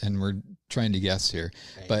computers and we're trying to guess here.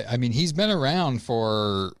 Right. But I mean, he's been around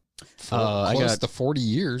for close to 40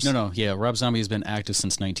 years. Yeah. Rob Zombie has been active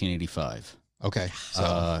since 1985. Okay. So.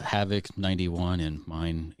 Havok 91 and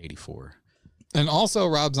mine 84. And also,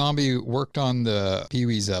 Rob Zombie worked on the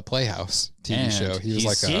Pee-wee's Playhouse TV show. He was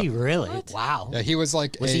like really? What? Wow. Yeah, he was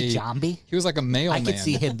like he Zombie? He was like a mailman. I could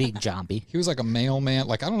see him being Zombie. He was like a mailman.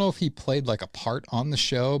 Like, I don't know if he played like a part on the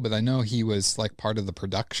show, but I know he was like part of the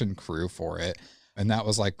production crew for it. And that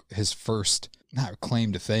was like his first, not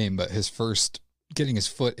claim to fame, but his first getting his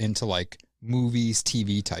foot into like movies,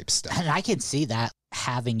 TV type stuff. And I can see that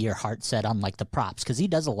having your heart set on like the props because he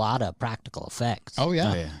does a lot of practical effects. Oh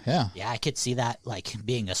yeah. Yeah, I could see that like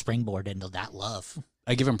being a springboard into that love.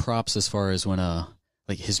 I give him props as far as when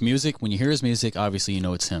like his music, when you hear his music, obviously you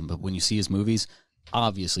know it's him, but when you see his movies,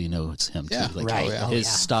 obviously you know it's him too. Like, right. His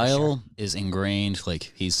style is ingrained.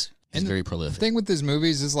 Like he's very prolific. The thing with his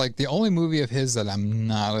movies is like the only movie of his that I'm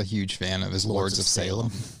not a huge fan of is Lords of Salem.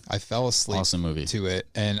 I fell asleep awesome movie. To it,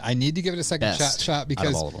 and I need to give it a second shot because out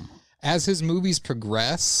of all of them. As his movies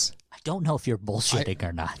progress, I don't know if you're bullshitting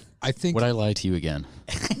or not. I think would I lie to you again?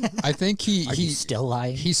 I think he still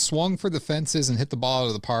lying. He swung for the fences and hit the ball out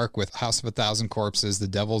of the park with House of a Thousand Corpses, The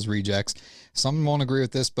Devil's Rejects. Some won't agree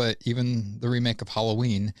with this, but even the remake of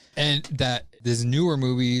Halloween, and that there's newer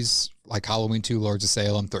movies like Halloween 2, Lords of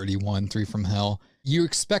Salem, 31, 3 from Hell. You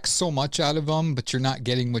expect so much out of them, but you're not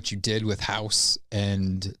getting what you did with House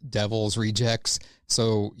and Devil's Rejects.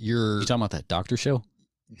 So you talking about that doctor show?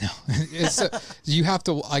 No, you have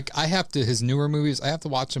to his newer movies. I have to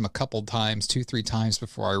watch them a couple times, 2-3 times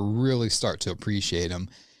before I really start to appreciate him.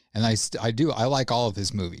 And I do. I like all of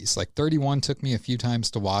his movies. Like 31 took me a few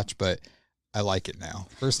times to watch, but I like it now.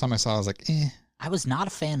 First time I saw it, I was like, eh. I was not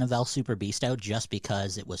a fan of El Super Beasto just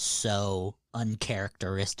because it was so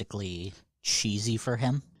uncharacteristically cheesy for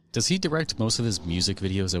him. Does he direct most of his music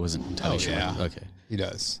videos? I wasn't entirely sure. Yeah. Okay. He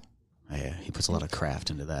does. Oh, yeah, he puts a lot of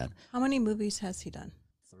craft into that. How many movies has he done?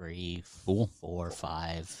 3, 4,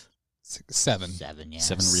 5, 7. 7, yeah.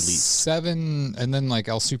 7 released. 7, and then like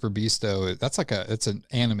El Super Beasto, that's like it's an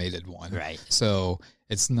animated one. Right. So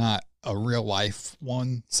it's not a real life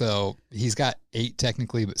one. So he's got 8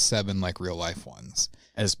 technically, but 7 like real life ones.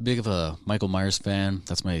 As big of a Michael Myers fan,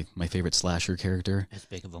 that's my favorite slasher character. As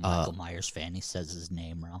big of a Michael Myers fan, he says his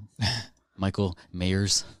name wrong. Michael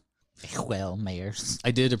Myers. Well, Myers. I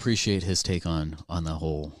did appreciate his take on the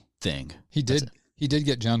whole thing. He did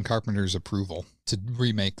get John Carpenter's approval to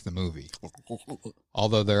remake the movie.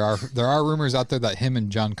 Although there are rumors out there that him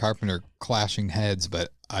and John Carpenter clashing heads, but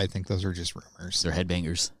I think those are just rumors. They're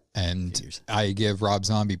headbangers. And I give Rob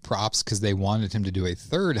Zombie props because they wanted him to do a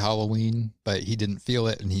 3rd Halloween, but he didn't feel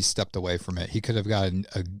it and he stepped away from it. He could have gotten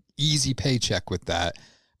an easy paycheck with that,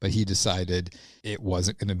 but he decided it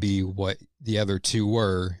wasn't going to be what the other 2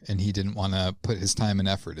 were, and he didn't want to put his time and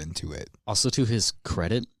effort into it. Also, to his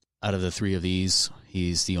credit, out of the 3 of these,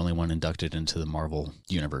 he's the only one inducted into the Marvel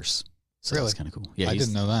universe. So really? That's kind of cool. Yeah, I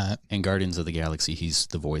didn't know that. In Guardians of the Galaxy, he's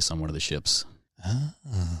the voice on one of the ships.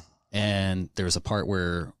 And there's a part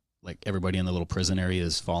where like everybody in the little prison area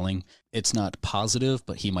is falling. It's not positive,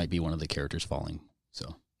 but he might be one of the characters falling.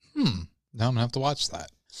 So, now I'm gonna have to watch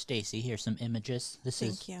that. Stacy, here's some images.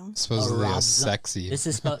 Thank you. Supposedly a sexy. This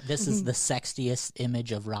is the sexiest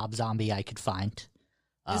image of Rob Zombie I could find.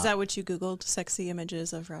 Is that what you Googled? Sexy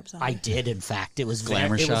images of Rob Zombie? I did, in fact. It was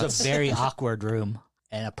glamour shots. It was a very awkward room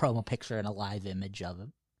and a promo picture and a live image of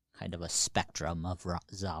him. Kind of a spectrum of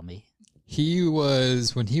Zombie. He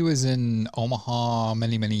was, when he was in Omaha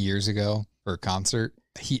many, many years ago for a concert,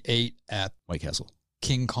 he ate at White Castle.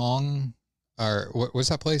 King Kong, or what's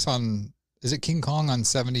that place on, is it King Kong on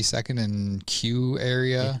 72nd and Q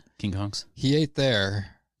area? Yeah, King Kong's. He ate there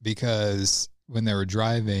because when they were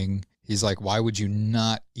driving, he's like, why would you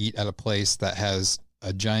not eat at a place that has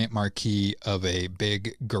a giant marquee of a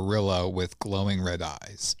big gorilla with glowing red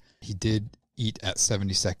eyes? He did eat at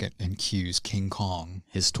 72nd and Q's King Kong.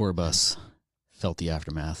 His tour bus felt the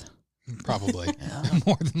aftermath. Probably.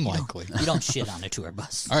 More than likely. You don't shit on a tour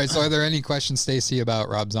bus. All right, so are there any questions, Stacey, about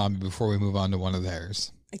Rob Zombie before we move on to one of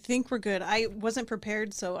theirs? I think we're good. I wasn't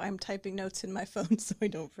prepared, so I'm typing notes in my phone so I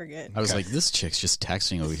don't forget. I was like, this chick's just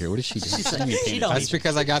texting over here. What is she doing? That's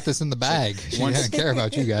because I got this in the bag. She doesn't care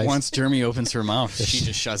about you guys. Once Jeremy opens her mouth, she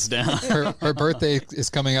just shuts down. Her birthday is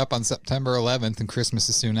coming up on September 11th, and Christmas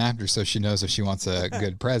is soon after, so she knows if she wants a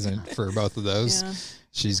good present for both of those,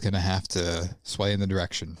 she's going to have to sway in the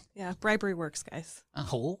direction. Yeah, bribery works, guys.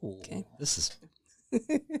 Oh, okay. This is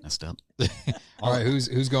messed up. All right,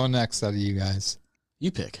 who's going next out of you guys? You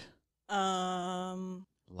pick.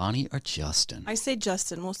 Lonnie or Justin? I say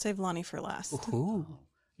Justin. We'll save Lonnie for last. Ooh.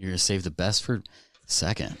 You're going to save the best for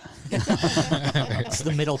second. It's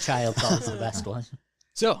the middle child calls the best one.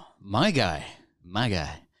 So, my guy,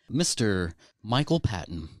 Mr. Michael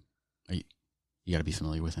Patton. You got to be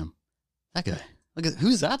familiar with him. That guy. Look at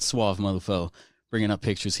who's that suave mofo bringing up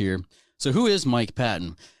pictures here. So, who is Mike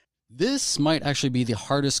Patton? This might actually be the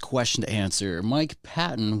hardest question to answer. Mike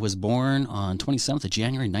Patton was born on 27th of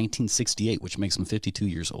January 1968, which makes him 52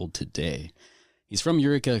 years old today. He's from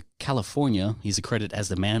Eureka, California. He's accredited as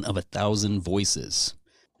the man of 1,000 voices.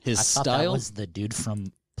 His I style thought that was the dude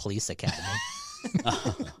from Police Academy.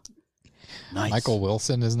 Nice. Michael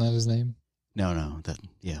Wilson, isn't that his name? No,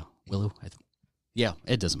 Willow. Yeah,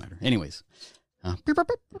 it doesn't matter. Anyways.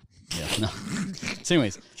 Yeah, no. So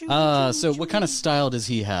anyways, so what kind of style does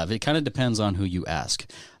he have? It kind of depends on who you ask.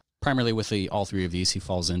 Primarily with all three of these, he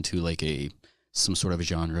falls into like some sort of a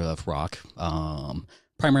genre of rock.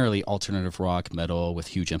 Primarily alternative rock, metal, with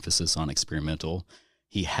huge emphasis on experimental.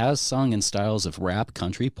 He has sung in styles of rap,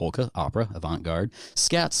 country, polka, opera, avant-garde,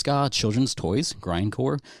 scat, ska, children's toys,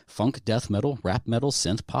 grindcore, funk, death metal, rap metal,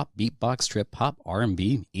 synth pop, beatbox, trip hop,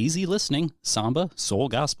 R&B, easy listening, samba, soul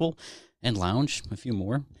gospel, and lounge, a few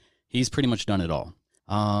more. He's pretty much done it all.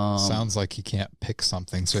 Sounds like he can't pick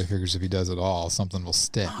something, so he figures if he does it all, something will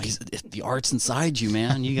stick. Oh, the art's inside you,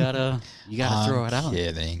 man. You gotta throw it out.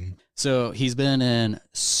 Kidding. So he's been in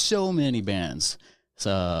so many bands.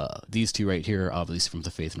 So these two right here, obviously from the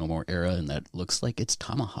Faith No More era, and that looks like it's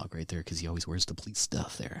Tomahawk right there because he always wears the police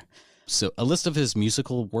stuff there. So a list of his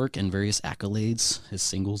musical work and various accolades, his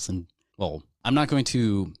singles, and well, I'm not going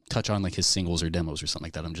to touch on like his singles or demos or something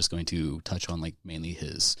like that. I'm just going to touch on like mainly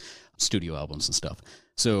his studio albums and stuff.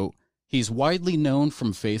 So he's widely known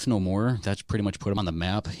from Faith No More. That's pretty much put him on the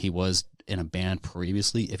map. He was in a band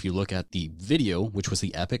previously. If you look at the video, which was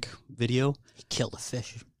the Epic video, he killed a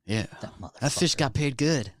fish. Yeah, that fish got paid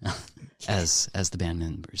good, as the band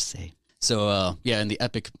members say. So in the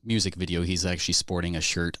Epic music video, he's actually sporting a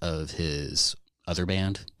shirt of his other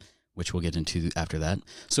band, which we'll get into after that.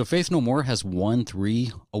 So Faith No More has won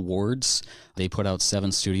 3 awards. They put out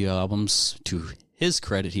 7 studio albums. To his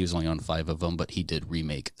credit, he was only on 5 of them, but he did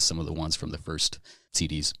remake some of the ones from the first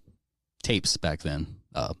CDs, tapes back then,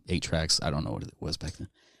 8 tracks. I don't know what it was back then.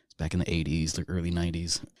 It's back in the 80s, the early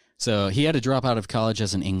 90s. So he had to drop out of college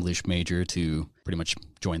as an English major to pretty much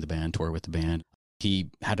join the band, tour with the band.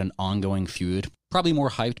 He had an ongoing feud, probably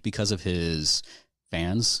more hyped because of his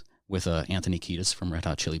fans, with Anthony Kiedis from Red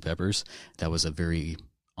Hot Chili Peppers. That was a very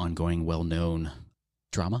ongoing, well-known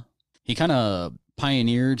drama. He kind of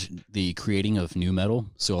pioneered the creating of nu metal,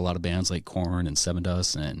 so a lot of bands like Korn and Seven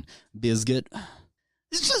Dust and Bizkit.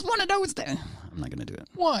 It's just one of those things. I'm not going to do it.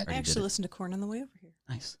 What? I actually listened to Korn on the way over here.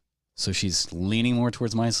 Nice. So she's leaning more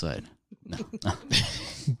towards my side. No.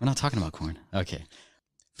 We're not talking about Korn. Okay.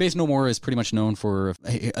 Faith No More is pretty much known for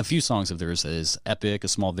a few songs of theirs as Epic, A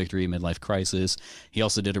Small Victory, Midlife Crisis. He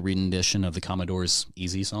also did a rendition of the Commodore's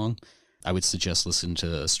Easy song. I would suggest listening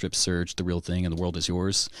to Strip Search, The Real Thing, and The World Is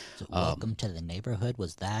Yours. So Welcome to the Neighborhood,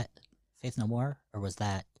 was that Faith No More, or was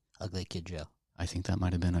that Ugly Kid Joe? I think that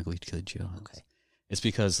might have been Ugly Kid Joe. Okay. It's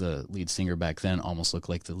because the lead singer back then almost looked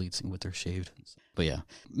like the lead singer with their shaved. But yeah,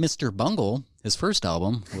 Mr. Bungle, his first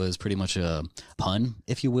album, was pretty much a pun,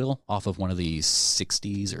 if you will, off of one of the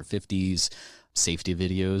 60s or 50s safety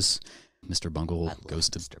videos. Mr. Bungle goes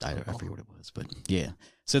to, I forget what it was, but yeah.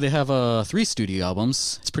 So they have 3 studio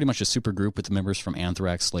albums. It's pretty much a super group with the members from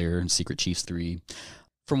Anthrax, Slayer, and Secret Chiefs 3.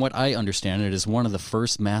 From what I understand, it is one of the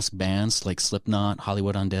first masked bands like Slipknot,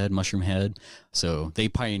 Hollywood Undead, Mushroom Head. So they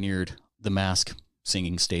pioneered the mask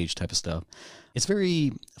singing stage type of stuff. It's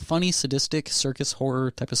very funny, sadistic, circus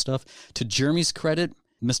horror type of stuff. To Jeremy's credit,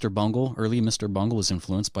 early Mr. Bungle was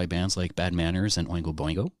influenced by bands like Bad Manners and Oingo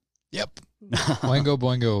Boingo. Yep. Oingo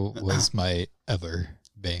Boingo was my other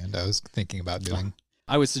band I was thinking about doing.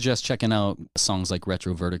 I would suggest checking out songs like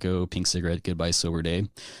Retro Vertigo, Pink Cigarette, Goodbye Sober Day.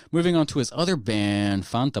 Moving on to his other band,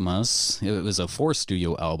 Fantomas. It was a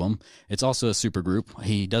 4-studio album. It's also a supergroup.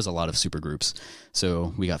 He does a lot of supergroups.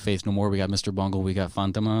 So we got Faith No More, we got Mr. Bungle, we got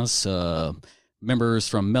Fantomas. Members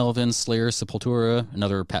from Melvin, Slayer, Sepultura, and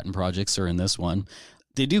other Patton projects are in this one.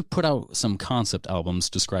 They do put out some concept albums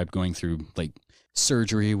described going through like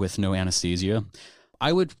surgery with no anesthesia.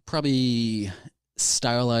 I would probably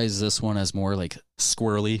stylize this one as more like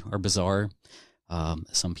squirrely or bizarre,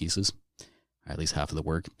 some pieces, or at least half of the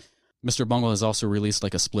work. Mr. Bungle has also released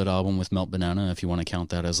like a split album with Melt Banana, if you want to count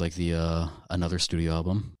that as like the another studio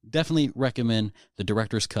album. Definitely recommend the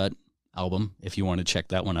Director's Cut album if you want to check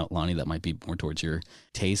that one out, Lonnie. That might be more towards your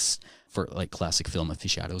taste for like classic film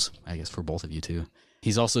aficionados, I guess, for both of you too.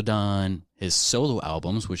 He's also done his solo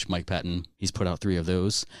albums, which Mike Patton, he's put out 3 of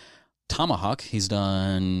those. Tomahawk, he's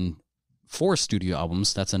done 4 studio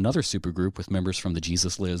albums. That's another supergroup with members from the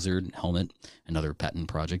Jesus Lizard, Helmet, and other Patton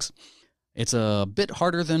projects. It's a bit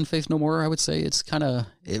harder than Faith No More, I would say.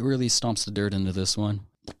 It really stomps the dirt into this one.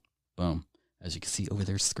 Boom. As you can see over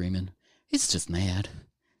there screaming. He's just mad.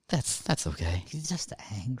 That's okay. He's just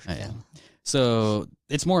angry. Yeah. So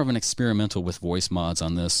it's more of an experimental with voice mods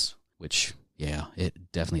on this, which... yeah,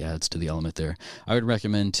 it definitely adds to the element there. I would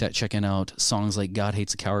recommend checking out songs like God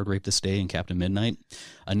Hates a Coward, Rape This Day, and Captain Midnight.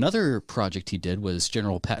 Another project he did was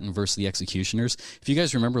General Patton vs. the Executioners. If you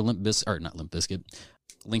guys remember Linkin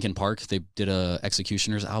Park, they did a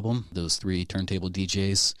Executioners album. Those 3 turntable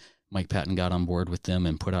DJs, Mike Patton got on board with them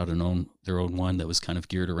and put out their own one that was kind of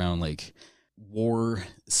geared around like war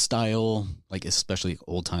style, like especially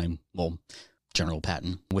old time, General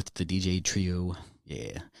Patton with the DJ trio.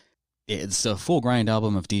 Yeah. It's a full grind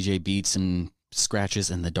album of DJ beats and scratches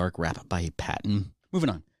and the dark rap by Patton. Moving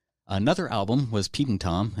on. Another album was Peeping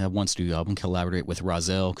Tom, a 1 studio album, collaborate with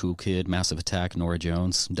Rozelle, Cool Kid, Massive Attack, Nora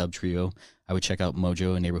Jones, Dub Trio. I would check out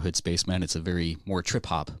Mojo and Neighborhood Spaceman. It's a very more trip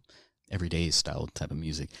hop, everyday style type of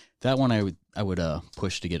music. That one I would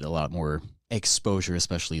push to get a lot more exposure,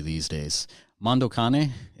 especially these days. Mondo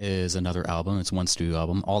Cane is another album. It's 1 studio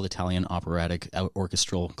album, all Italian operatic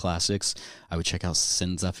orchestral classics. I would check out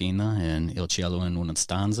Senza Fina and Il Cielo in una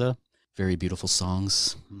Stanza. Very beautiful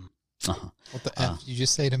songs. What the F did you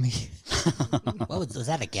just say to me? Was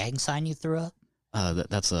that a gang sign you threw up?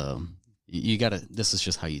 That's you gotta, this is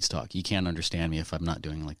just how you talk. You can't understand me if I'm not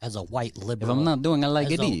doing like... As a white liberal. If I'm not doing it like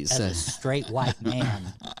it is. As a straight white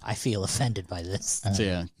man, I feel offended by this. So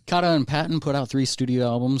yeah, Cotta and Patton put out 3 studio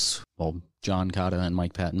albums. Well, John Cotta and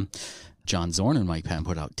Mike Patton. John Zorn and Mike Patton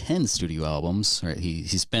put out 10 studio albums. Right?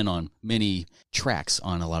 He's been on many tracks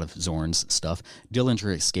on a lot of Zorn's stuff.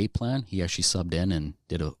 Dillinger Escape Plan, he actually subbed in and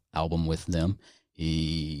did an album with them.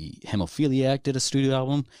 Hemophiliac did a studio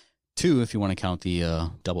album. 2 if you want to count the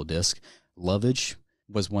double disc. Lovage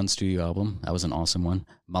was 1 studio album. That was an awesome one.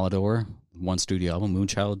 Malador, 1 studio album.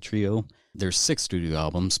 Moonchild Trio. There's 6 studio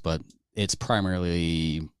albums, but it's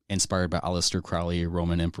primarily inspired by Aleister Crowley,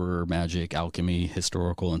 Roman Emperor, magic, alchemy,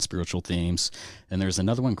 historical and spiritual themes. And there's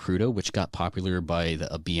another one, Crudo, which got popular by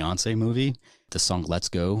a Beyonce movie. The song Let's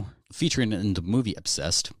Go, featuring in the movie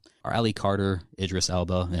Obsessed, are Ali Carter, Idris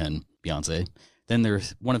Elba, and Beyonce. Then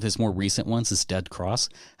there's one of his more recent ones is Dead Cross,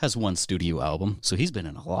 has 1 studio album. So he's been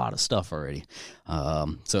in a lot of stuff already.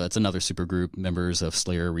 So it's another supergroup, members of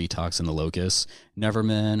Slayer, Retox, and The Locusts.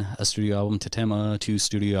 Neverman, a studio album. Tetema, 2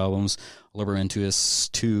 studio albums. Labyrinthus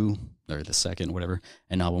 2, or the second, whatever.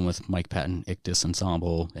 An album with Mike Patton, Ictus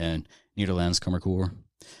Ensemble, and Nederlands Kammerkoor.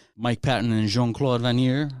 Mike Patton and Jean-Claude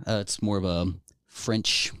Vanier. It's more of a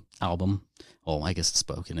French album. Well, I guess it's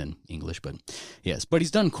spoken in English, but yes. But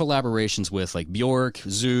he's done collaborations with like Bjork,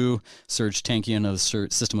 Zoo, Serge Tankian of the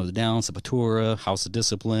System of a Down, Sepultura, House of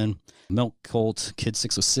Discipline, Milk Cult, Kid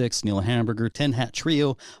 606, Neil Hamburger, 10 Hat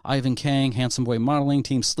Trio, Ivan Kang, Handsome Boy Modeling,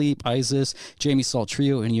 Team Sleep, Isis, Jamie Salt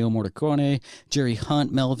Trio, Ennio Morricone, Jerry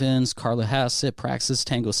Hunt, Melvins, Carla Hassett, Praxis,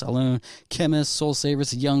 Tango Saloon, Chemist, Soul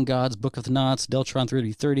Savers, Young Gods, Book of the Knots, Deltron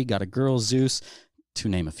 3030, Got a Girl, Zeus, to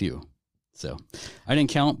name a few. So I didn't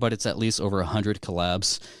count, but it's at least over 100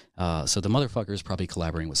 collabs. So the motherfucker is probably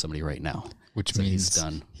collaborating with somebody right now. Which means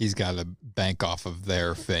he's got to bank off of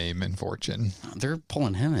their fame and fortune. They're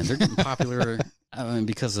pulling him in. They're getting popular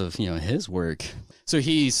because of his work. So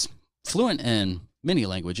he's fluent in many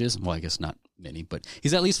languages. Well, I guess not many, but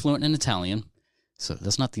he's at least fluent in Italian. So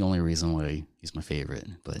that's not the only reason why he's my favorite,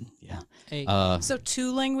 but yeah. Hey. So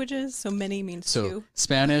 2 languages, so many means 2.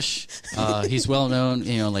 Spanish, he's well known,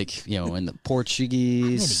 in the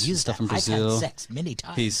Portuguese, stuff in Brazil. I've had sex many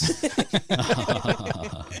times.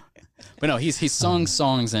 But no, he's sung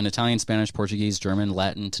songs in Italian, Spanish, Portuguese, German,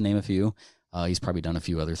 Latin, to name a few. He's probably done a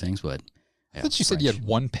few other things, but I thought you said you had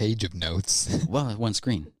 1 page of notes. Well, one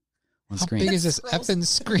screen. How big is this effing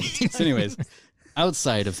screen? So anyways,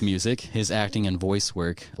 outside of music, his acting and voice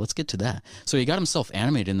work, let's get to that. So he got himself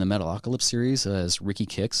animated in the Metalocalypse series as Ricky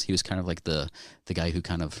Kicks. He was kind of like the guy who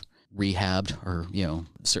kind of rehabbed, or,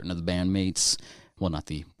 certain of the bandmates. Well, not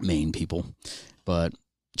the main people, but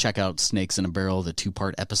check out Snakes in a Barrel, the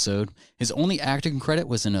 2-part episode. His only acting credit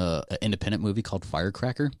was in an independent movie called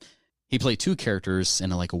Firecracker. He played 2 characters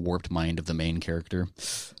in a warped mind of the main character.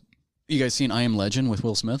 You guys seen I Am Legend with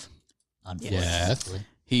Will Smith? Yes.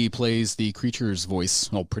 He plays the creature's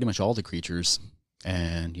voice, well, pretty much all the creatures,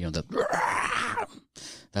 and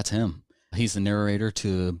that's him. He's the narrator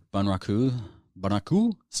to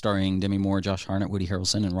Bunraku, starring Demi Moore, Josh Hartnett, Woody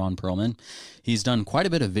Harrelson, and Ron Perlman. He's done quite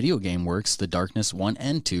a bit of video game works: The Darkness 1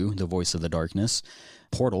 and 2, the voice of the Darkness;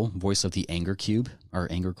 Portal, voice of the Anger Cube, or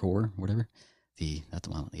Anger Core, whatever. That's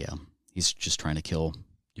the one. Yeah, he's just trying to kill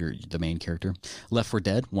the main character. Left 4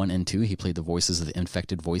 Dead 1 and 2, he played the voices of the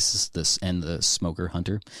infected voices and the smoker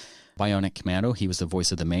hunter. Bionic Commando, he was the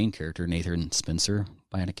voice of the main character, Nathan Spencer,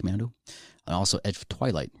 Bionic Commando. And also Edge of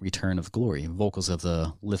Twilight, Return of Glory, vocals of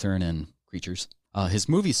the Lithern and creatures. His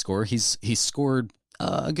movie score, he's scored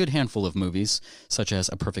a good handful of movies, such as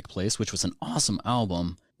A Perfect Place, which was an awesome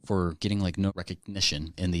album for getting no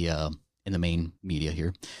recognition in the main media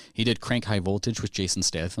here. He did Crank High Voltage with Jason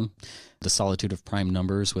Statham, The Solitude of Prime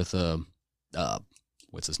Numbers with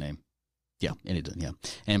what's his name? Yeah,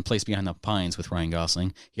 and Place Behind the Pines with Ryan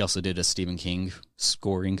Gosling. He also did a Stephen King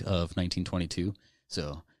scoring of 1922.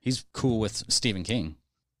 So he's cool with Stephen King.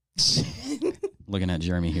 Looking at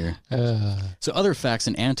Jeremy here. So other facts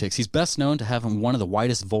and antics. He's best known to having one of the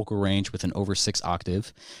widest vocal range with an over 6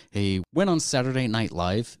 octave. He went on Saturday Night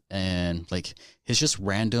Live, and his just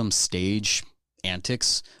random stage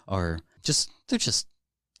antics they're just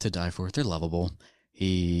to die for. They're lovable.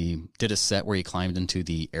 He did a set where he climbed into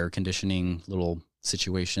the air conditioning little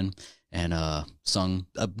situation and sung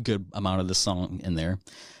a good amount of the song in there.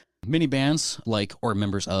 Many bands or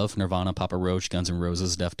members of Nirvana, Papa Roach, Guns N'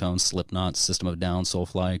 Roses, Deftones, Slipknot, System of a Down,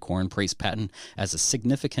 Soulfly, Korn praised Patton as a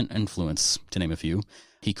significant influence, to name a few.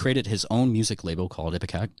 He created his own music label called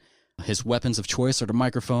Ipecac. His weapons of choice are the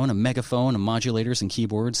microphone, a megaphone, and modulators and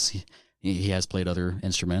keyboards. He has played other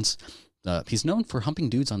instruments. He's known for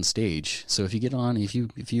humping dudes on stage. So if you get on, if you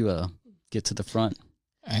get to the front,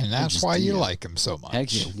 and that's why you like him so much.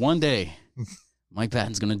 Heck yeah, one day, Mike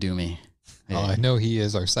Patton's gonna do me. Yeah. Oh, I know he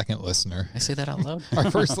is our second listener. I say that out loud.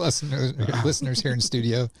 Our first listeners here in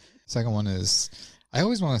studio. Second one is, I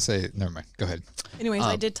always want to say, never mind. Go ahead. Anyways,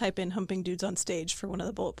 I did type in humping dudes on stage for one of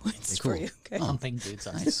the bullet points for you. Okay. Humping dudes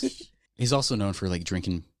on stage. He's also known for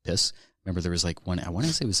drinking piss. Remember there was one, I want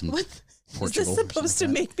to say it was in Portugal. Is this supposed to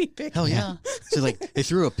make me pick? Hell yeah. So they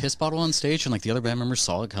threw a piss bottle on stage, and the other band members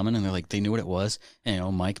saw it coming, and they knew what it was. And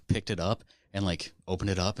Mike picked it up and opened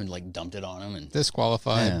it up and dumped it on him and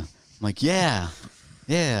disqualified. Yeah. I'm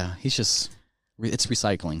yeah. He's just, it's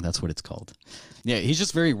recycling. That's what it's called. Yeah, he's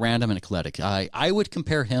just very random and eclectic. I would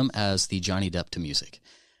compare him as the Johnny Depp to music.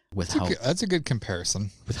 That's a good comparison.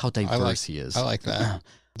 With how diverse he is. I like that.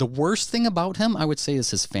 The worst thing about him, I would say, is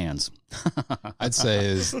his fans. I'd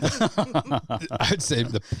say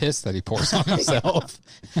the piss that he pours on himself.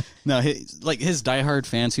 No, his diehard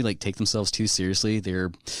fans who take themselves too seriously,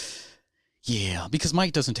 yeah, because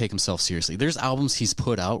Mike doesn't take himself seriously. There's albums he's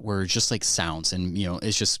put out where it's just sounds and,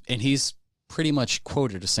 it's just, and he's pretty much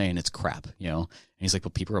quoted as saying it's crap, and he's like, well,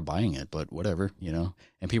 people are buying it, but whatever, and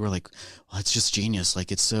people are like, well, it's just genius.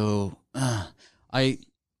 It's so, I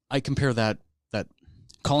compare that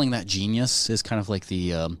calling that genius is kind of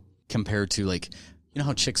the, compared to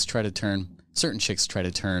how certain chicks try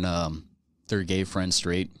to turn their gay friend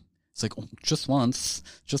straight. It's oh, just once,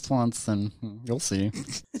 and you'll see.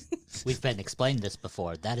 We've been explained this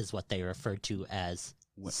before. That is what they refer to as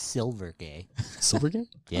silver gay. Silver gay?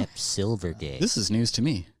 Yep, silver gay. This is news to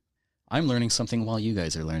me. I'm learning something while you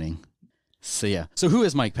guys are learning. So yeah. So who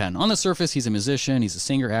is Mike Patton? On the surface, he's a musician, he's a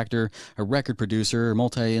singer, actor, a record producer,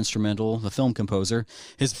 multi-instrumental, a film composer.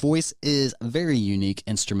 His voice is a very unique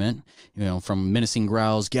instrument, from menacing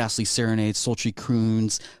growls, ghastly serenades, sultry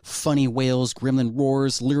croons, funny wails, gremlin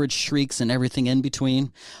roars, lurid shrieks, and everything in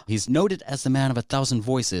between. He's noted as the man of 1,000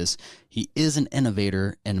 voices. He is an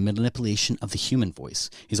innovator and manipulation of the human voice.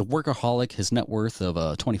 He's a workaholic. His net worth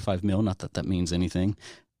of 25 mil, not that means anything.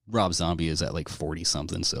 Rob Zombie is at 40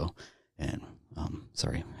 something, so... And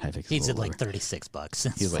sorry, Havok. He's at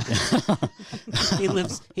 $36. He's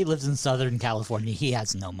he lives in Southern California. He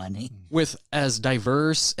has no money. With as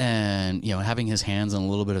diverse and having his hands on a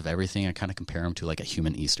little bit of everything, I kind of compare him to a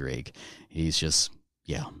human Easter egg. He's just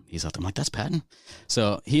Yeah, he's out there. I'm like, that's Patton.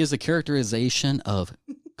 So he is a characterization of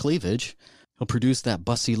cleavage. He'll produce that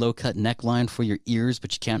busty low-cut neckline for your ears,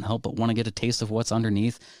 but you can't help but want to get a taste of what's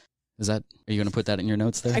underneath. Are you going to put that in your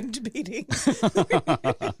notes there? I'm debating.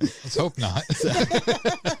 Let's hope not.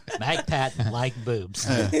 Mike Patton like boobs.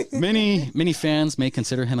 Many fans may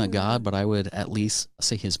consider him a god, but I would at least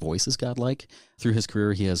say his voice is godlike. Through his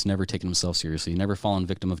career, he has never taken himself seriously, never fallen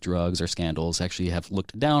victim of drugs or scandals, actually have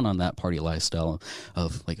looked down on that party lifestyle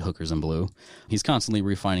of like hookers and blue. He's constantly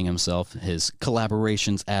refining himself. His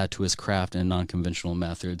collaborations add to his craft and non-conventional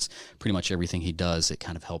methods. Pretty much everything he does, it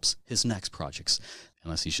kind of helps his next projects,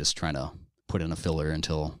 unless he's just trying to put in a filler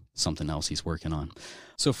until something else he's working on.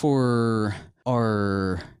 So for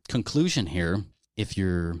our conclusion here,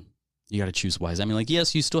 you got to choose wise. I mean, like,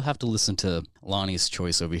 yes, you still have to listen to Lonnie's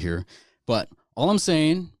choice over here, but all I'm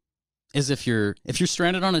saying is if you're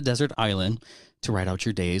stranded on a desert island to write out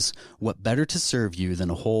your days, what better to serve you than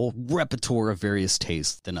a whole repertoire of various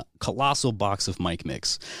tastes than a colossal box of Mike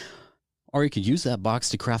Mix? Or you could use that box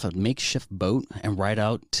to craft a makeshift boat and ride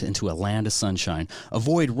out into a land of sunshine.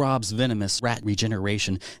 Avoid Rob's venomous rat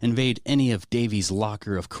regeneration. Invade any of Davey's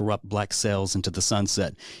locker of corrupt black sails into the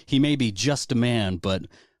sunset. He may be just a man, but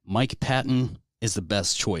Mike Patton is the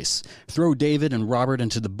best choice. Throw David and Robert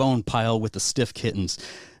into the bone pile with the stiff kittens.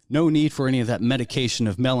 No need for any of that medication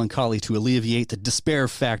of melancholy to alleviate the despair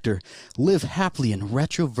factor. Live happily in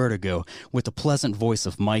retro vertigo with the pleasant voice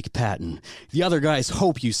of Mike Patton. The other guys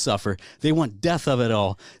hope you suffer. They want death of it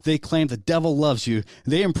all. They claim the devil loves you.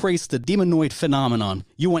 They embrace the demonoid phenomenon.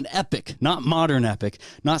 You want epic, not modern epic,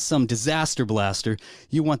 not some disaster blaster.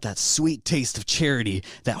 You want that sweet taste of charity,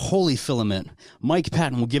 that holy filament. Mike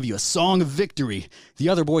Patton will give you a song of victory. The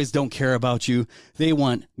other boys don't care about you. They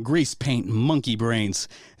want grease paint and monkey brains.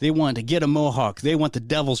 They want to get a mohawk. They want the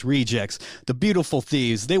devil's rejects. The beautiful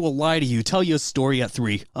thieves. They will lie to you, tell you a story at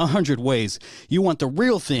 100 ways. You want the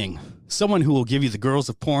real thing. Someone who will give you the girls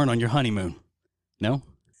of porn on your honeymoon. No?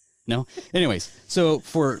 No? Anyways, so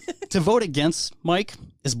to vote against Mike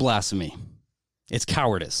is blasphemy. It's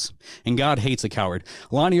cowardice. And God hates a coward.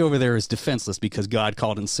 Lonnie over there is defenseless because God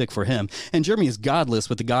called in sick for him. And Jeremy is godless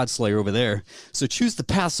with the Godslayer over there. So choose the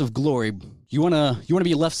paths of glory. You wanna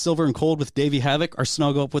be left silver and cold with Davey Havok, or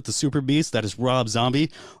snuggle up with the super beast that is Rob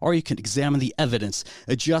Zombie? Or you can examine the evidence,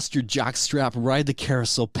 adjust your jockstrap, ride the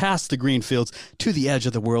carousel past the green fields to the edge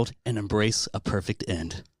of the world, and embrace a perfect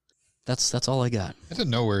end. That's all I got. I didn't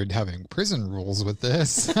know we're having prison rules with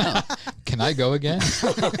this. Can I go again?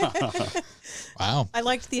 Wow. I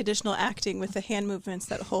liked the additional acting with the hand movements,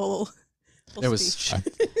 that whole speech.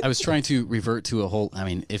 I was trying to revert to a whole, I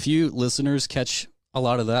mean, if you listeners catch a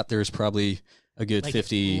lot of that, there's probably a good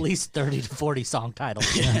 50. At least 30 to 40 song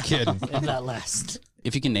titles. Yeah, kidding. In that list.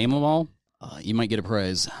 If you can name them all, you might get a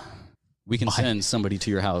prize. We can send somebody to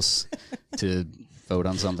your house to vote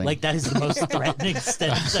on something. Like, that is the most threatening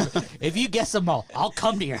sentence ever. If you guess them all, I'll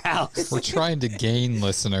come to your house. We're trying to gain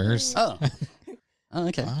listeners. Oh,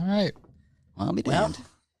 okay. All right. Well, I'll be damned.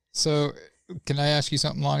 So, can I ask you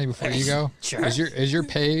something, Lonnie, before you go? Sure. Is your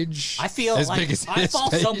page I feel as like big as I his fall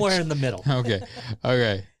page? somewhere in the middle. Okay.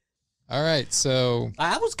 All right. So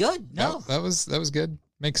That was good. No. that was good.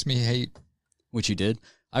 Makes me hate. Which you did.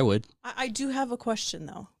 I would. I do have a question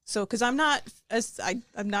though. So, because I'm not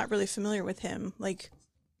really familiar with him. Like,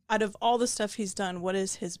 out of all the stuff he's done, what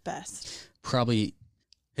is his best? Probably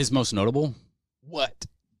his most notable. What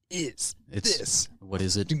is this? What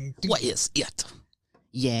is it? Ding, ding. What is it?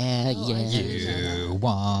 Yeah. You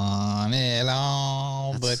want it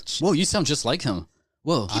all, Whoa, you sound just like him.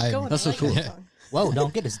 Whoa, that's so cool. Whoa,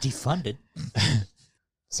 don't get us defunded.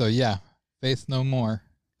 So yeah, Faith No More.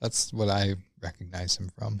 That's what I recognize him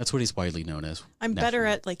from. That's what he's widely known as. I'm better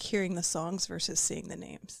at like hearing the songs versus seeing the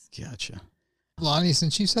names. Gotcha. Lonnie,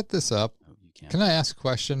 since you set this up, can I ask a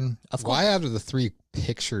question? Why out of the 3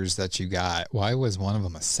 pictures that you got, why was one of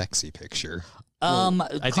them a sexy picture?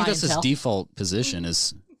 I think that's his default position.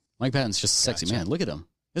 Is Mike Patton's just a sexy man? Look at him.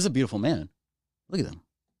 He's a beautiful man. Look at him.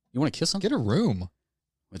 You want to kiss him? Get a room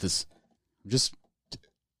with this. I'm just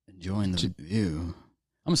enjoying the view.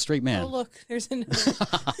 I'm a straight man. Oh look, there's another.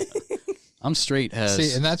 I'm straight as.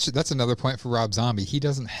 See, and that's another point for Rob Zombie. He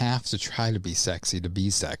doesn't have to try to be sexy to be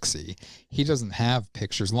sexy. He doesn't have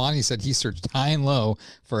pictures. Lonnie said he searched high and low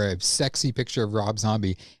for a sexy picture of Rob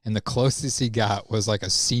Zombie, and the closest he got was like a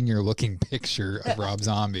senior-looking picture of Rob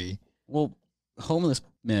Zombie. Well, homeless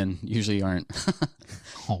men usually aren't.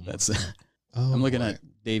 I'm looking at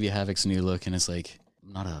Davey Havok's new look, and it's like,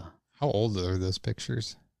 I'm not a. How old are those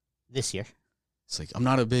pictures? This year. It's like, I'm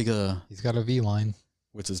not a big. He's got a V line.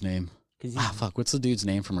 What's his name? Fuck. What's the dude's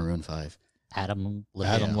name from Maroon 5? Adam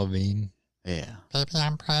Levine. Yeah. Baby,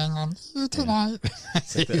 I'm praying on you tonight.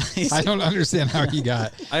 I don't understand how he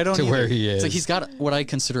got to where he is. It's like he's got what I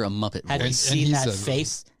consider a Muppet Have you voice. seen that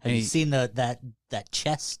face? Have you seen that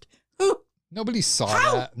chest? Nobody saw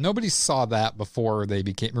that. Nobody saw that before they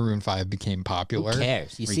became Maroon 5 became popular. Who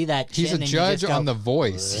cares? You see that? He's a chin and judge you just on go, the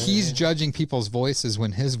voice. He's judging people's voices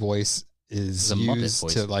when his voice is a Muppet used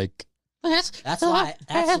voice. to like. That's why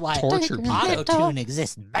torture people. auto-tune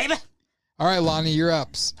exists, baby. All right, Lonnie, you're up.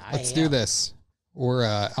 Let's do am. this. We're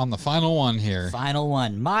on the final one here. Final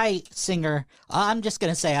one. My singer, I'm just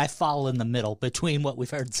going to say I fall in the middle between what we've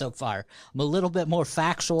heard so far. I'm a little bit more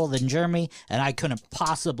factual than Jeremy, and I couldn't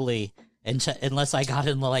possibly, unless I got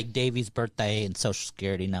into like Davey's birthday and social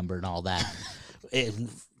security number and all that, it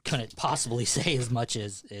couldn't possibly say as much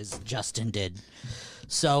as Justin did.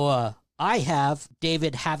 So I have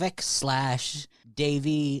David Havok /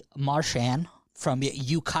 Davey Marchand from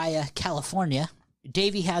Ukiah, California.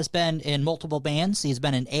 Davey has been in multiple bands. He's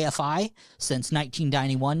been in AFI since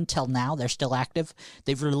 1991 till now. They're still active.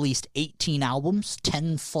 They've released 18 albums,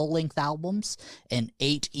 10 full-length albums, and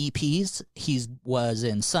 8 EPs. He was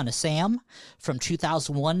in Son of Sam from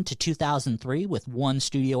 2001 to 2003 with 1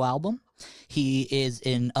 studio album. He is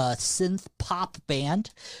in a synth pop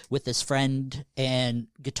band with his friend and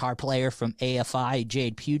guitar player from AFI,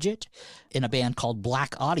 Jade Puget, in a band called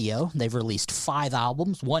Black Audio. They've released 5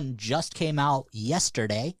 albums. 1 just came out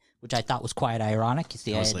yesterday, which I thought was quite ironic. You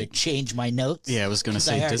see, I had to change my notes. Yeah, I was going to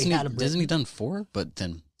say, Disney done 4, but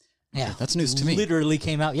then... Yeah, that's news to me. Literally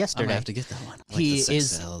came out yesterday. I'm gonna have to get that one. He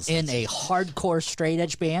is in a hardcore straight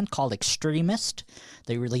edge band called Extremist.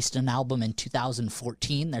 They released an album in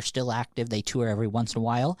 2014. They're still active. They tour every once in a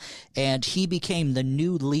while. And he became the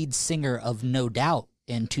new lead singer of No Doubt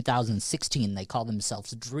in 2016. They call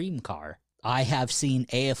themselves Dream Car. I have seen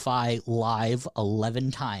AFI live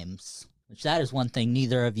 11 times. Which that is one thing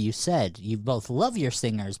neither of you said. You both love your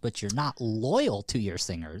singers, but you're not loyal to your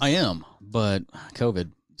singers. I am, but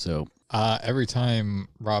COVID. So every time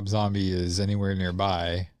Rob Zombie is anywhere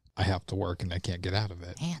nearby, I have to work and I can't get out of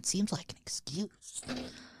it. Man, it seems like an excuse.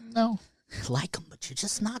 No. Like him, but you're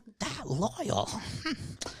just not that loyal.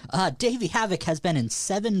 Davey Havok has been in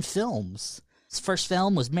 7 films. His first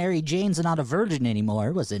film was Mary Jane's Not a Virgin Anymore.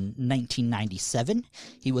 It was in 1997.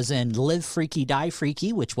 He was in Live Freaky, Die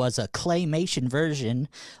Freaky, which was a claymation version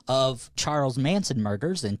of Charles Manson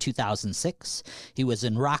murders in 2006. He was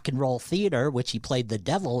in Rock and Roll Theater, which he played the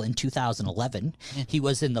devil in 2011. He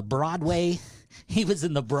was in the Broadway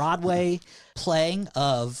playing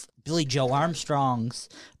of Billy Joe Armstrong's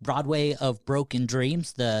Broadway of Broken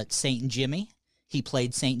Dreams, the Saint Jimmy. He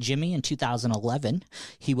played St. Jimmy in 2011.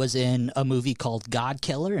 He was in a movie called God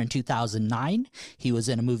Killer in 2009. He was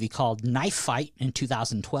in a movie called Knife Fight in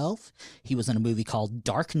 2012. He was in a movie called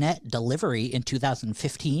Darknet Delivery in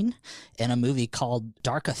 2015 and a movie called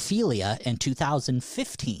Darkophilia in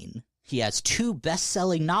 2015. He has 2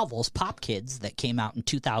 best-selling novels, Pop Kids, that came out in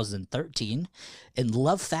 2013, and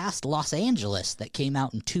Love Fast Los Angeles that came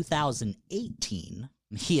out in 2018.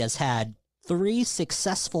 He has had 3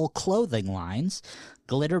 successful clothing lines,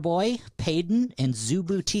 Glitter Boy, Patton, and Zoo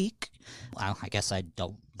Boutique. Well, I guess they're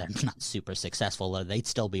not super successful, or they'd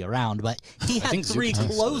still be around, but he had 3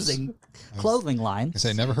 clothing lines.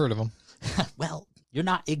 I never heard of them. Well, you're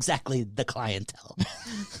not exactly the clientele.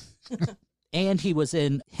 And he was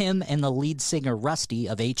in him and the lead singer Rusty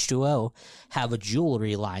of H2O have a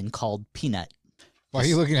jewelry line called Peanut. Why are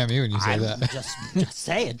you looking at me when you say that? Just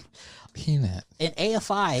saying. Peanut. And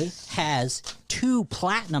AFI has 2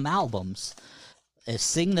 platinum albums.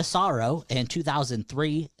 Sing the Sorrow in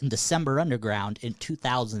 2003 and December Underground in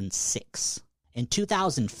 2006. In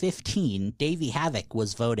 2015, Davey Havok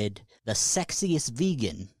was voted the sexiest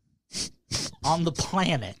vegan on the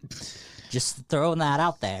planet. Just throwing that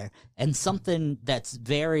out there. And something that's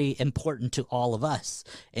very important to all of us.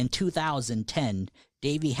 In 2010,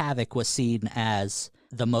 Davey Havok was seen as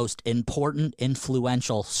the most important,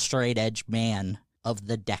 influential straight edge man of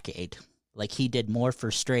the decade. Like, he did more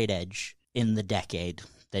for straight edge in the decade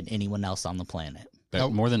than anyone else on the planet.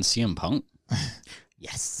 More than CM Punk?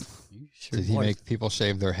 Yes. Sure? Did he make people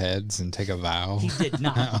shave their heads and take a vow? He did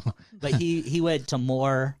not. No. But he went to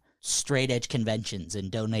more straight edge conventions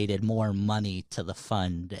and donated more money to the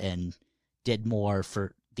fund and did more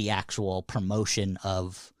for the actual promotion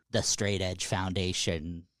of the Straight Edge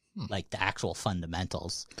Foundation, like the actual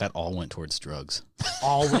fundamentals. That all went towards drugs.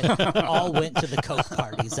 All went to the coke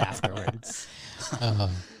parties afterwards.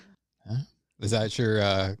 Is that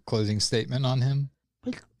your closing statement on him?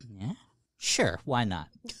 Yeah, sure. Why not?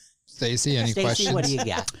 Stacy, any questions? What do you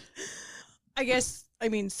got? I guess,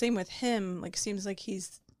 same with him. Like, seems like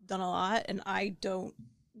he's done a lot, and I don't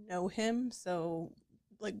know him. So,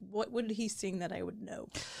 like, what would he sing that I would know?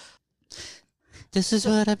 This is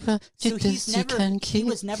what I brought. So he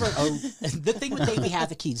was never, the thing with Davey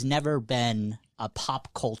Havok, he's never been a pop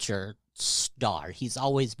culture star. He's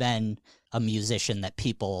always been a musician that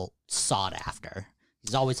people sought after.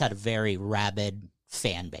 He's always had a very rabid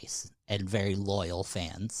fan base and very loyal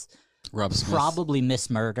fans. Rob Smith. Probably Miss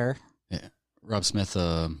Murder. Yeah. Rob Smith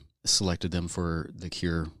selected them for the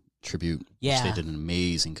Cure tribute. Yeah. Which they did an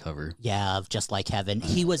amazing cover. Yeah, of Just Like Heaven.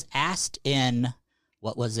 He was asked in,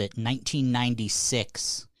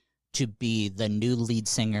 1996 to be the new lead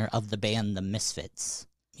singer of the band The Misfits.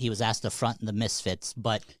 He was asked to front the Misfits,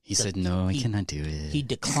 but he said, "No, I cannot do it." He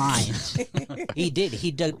declined. He did.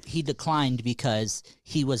 He declined because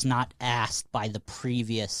he was not asked by the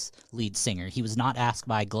previous lead singer. He was not asked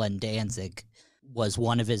by Glenn Danzig. Was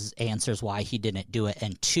one of his answers why he didn't do it,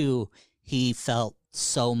 and two, he felt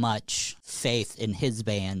so much faith in his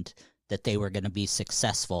band that they were going to be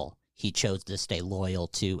successful. He chose to stay loyal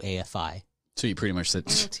to AFI. So you pretty much said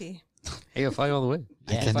AFI all the way.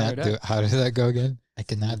 I cannot do it. How did that go again? I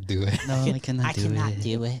cannot do it. No, I cannot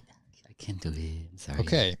do it. I can't do it. I'm sorry.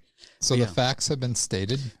 Okay. So the facts have been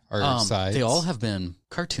stated. Our sides. They all have been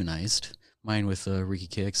cartoonized. Mine with Ricky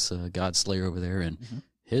Kicks, God Slayer over there, and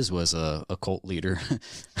his was a cult leader.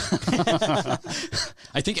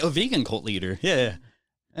 I think a vegan cult leader. Yeah.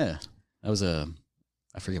 That was I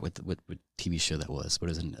forget what TV show that was, but it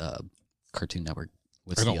was in Cartoon Network.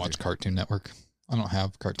 I don't watch Cartoon Network. I don't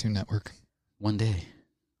have Cartoon Network. One day.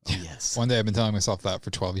 Oh, yes. One day. I've been telling myself that for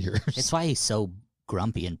 12 years. It's why he's so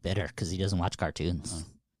grumpy and bitter, because he doesn't watch cartoons.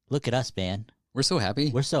 Look at us, man. We're so happy.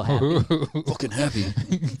 We're so happy. Fucking happy.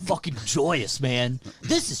 Fucking joyous, man.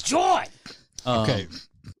 This is joy. Okay.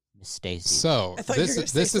 Miss Stacy. So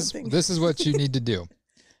this is what you need to do.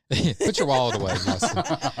 Put your wallet away, Justin.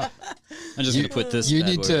 I'm just going to put this. You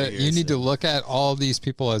need to look at all these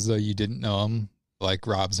people as though you didn't know them, like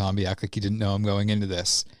Rob Zombie. Act like you didn't know him going into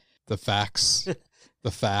this. The facts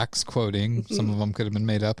quoting. Some of them could have been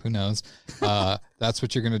made up. Who knows? That's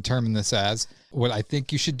what you're going to determine this as. What I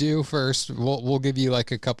think you should do first. We'll give you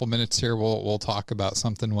like a couple minutes here. We'll talk about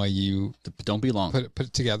something while you don't be long. Put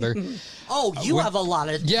it together. Oh, you have a lot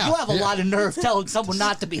of lot of nerve telling someone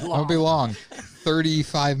not to be long. Don't be long.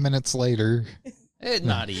 35 minutes later.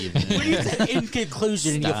 Not even. When you said in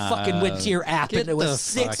conclusion, you fucking went to your app and it was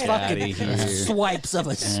 6 fucking swipes of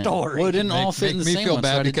a story. Well, it didn't all fit in the same me feel one,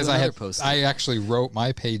 bad so because post. I actually wrote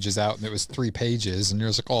my pages out and it was 3 pages and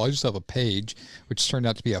you're like, oh, I just have a page, which turned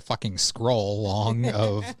out to be a fucking scroll long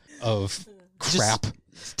of crap.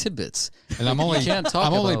 Just tidbits. And I'm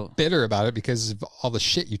only bitter about it because of all the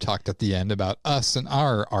shit you talked at the end about us and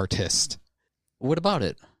our artist. What about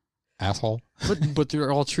it? Asshole. But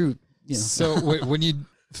they're all true. You know. So when you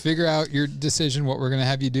figure out your decision, what we're going to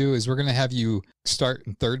have you do is we're going to have you start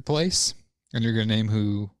in 3rd place and you're going to name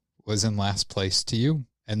who was in last place to you.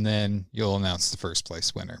 And then you'll announce the 1st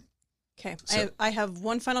place winner. Okay. So, I have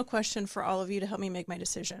one final question for all of you to help me make my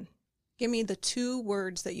decision. Give me the 2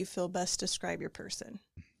 words that you feel best describe your person.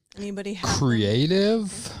 Anybody have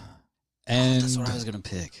creative and that's what I was going to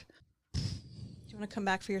pick. Do you want to come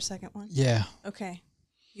back for your second one? Yeah. Okay.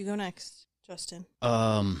 You go next, Justin.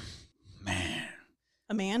 Man.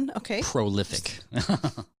 A man? Okay. Prolific.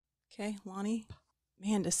 Okay, Lonnie.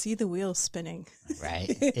 Man, to see the wheels spinning.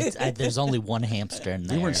 Right. There's only one hamster in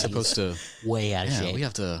there. We weren't supposed to. Way out of shape.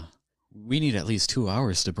 We need at least 2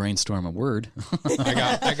 hours to brainstorm a word.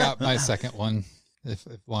 I got my second one. If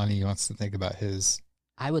Lonnie wants to think about his.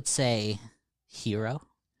 I would say hero.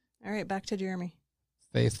 All right, back to Jeremy.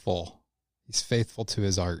 Faithful. He's faithful to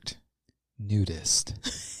his art. Nudist.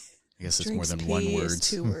 I guess it's more than one word.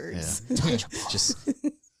 2 words. Yeah. Just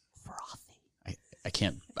frothy. I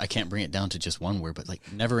can't bring it down to just one word, but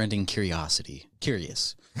like never-ending curiosity.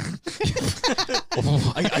 Curious. I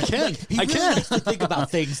can. He really likes to think about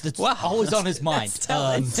things that's always on his mind.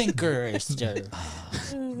 Thinker.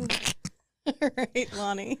 All right,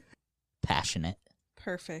 Lonnie. Passionate.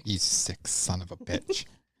 Perfect. You sick son of a bitch.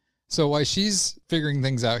 So while she's figuring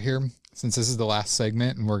things out here, since this is the last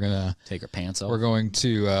segment and we're going to take our pants off, we're going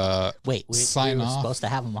to sign we were off. Supposed to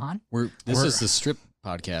have them on? This is the strip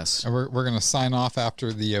podcast. And we're going to sign off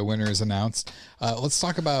after the winner is announced. Let's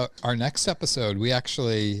talk about our next episode.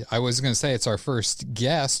 I was going to say it's our first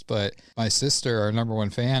guest, but my sister, our number 1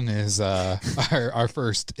 fan, is our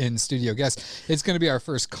first in-studio guest. It's going to be our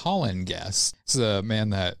first call-in guest. It's a man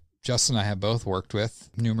that Justin and I have both worked with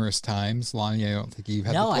numerous times. Lonnie, I don't think you've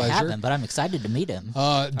had the pleasure. No, I haven't, but I'm excited to meet him.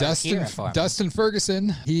 Dustin Ferguson,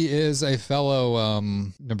 he is a fellow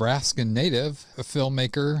Nebraskan native, a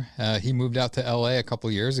filmmaker. He moved out to L.A. a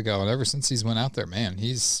couple years ago, and ever since he's went out there, man,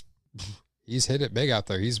 he's hit it big out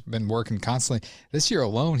there. He's been working constantly. This year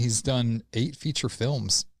alone, he's done 8 feature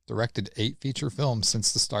films, directed 8 feature films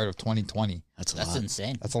since the start of 2020. That's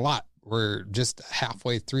insane. That's a lot. We're just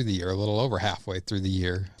halfway through the year, a little over halfway through the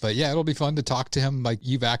year. But yeah, it'll be fun to talk to him. Like,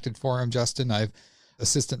 you've acted for him, Justin. I've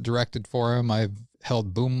assistant directed for him. I've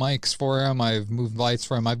held boom mics for him. I've moved lights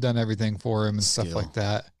for him. I've done everything for him and stuff like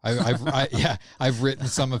that. I've written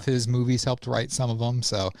some of his movies, helped write some of them.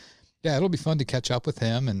 So yeah, it'll be fun to catch up with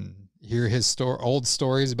him and hear his old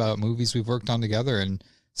stories about movies we've worked on together and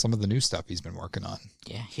some of the new stuff he's been working on.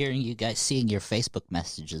 Yeah, hearing you guys, seeing your Facebook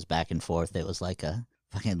messages back and forth, it was like a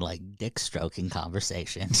fucking dick stroking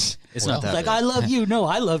conversation. It's not that like, bad. I love you. No,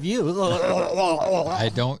 I love you. I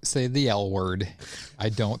don't say the L word. I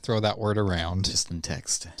don't throw that word around. Just in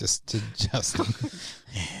text.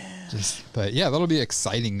 But yeah, that'll be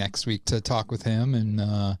exciting next week to talk with him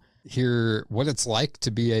and hear what it's like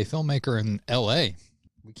to be a filmmaker in LA.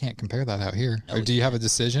 We can't compare that out here. Or do you have a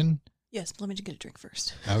decision? Yes, but let me just get a drink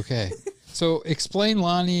first. Okay. So explain,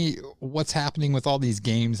 Lonnie, what's happening with all these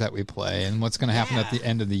games that we play and what's going to happen at the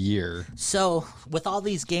end of the year. So with all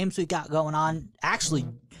these games we got going on, actually,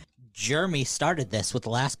 Jeremy started this with the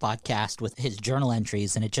last podcast with his journal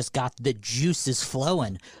entries, and it just got the juices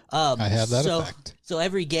flowing. I have that effect. So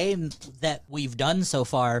every game that we've done so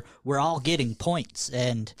far, we're all getting points.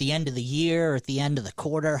 And at the end of the year, or at the end of the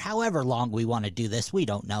quarter, however long we want to do this, we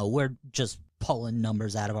don't know. We're just pulling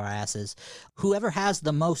numbers out of our asses. Whoever has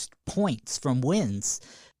the most points from wins,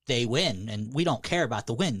 they win, and we don't care about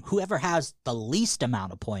the win. Whoever has the least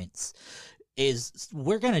amount of points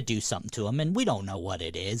we're going to do something to them, and we don't know what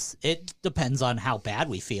it is. It depends on how bad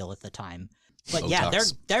we feel at the time. But yeah,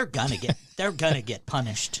 they're gonna get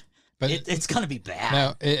punished. But it's gonna be bad.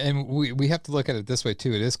 Now, and we have to look at it this way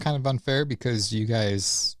too. It is kind of unfair because you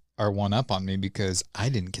guys are one up on me because I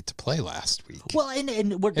didn't get to play last week. Well,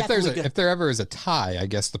 and we're if there ever is a tie, I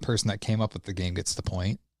guess the person that came up with the game gets the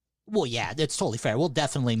point. Well, yeah, it's totally fair. We'll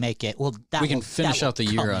definitely make it. We can finish out the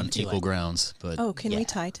year on equal grounds. But can we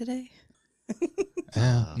tie today?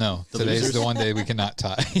 No, today's the one day we cannot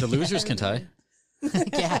tie. The losers can tie.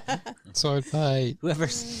 Yeah. Sword fight.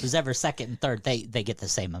 Whoever's ever second and third, they get the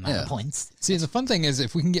same amount of points. See, the fun thing is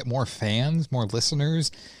if we can get more fans, more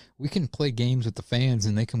listeners, we can play games with the fans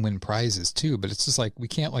and they can win prizes too. But it's just like we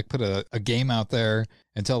can't put a game out there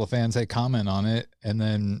and tell the fans, hey, comment on it, and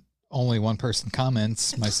then only one person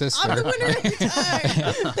comments, my sister. I'm the winner every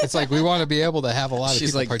time. It's like we want to be able to have a lot of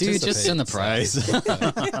people participate. Dude, just send the prize.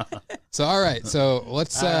 So all right, so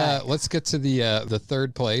let's get to the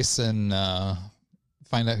third place and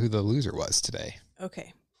find out who the loser was today.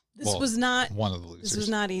 Okay, this was not one of the losers. This was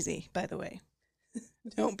not easy, by the way.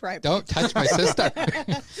 Don't bribe. Don't touch my sister.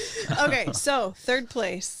 Okay, so third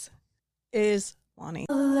place is Lonnie.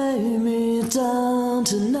 Lay me down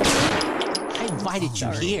tonight. I invited you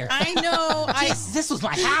here. I know. This was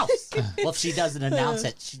my house. Well, if she doesn't announce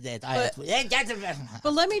it,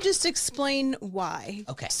 but let me just explain why.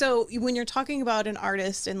 Okay. So when you're talking about an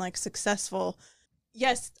artist and successful,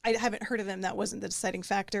 yes, I haven't heard of them. That wasn't the deciding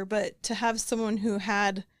factor. But to have someone who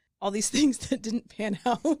had all these things that didn't pan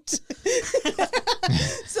out.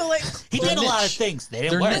 So he did a lot of things. They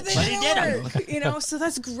didn't work, but he did them. So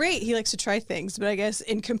that's great. He likes to try things, but I guess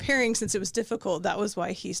in comparing, since it was difficult, that was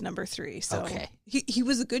why he's number 3. So he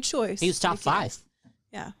was a good choice. He was top 5.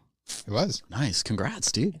 Yeah. It was. Nice.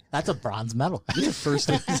 Congrats, dude. That's a bronze medal. You're the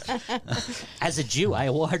first. As a Jew, I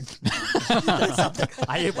award something.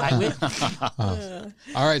 I win.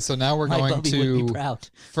 All right, so now we're going to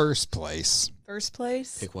first place. First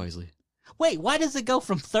place? Pick wisely. Wait, why does it go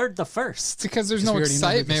from third to first? Because there's no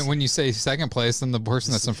excitement when you say second place, then the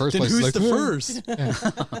person that's in first place is like, the first? Yeah.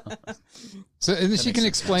 So and then she can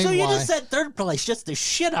explain why. So you just said third place just to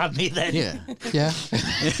shit on me then. Yeah.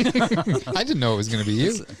 I didn't know it was going to be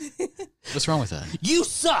you. What's wrong with that? You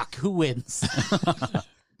suck. Who wins?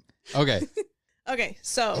 Okay. Okay,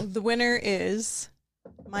 so the winner is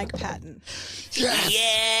Mike Patton. Yes.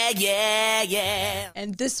 Yeah.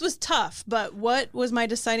 And this was tough, but what was my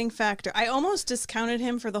deciding factor? I almost discounted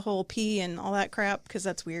him for the whole pee and all that crap because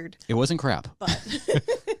that's weird. It wasn't crap. But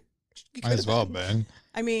might as well, man.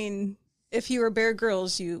 I mean, if you were Bear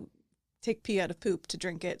Grylls, you take pee out of poop to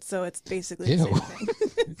drink it, so it's basically the same thing.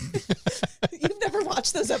 You've never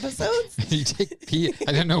watched those episodes? You take pee.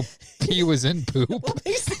 I didn't know pee was in poop. Well,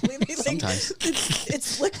 basically, sometimes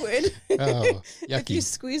it's liquid. Oh, yucky. If you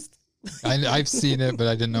squeeze I've seen it, but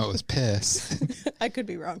I didn't know it was piss. I could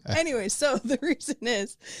be wrong. Anyway, so the reason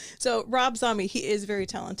is, so Rob Zombie, he is very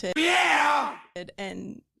talented. Yeah!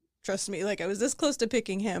 And trust me, like I was this close to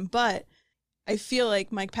picking him, but I feel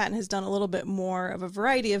like Mike Patton has done a little bit more of a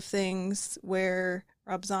variety of things where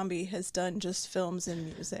Rob Zombie has done just films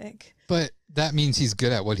and music. But that means he's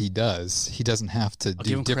good at what he does. He doesn't have to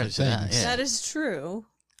do different things. That is true.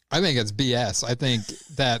 I think it's BS. I think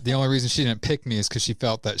that the only reason she didn't pick me is because she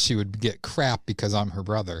felt that she would get crap because I'm her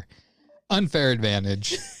brother. Unfair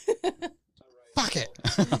advantage. Fuck it.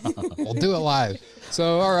 We'll do it live.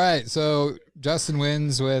 So, all right. So Justin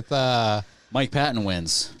wins with... Mike Patton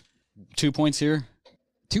wins. 2 points here.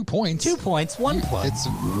 2 points. 2 points, 1 point. It's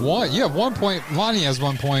one. You have 1 point. Lonnie has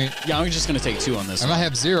 1 point. Yeah, I'm just going to take 2 on this and one. I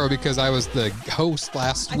have 0 because I was the host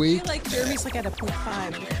last week. I feel like Jeremy's like at a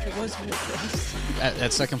 0.5. It was really close.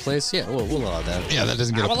 At second place? Yeah, we'll allow that. Yeah, that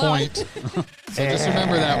doesn't get a point. So just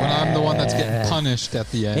remember that when I'm the one that's getting punished at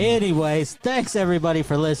the end. Anyways, thanks everybody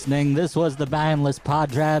for listening. This was the Boundless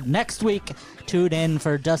Podrab. Next week, tune in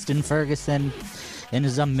for Dustin Ferguson and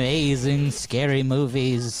his amazing scary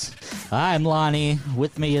movies. I'm Lonnie.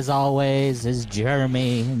 With me as always is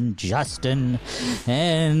Jeremy and Justin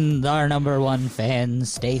and our #1 fan,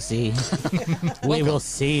 Stacy. We will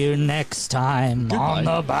see you next time on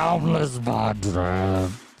the Boundless Podrab.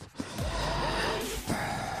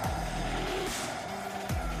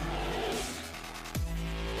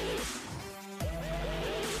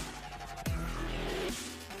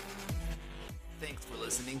 Thanks for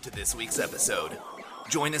listening to this week's episode.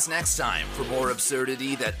 Join us next time for more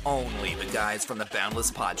absurdity that only the guys from the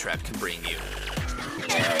Boundless Podtrap can bring you.